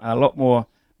are a lot more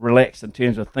relaxed in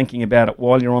terms of thinking about it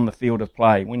while you're on the field of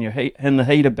play. When you're in the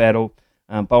heat of battle,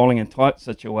 bowling in tight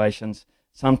situations,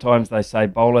 sometimes they say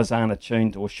bowlers aren't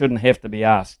attuned or shouldn't have to be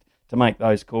asked to make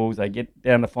those calls. They get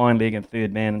down to fine leg and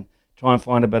third man and try and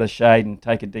find a bit of shade and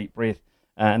take a deep breath.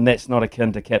 And that's not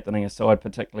akin to captaining a side,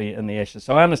 particularly in the Ashes.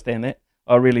 So I understand that.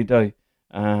 I really do.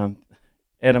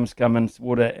 Adams, Cummins,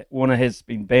 Warner has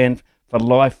been banned for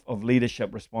life of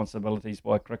leadership responsibilities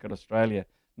by Cricket Australia.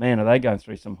 Man, are they going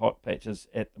through some hot patches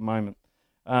at the moment.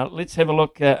 Let's have a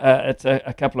look at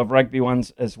a couple of rugby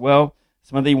ones as well.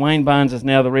 Smithy, Wayne Barnes is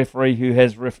now the referee who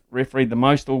has refereed the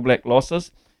most All Black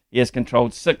losses. He has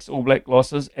controlled 6 All Black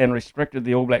losses and restricted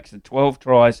the All Blacks to 12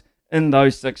 tries in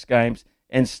those 6 games.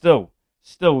 And still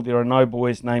there are no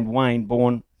boys named Wayne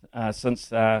born since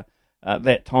that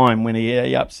time when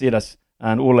he upset us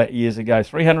all that years ago.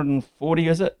 340,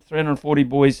 is it? 340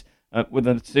 boys with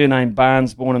the surname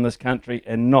Barnes born in this country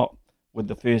and not with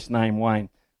the first name Wayne,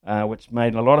 which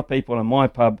made a lot of people in my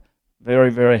pub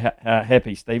very, very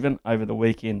happy, Stephen, over the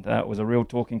weekend. It was a real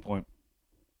talking point.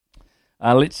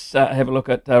 Let's have a look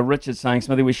at Richard saying,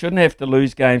 Smithy, we shouldn't have to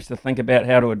lose games to think about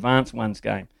how to advance one's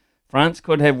game. France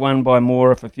could have won by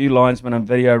more if a few linesmen and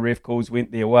video ref calls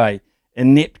went their way.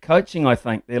 Inept coaching, I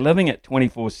think. They're living at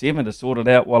 24/7 to sort it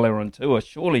out while they're on tour.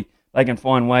 Surely they can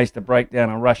find ways to break down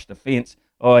a rush defence,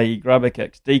 i.e. grubber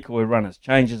kicks, decoy runners,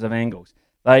 changes of angles.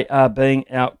 They are being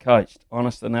out-coached.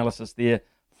 Honest analysis there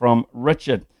from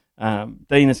Richard.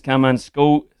 Dean has come in.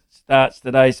 School starts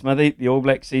today, Smithy. The All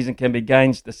Black season can be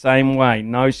gauged the same way.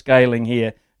 No scaling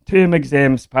here. Term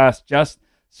exams passed just.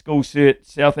 School cert,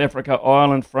 South Africa,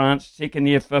 Ireland, France. Second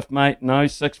year, 5th mate. No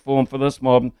 6th form for this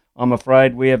mob. I'm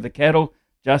afraid we have the cattle.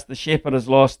 Just the shepherd is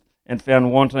lost and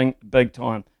found wanting big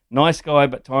time. Nice guy,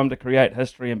 but time to create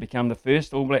history and become the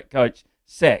first All Black coach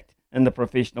sacked in the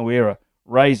professional era.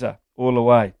 Razor all the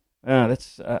way.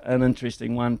 That's an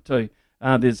interesting one too.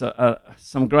 There's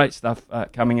some great stuff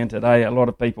coming in today. A lot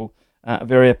of people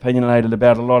very opinionated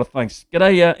about a lot of things.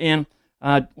 G'day, Ian.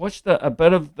 Watched a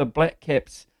bit of the Black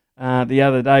Caps the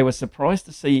other day. Was surprised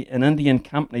to see an Indian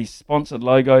company sponsored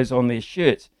logos on their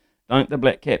shirts. Don't the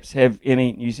Black Caps have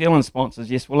any New Zealand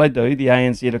sponsors? Yes, well, they do. The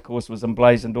ANZ, of course, was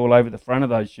emblazoned all over the front of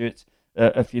those shirts,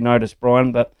 if you notice,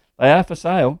 Brian. But they are for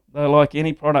sale. They're like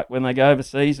any product when they go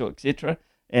overseas or etc.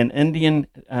 And Indian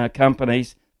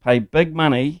companies pay big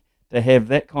money to have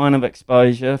that kind of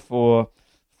exposure for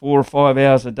 4 or 5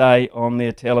 hours a day on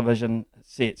their television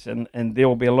sets. And there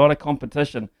will be a lot of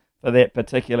competition for that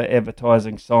particular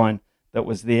advertising sign that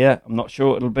was there. I'm not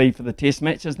sure it'll be for the test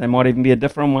matches. There might even be a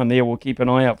different one there. We'll keep an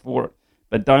eye out for it.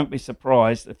 But don't be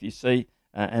surprised if you see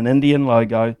an Indian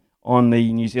logo on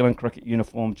the New Zealand cricket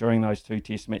uniform during those 2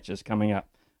 test matches coming up.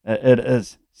 It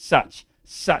is such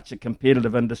a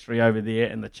competitive industry over there,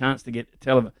 and the chance to get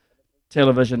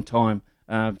television time.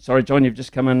 Sorry, John, you've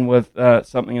just come in with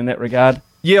something in that regard.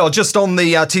 Yeah, just on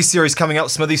the Test series coming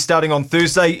up, Smithy, starting on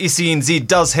Thursday, SENZ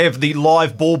does have the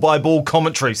live ball-by-ball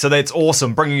commentary, so that's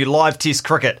awesome, bringing you live Test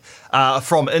cricket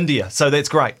from India, so that's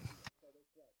great.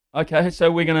 Okay,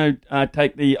 so we're going to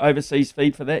take the overseas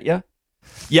feed for that, yeah?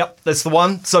 Yep, that's the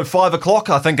one. So 5 o'clock,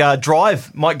 I think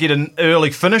Drive might get an early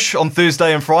finish on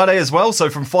Thursday and Friday as well, so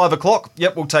from 5 o'clock,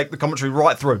 yep, we'll take the commentary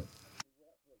right through.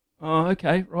 Oh,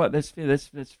 okay, right, that's fair.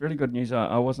 That's really good news.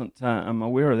 I wasn't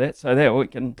aware of that, so that we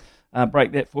can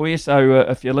break that for you. So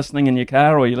if you're listening in your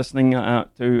car or you're listening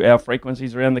to our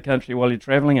frequencies around the country while you're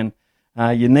travelling and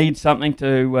you need something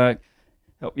to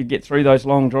help you get through those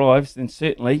long drives, then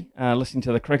certainly listening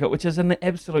to the cricket, which is an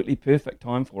absolutely perfect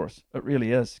time for us. It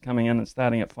really is, coming in and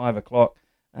starting at 5 o'clock.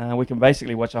 We can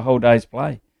basically watch a whole day's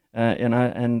play,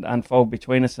 and unfold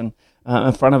between us and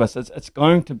in front of us. It's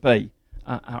going to be,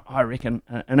 I reckon,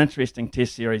 an interesting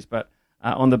test series, but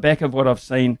on the back of what I've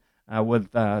seen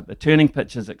with the turning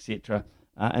pitches, etc.,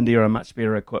 India are much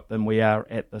better equipped than we are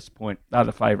at this point. They're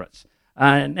the favourites.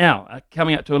 Now,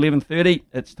 coming up to 11:30,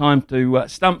 it's time to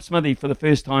stump Smithy for the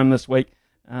first time this week.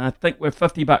 I think we're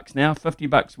 $50 now,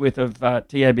 $50 worth of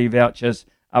TAB vouchers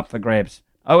up for grabs.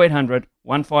 0800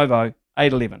 150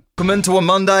 811. Come into a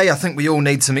Monday. I think we all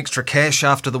need some extra cash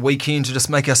after the weekend to just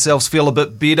make ourselves feel a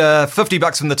bit better.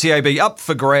 $50 from the TAB up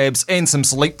for grabs, and some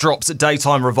Sleep Drops at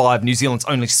Daytime Revive, New Zealand's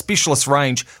only specialist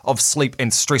range of sleep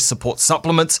and stress support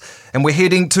supplements. And we're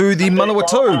heading to the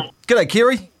Manawatu. G'day,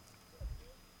 Kerry.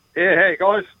 Yeah, hey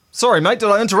guys. Sorry, mate, did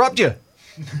I interrupt you?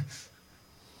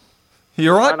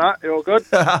 You all right? No, you're all good.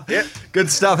 Yeah. Good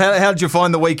stuff. How did you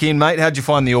find the weekend, mate? How did you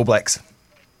find the All Blacks?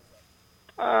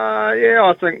 Yeah,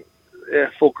 I think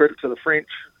full credit to the French.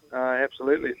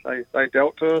 Absolutely, they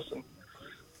dealt to us, and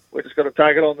we just got to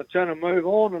take it on the chin and move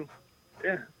on.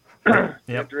 And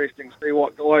interesting to see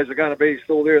what guys are going to be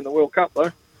still there in the World Cup,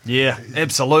 though. Yeah,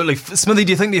 absolutely. Smithy,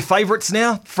 do you think they're favourites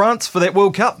now, France, for that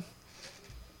World Cup?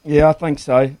 Yeah, I think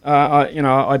so.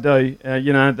 I do.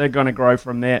 They're going to grow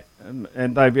from that,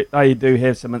 and they do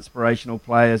have some inspirational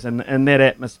players, and that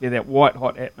atmosphere, that white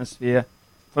hot atmosphere.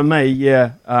 For me,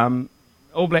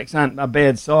 All Blacks aren't a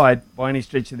bad side by any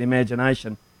stretch of the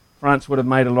imagination. France would have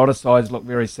made a lot of sides look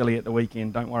very silly at the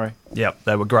weekend, don't worry. Yeah,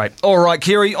 they were great. All right,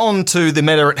 Kerry, on to the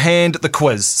matter at hand, the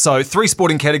quiz. So 3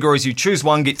 sporting categories, you choose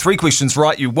one, get 3 questions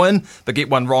right, you win, but get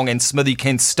one wrong and Smithy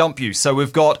can stump you. So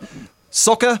we've got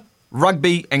soccer,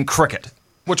 rugby and cricket.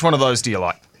 Which one of those do you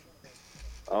like?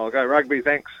 I'll go rugby,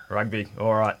 thanks. Rugby,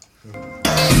 all right.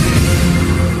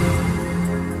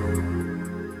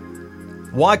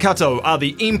 Waikato are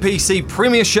the NPC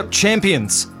Premiership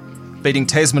champions, beating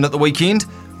Tasman at the weekend.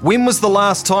 When was the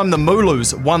last time the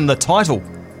Mooloos won the title?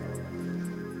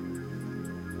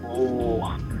 Oh,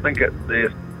 I think it's their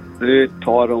 3rd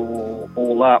title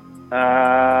all up.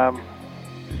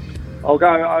 I'll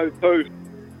go 02.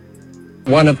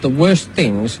 One of the worst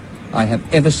things I have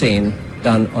ever seen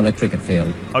done on a cricket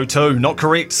field. 02, not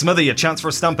correct. Smithy, a chance for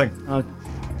a stumping.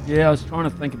 Yeah, I was trying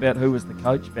to think about who was the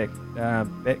coach back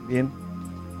then.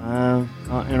 And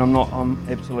I'm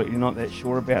absolutely not that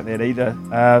sure about that either.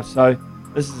 So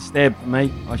this is a stab for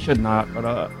me. I should know it, but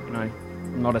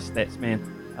I'm not a stats man.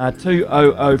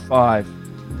 2005.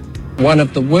 One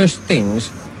of the worst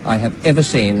things I have ever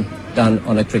seen done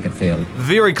on a cricket field.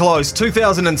 Very close,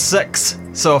 2006.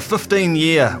 So a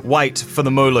 15-year wait for the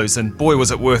Mooloos, and boy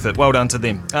was it worth it. Well done to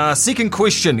them. Second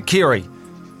question, Kerry.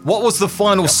 What was the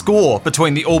final score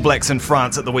between the All Blacks and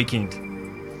France at the weekend?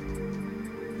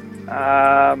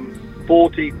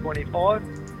 40-25.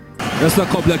 Just a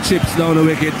couple of chips down the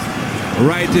wicket,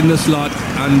 right in the slot,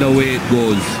 and away it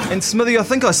goes. And Smithy, I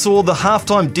think I saw the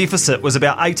halftime deficit was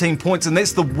about 18 points, and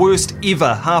that's the worst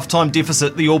ever halftime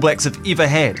deficit the All Blacks have ever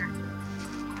had.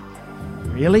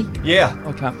 Really? Yeah.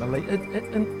 I can't believe it.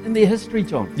 In their history,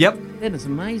 John. Yep. That is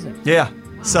amazing. Yeah.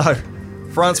 So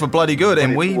France were bloody good,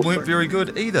 and we weren't very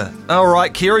good either. All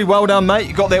right, Kerry, well done, mate.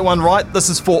 You got that one right. This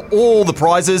is for all the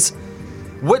prizes.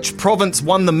 Which province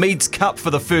won the Meads Cup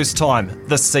for the first time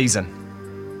this season?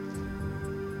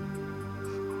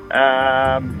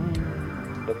 The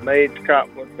Meads Cup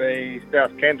would be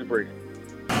South Canterbury.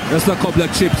 Just a couple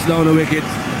of chips down the wicket,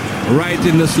 right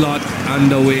in the slot,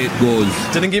 and away it goes.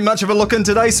 Didn't get much of a look in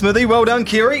today, Smithy. Well done,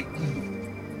 Kerry.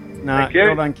 No,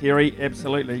 well done, Kerry.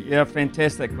 Absolutely. Yeah,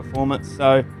 fantastic performance.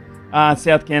 So,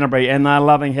 South Canterbury, and they're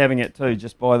loving having it too,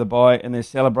 just by the by, and they're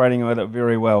celebrating with it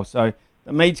very well. So,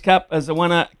 the Meads Cup is a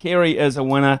winner. Kerry is a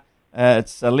winner.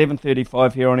 It's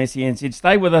 11:35 here on SENZ.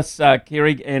 Stay with us,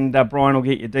 Kerry, and Brian will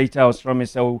get your details from you,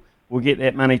 so we'll get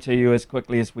that money to you as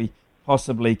quickly as we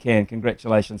possibly can.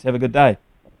 Congratulations. Have a good day.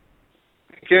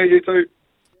 Thank you. You too.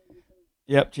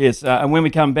 Yep, cheers. And when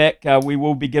we come back, we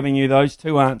will be giving you those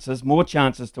 2 answers, more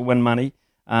chances to win money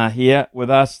here with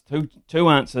us. Two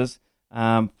answers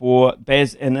for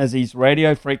Baz and Izzy's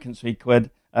radio frequency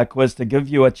quiz to give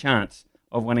you a chance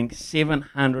of winning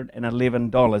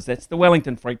 $711. That's the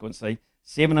Wellington frequency,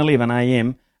 7:11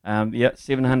 a.m.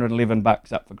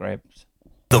 $711 up for grabs.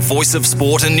 The voice of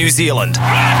sport in New Zealand.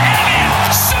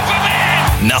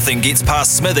 Nothing gets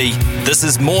past Smithy. This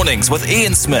is Mornings with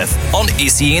Ian Smith on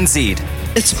SENZ.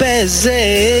 It's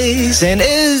Bez's and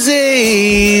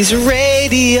Izzy's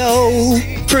radio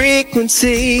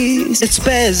frequencies. It's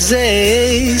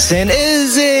Bez's and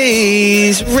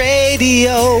Izzy's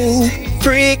radio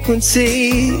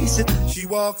frequencies. She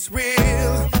walks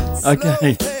real.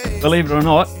 Okay, believe it or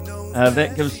not,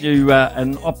 that gives you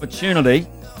an opportunity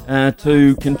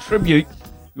to contribute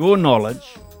your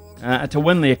knowledge to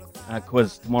win the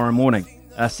quiz tomorrow morning.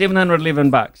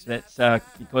 $711. That's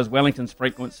because Wellington's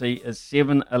frequency is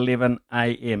 7:11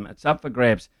 a.m. It's up for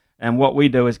grabs, and what we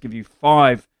do is give you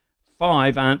five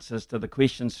answers to the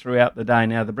questions throughout the day.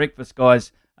 Now, the breakfast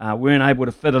guys weren't able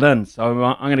to fit it in, so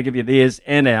I'm going to give you theirs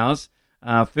and ours.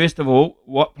 First of all,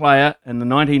 what player in the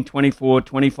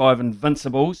 1924-25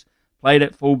 Invincibles played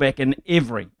at fullback in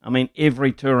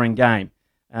every touring game.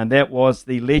 And that was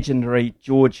the legendary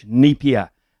George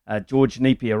Napier. George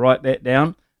Napier, write that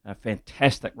down. A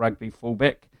fantastic rugby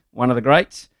fullback, one of the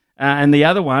greats. And the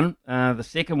other one, the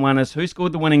second one, is who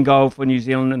scored the winning goal for New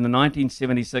Zealand in the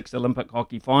 1976 Olympic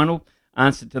hockey final?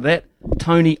 Answer to that,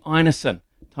 Tony Einerson.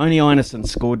 Tony Einerson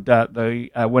scored the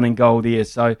winning goal there.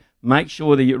 So make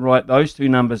sure that you write those two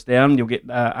numbers down. You'll get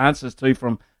answers too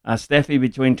from Staffy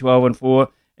between 12 and 4,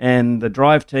 and the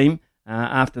drive team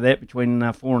after that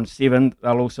between 4 and 7.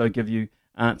 They'll also give you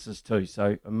answers too.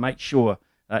 So make sure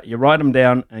you write them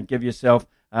down and give yourself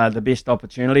the best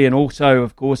opportunity. And also,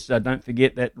 of course, don't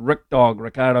forget that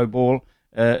Ricardo Ball,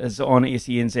 is on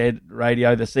SENZ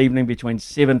radio this evening between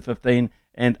 7:15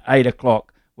 and 8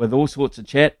 o'clock with all sorts of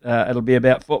chat. It'll be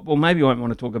about football. Maybe you won't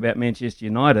want to talk about Manchester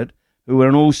United, who are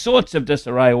in all sorts of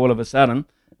disarray all of a sudden,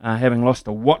 having lost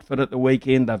to Watford at the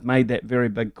weekend. They've made that very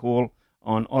big call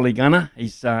on Ole Gunnar.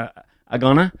 He's a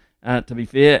gunner, to be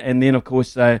fair. And then, of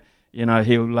course,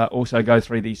 he'll also go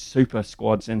through these super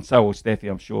squads, and so will Staffy,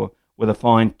 I'm sure, with a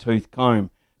fine-tooth comb.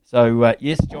 So,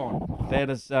 yes, John, that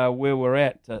is where we're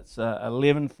at. It's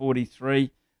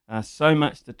 11:43. So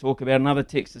much to talk about. Another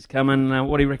text has come in.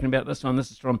 What do you reckon about this one?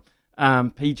 This is from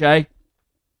PJ.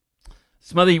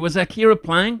 Smithy, was Akira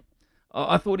playing?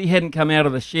 I thought he hadn't come out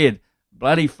of the shed.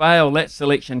 Bloody fail, that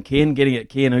selection, Ken. Getting it,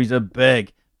 Ken, who's a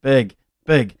big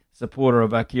supporter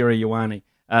of Akira Ioane.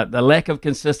 The lack of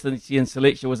consistency in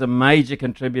selection was a major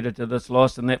contributor to this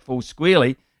loss, and that falls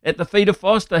squarely at the feet of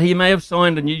Foster. He may have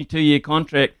signed a new 2-year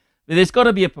contract, but there's got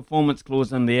to be a performance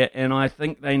clause in there, and I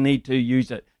think they need to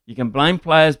use it. You can blame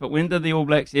players, but when did the All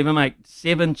Blacks ever make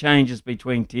 7 changes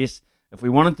between tests? If we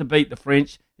wanted to beat the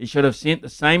French, he should have sent the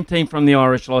same team from the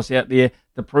Irish loss out there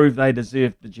to prove they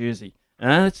deserved the jersey.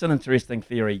 That's an interesting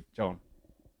theory, John.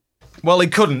 Well, he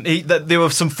couldn't. There were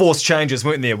some forced changes,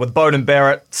 weren't there, with Beauden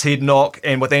Barrett's head knock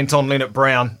and with Anton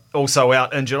Leonard-Brown also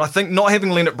out injured. I think not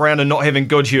having Leonard-Brown and not having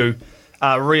Goodhue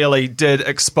really did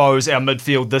expose our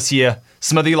midfield this year.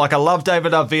 Smithy, I love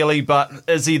David Arveli, but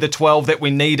is he the 12 that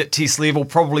we need at test level?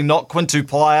 Probably not. Quintu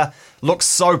Playa looks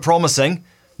so promising.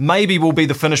 Maybe will be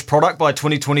the finished product by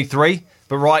 2023,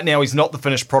 but right now he's not the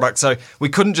finished product, so we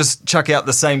couldn't just chuck out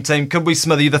the same team, could we,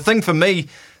 Smithy? The thing for me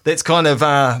that's kind of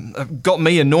got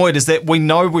me annoyed is that we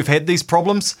know we've had these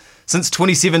problems since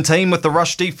 2017 with the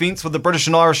rush defence with the British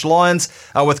and Irish Lions,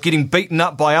 with getting beaten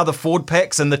up by other forward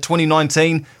packs in the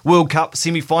 2019 World Cup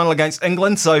semi-final against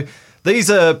England. So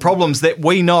these are problems that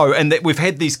we know and that we've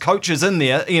had these coaches in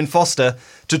there, Ian Foster,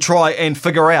 to try and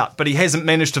figure out, but he hasn't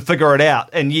managed to figure it out,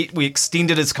 and yet we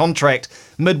extended his contract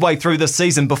midway through this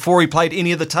season before he played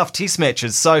any of the tough test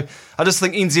matches. So I just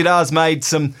think NZR's made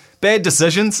some bad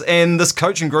decisions, and this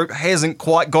coaching group hasn't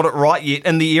quite got it right yet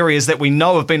in the areas that we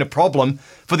know have been a problem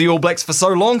for the All Blacks for so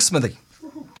long, Smithy.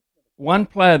 One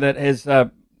player that has,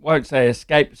 won't say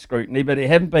escaped scrutiny, but it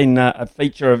hasn't been a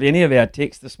feature of any of our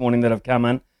texts this morning that have come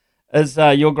in, is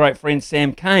your great friend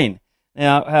Sam Cane.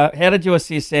 Now, how did you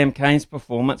assess Sam Cane's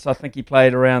performance? I think he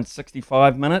played around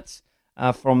 65 minutes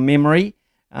from memory.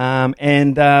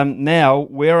 Now,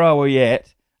 where are we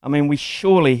at? I mean, we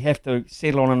surely have to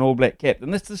settle on an All Black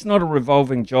captain. This is not a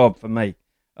revolving job for me.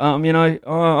 I'm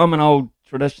an old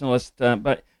traditionalist,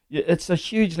 but it's a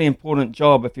hugely important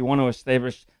job if you want to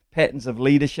establish patterns of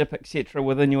leadership, etc.,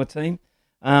 within your team.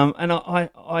 And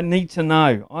I need to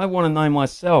know. I want to know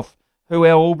myself who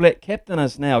our All Black captain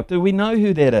is now. Do we know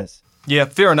who that is? Yeah,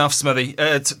 fair enough, Smithy.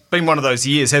 It's been one of those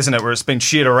years, hasn't it, where it's been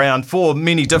shared around for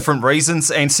many different reasons.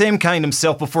 And Sam Cane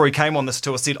himself, before he came on this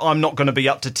tour, said, I'm not going to be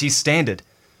up to test standard.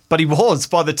 But he was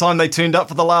by the time they turned up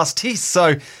for the last test.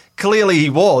 So clearly he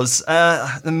was.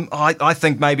 I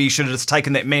think maybe he should have just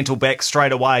taken that mantle back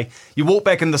straight away. You walk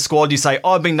back in the squad, you say,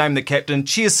 I've been named the captain.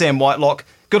 Cheers, Sam Whitelock.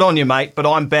 Good on you, mate, but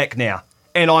I'm back now.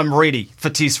 And I'm ready for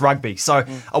Test rugby. So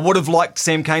I would have liked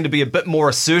Sam Cane to be a bit more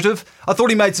assertive. I thought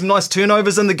he made some nice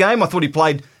turnovers in the game. I thought he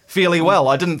played fairly well.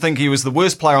 I didn't think he was the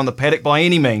worst player on the paddock by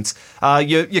any means.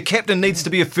 Your captain needs to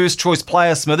be a first-choice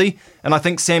player, Smithy, and I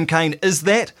think Sam Cane is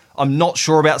that. I'm not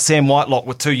sure about Sam Whitelock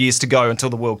with 2 years to go until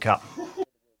the World Cup.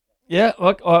 Yeah,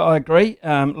 look, I agree.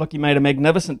 Look, he made a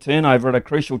magnificent turnover at a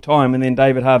crucial time, and then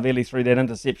David Harveli threw that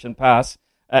interception pass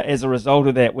as a result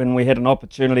of that when we had an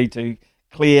opportunity to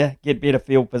clear, get better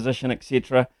field position,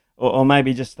 etc., or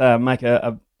maybe just make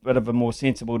a bit of a more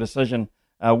sensible decision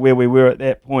where we were at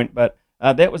that point. But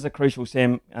that was a crucial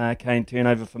Sam Cane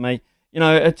turnover for me. You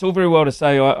know, it's all very well to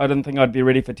say I didn't think I'd be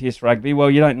ready for Test rugby.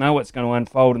 Well, you don't know what's going to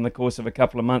unfold in the course of a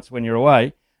couple of months when you're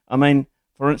away. I mean,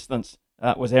 for instance,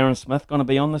 was Aaron Smith going to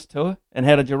be on this tour? And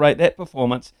how did you rate that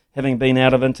performance, having been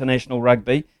out of international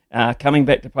rugby, coming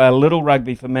back to play a little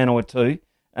rugby for Manawatu,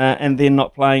 and then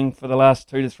not playing for the last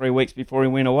 2 to 3 weeks before he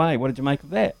went away. What did you make of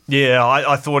that? Yeah,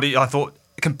 I thought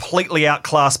completely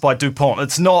outclassed by Dupont.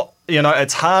 It's not,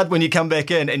 it's hard when you come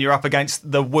back in and you're up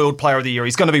against the World Player of the Year.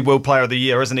 He's going to be World Player of the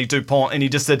Year, isn't he, Dupont? And he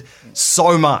just did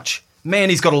so much.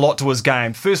 Man, he's got a lot to his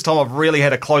game. First time I've really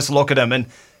had a close look at him, and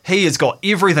he has got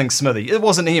everything, Smithy. It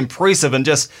wasn't he impressive and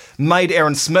just made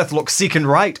Aaron Smith look second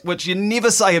rate, which you never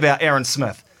say about Aaron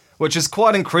Smith, which is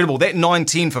quite incredible. That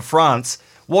 9-10 for France,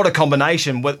 what a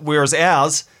combination, whereas our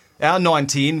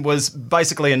 9-10 was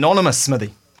basically anonymous,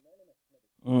 Smithy.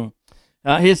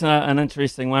 Here's an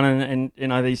interesting one, and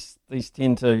these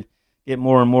tend to get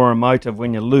more and more emotive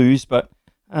when you lose, but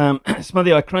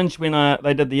Smithy, I cringed when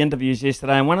they did the interviews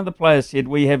yesterday, and one of the players said,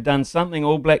 we have done something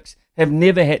All Blacks have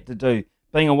never had to do,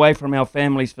 being away from our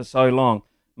families for so long.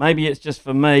 Maybe it's just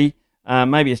for me,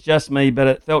 maybe it's just me, but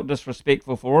it felt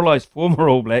disrespectful for all those former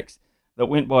All Blacks that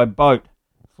went by boat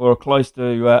for close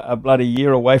to a bloody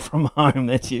year away from home.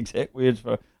 That's the exact words,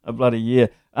 for a bloody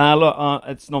year. Look,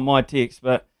 it's not my text,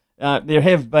 but there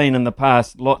have been in the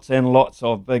past lots and lots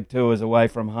of big tours away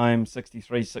from home,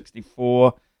 63,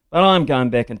 64, but I'm going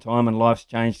back in time and life's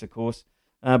changed, of course.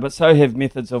 But so have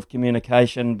methods of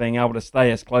communication, being able to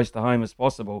stay as close to home as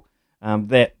possible,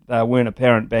 that weren't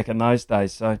apparent back in those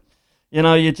days. So,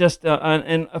 you just,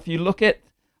 and if you look at,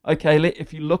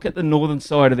 if you look at the northern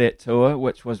side of that tour,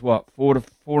 which was 4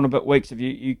 and a bit weeks, if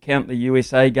you count the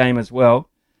USA game as well,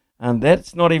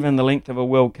 that's not even the length of a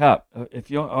World Cup.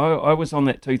 I was on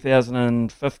that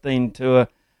 2015 tour,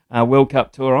 World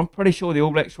Cup tour. I'm pretty sure the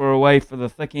All Blacks were away for the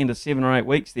thick end of 7 or 8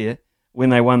 weeks there when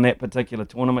they won that particular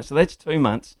tournament. So that's 2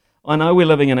 months. I know we're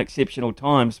living in exceptional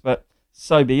times, but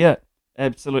so be it.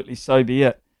 Absolutely, so be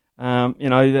it.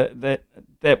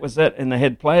 That was it. And they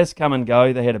had players come and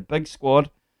go. They had a big squad.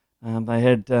 They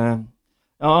had. I'm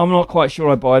not quite sure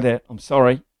I buy that. I'm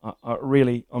sorry.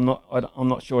 I'm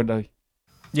not sure I do.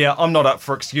 Yeah, I'm not up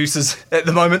for excuses at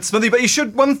the moment, Smithy, but you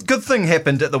should. One good thing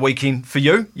happened at the weekend for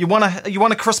you. You won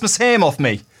a Christmas ham off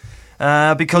me,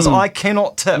 because I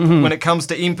cannot tip when it comes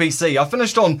to NPC. I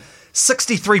finished on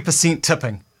 63%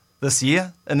 tipping this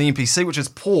year in the NPC, which is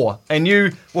poor. And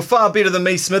you were far better than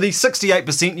me, Smithy.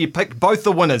 68%. You picked both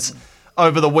the winners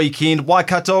over the weekend,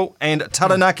 Waikato and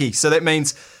Taranaki. So that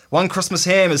means one Christmas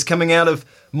ham is coming out of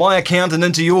my account and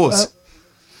into yours.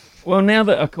 Well, now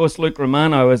that, of course, Luke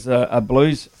Romano is a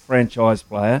Blues franchise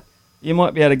player, you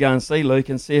might be able to go and see Luke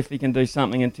and see if he can do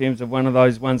something in terms of one of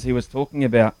those ones he was talking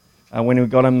about when we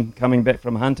got him coming back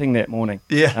from hunting that morning.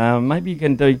 Yeah. Maybe you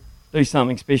can do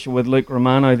something special with Luke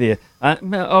Romano there.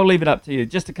 I'll leave it up to you.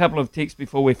 Just a couple of texts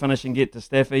before we finish and get to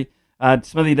Staffy.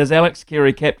 Smithy, does Alex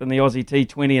Carey captain the Aussie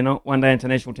T20 and one-day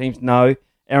international teams? No.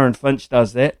 Aaron Finch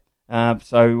does that.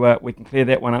 So we can clear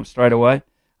that one up straight away.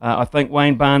 I think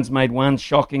Wayne Barnes made one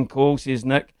shocking call, says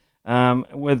Nick,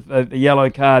 with the yellow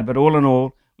card. But all in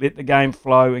all, let the game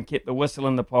flow and kept the whistle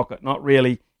in the pocket. Not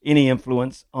really any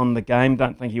influence on the game.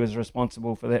 Don't think he was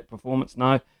responsible for that performance,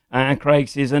 no. And Craig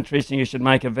says, interesting, you should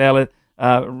make a valid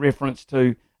reference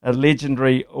to a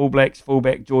legendary All Blacks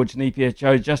fullback George Napier.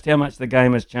 Shows just how much the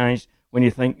game has changed when you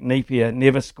think Napier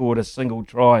never scored a single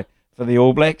try for the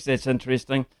All Blacks. That's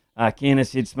interesting. Ken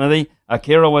has said, Smithy,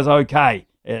 Akira was okay.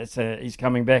 He's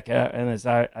coming back in his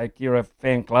Akira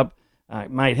fan club.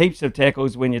 Made heaps of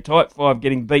tackles. When you're type 5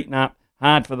 getting beaten up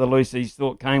hard for the Lucies,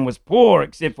 thought Kane was poor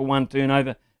except for one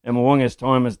turnover, and Mwanga's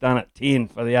time has done it 10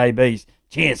 for the ABs.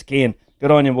 Cheers, Ken.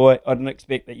 Good on you, boy. I didn't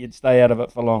expect that you'd stay out of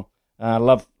it for long.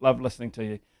 Love listening to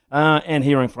you and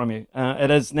hearing from you.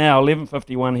 It is now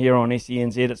 11:51 here on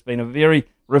SENZ. It's been a very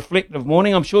reflective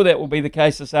morning. I'm sure that will be the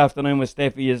case this afternoon with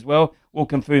Staffy as well. We'll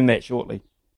confirm that shortly.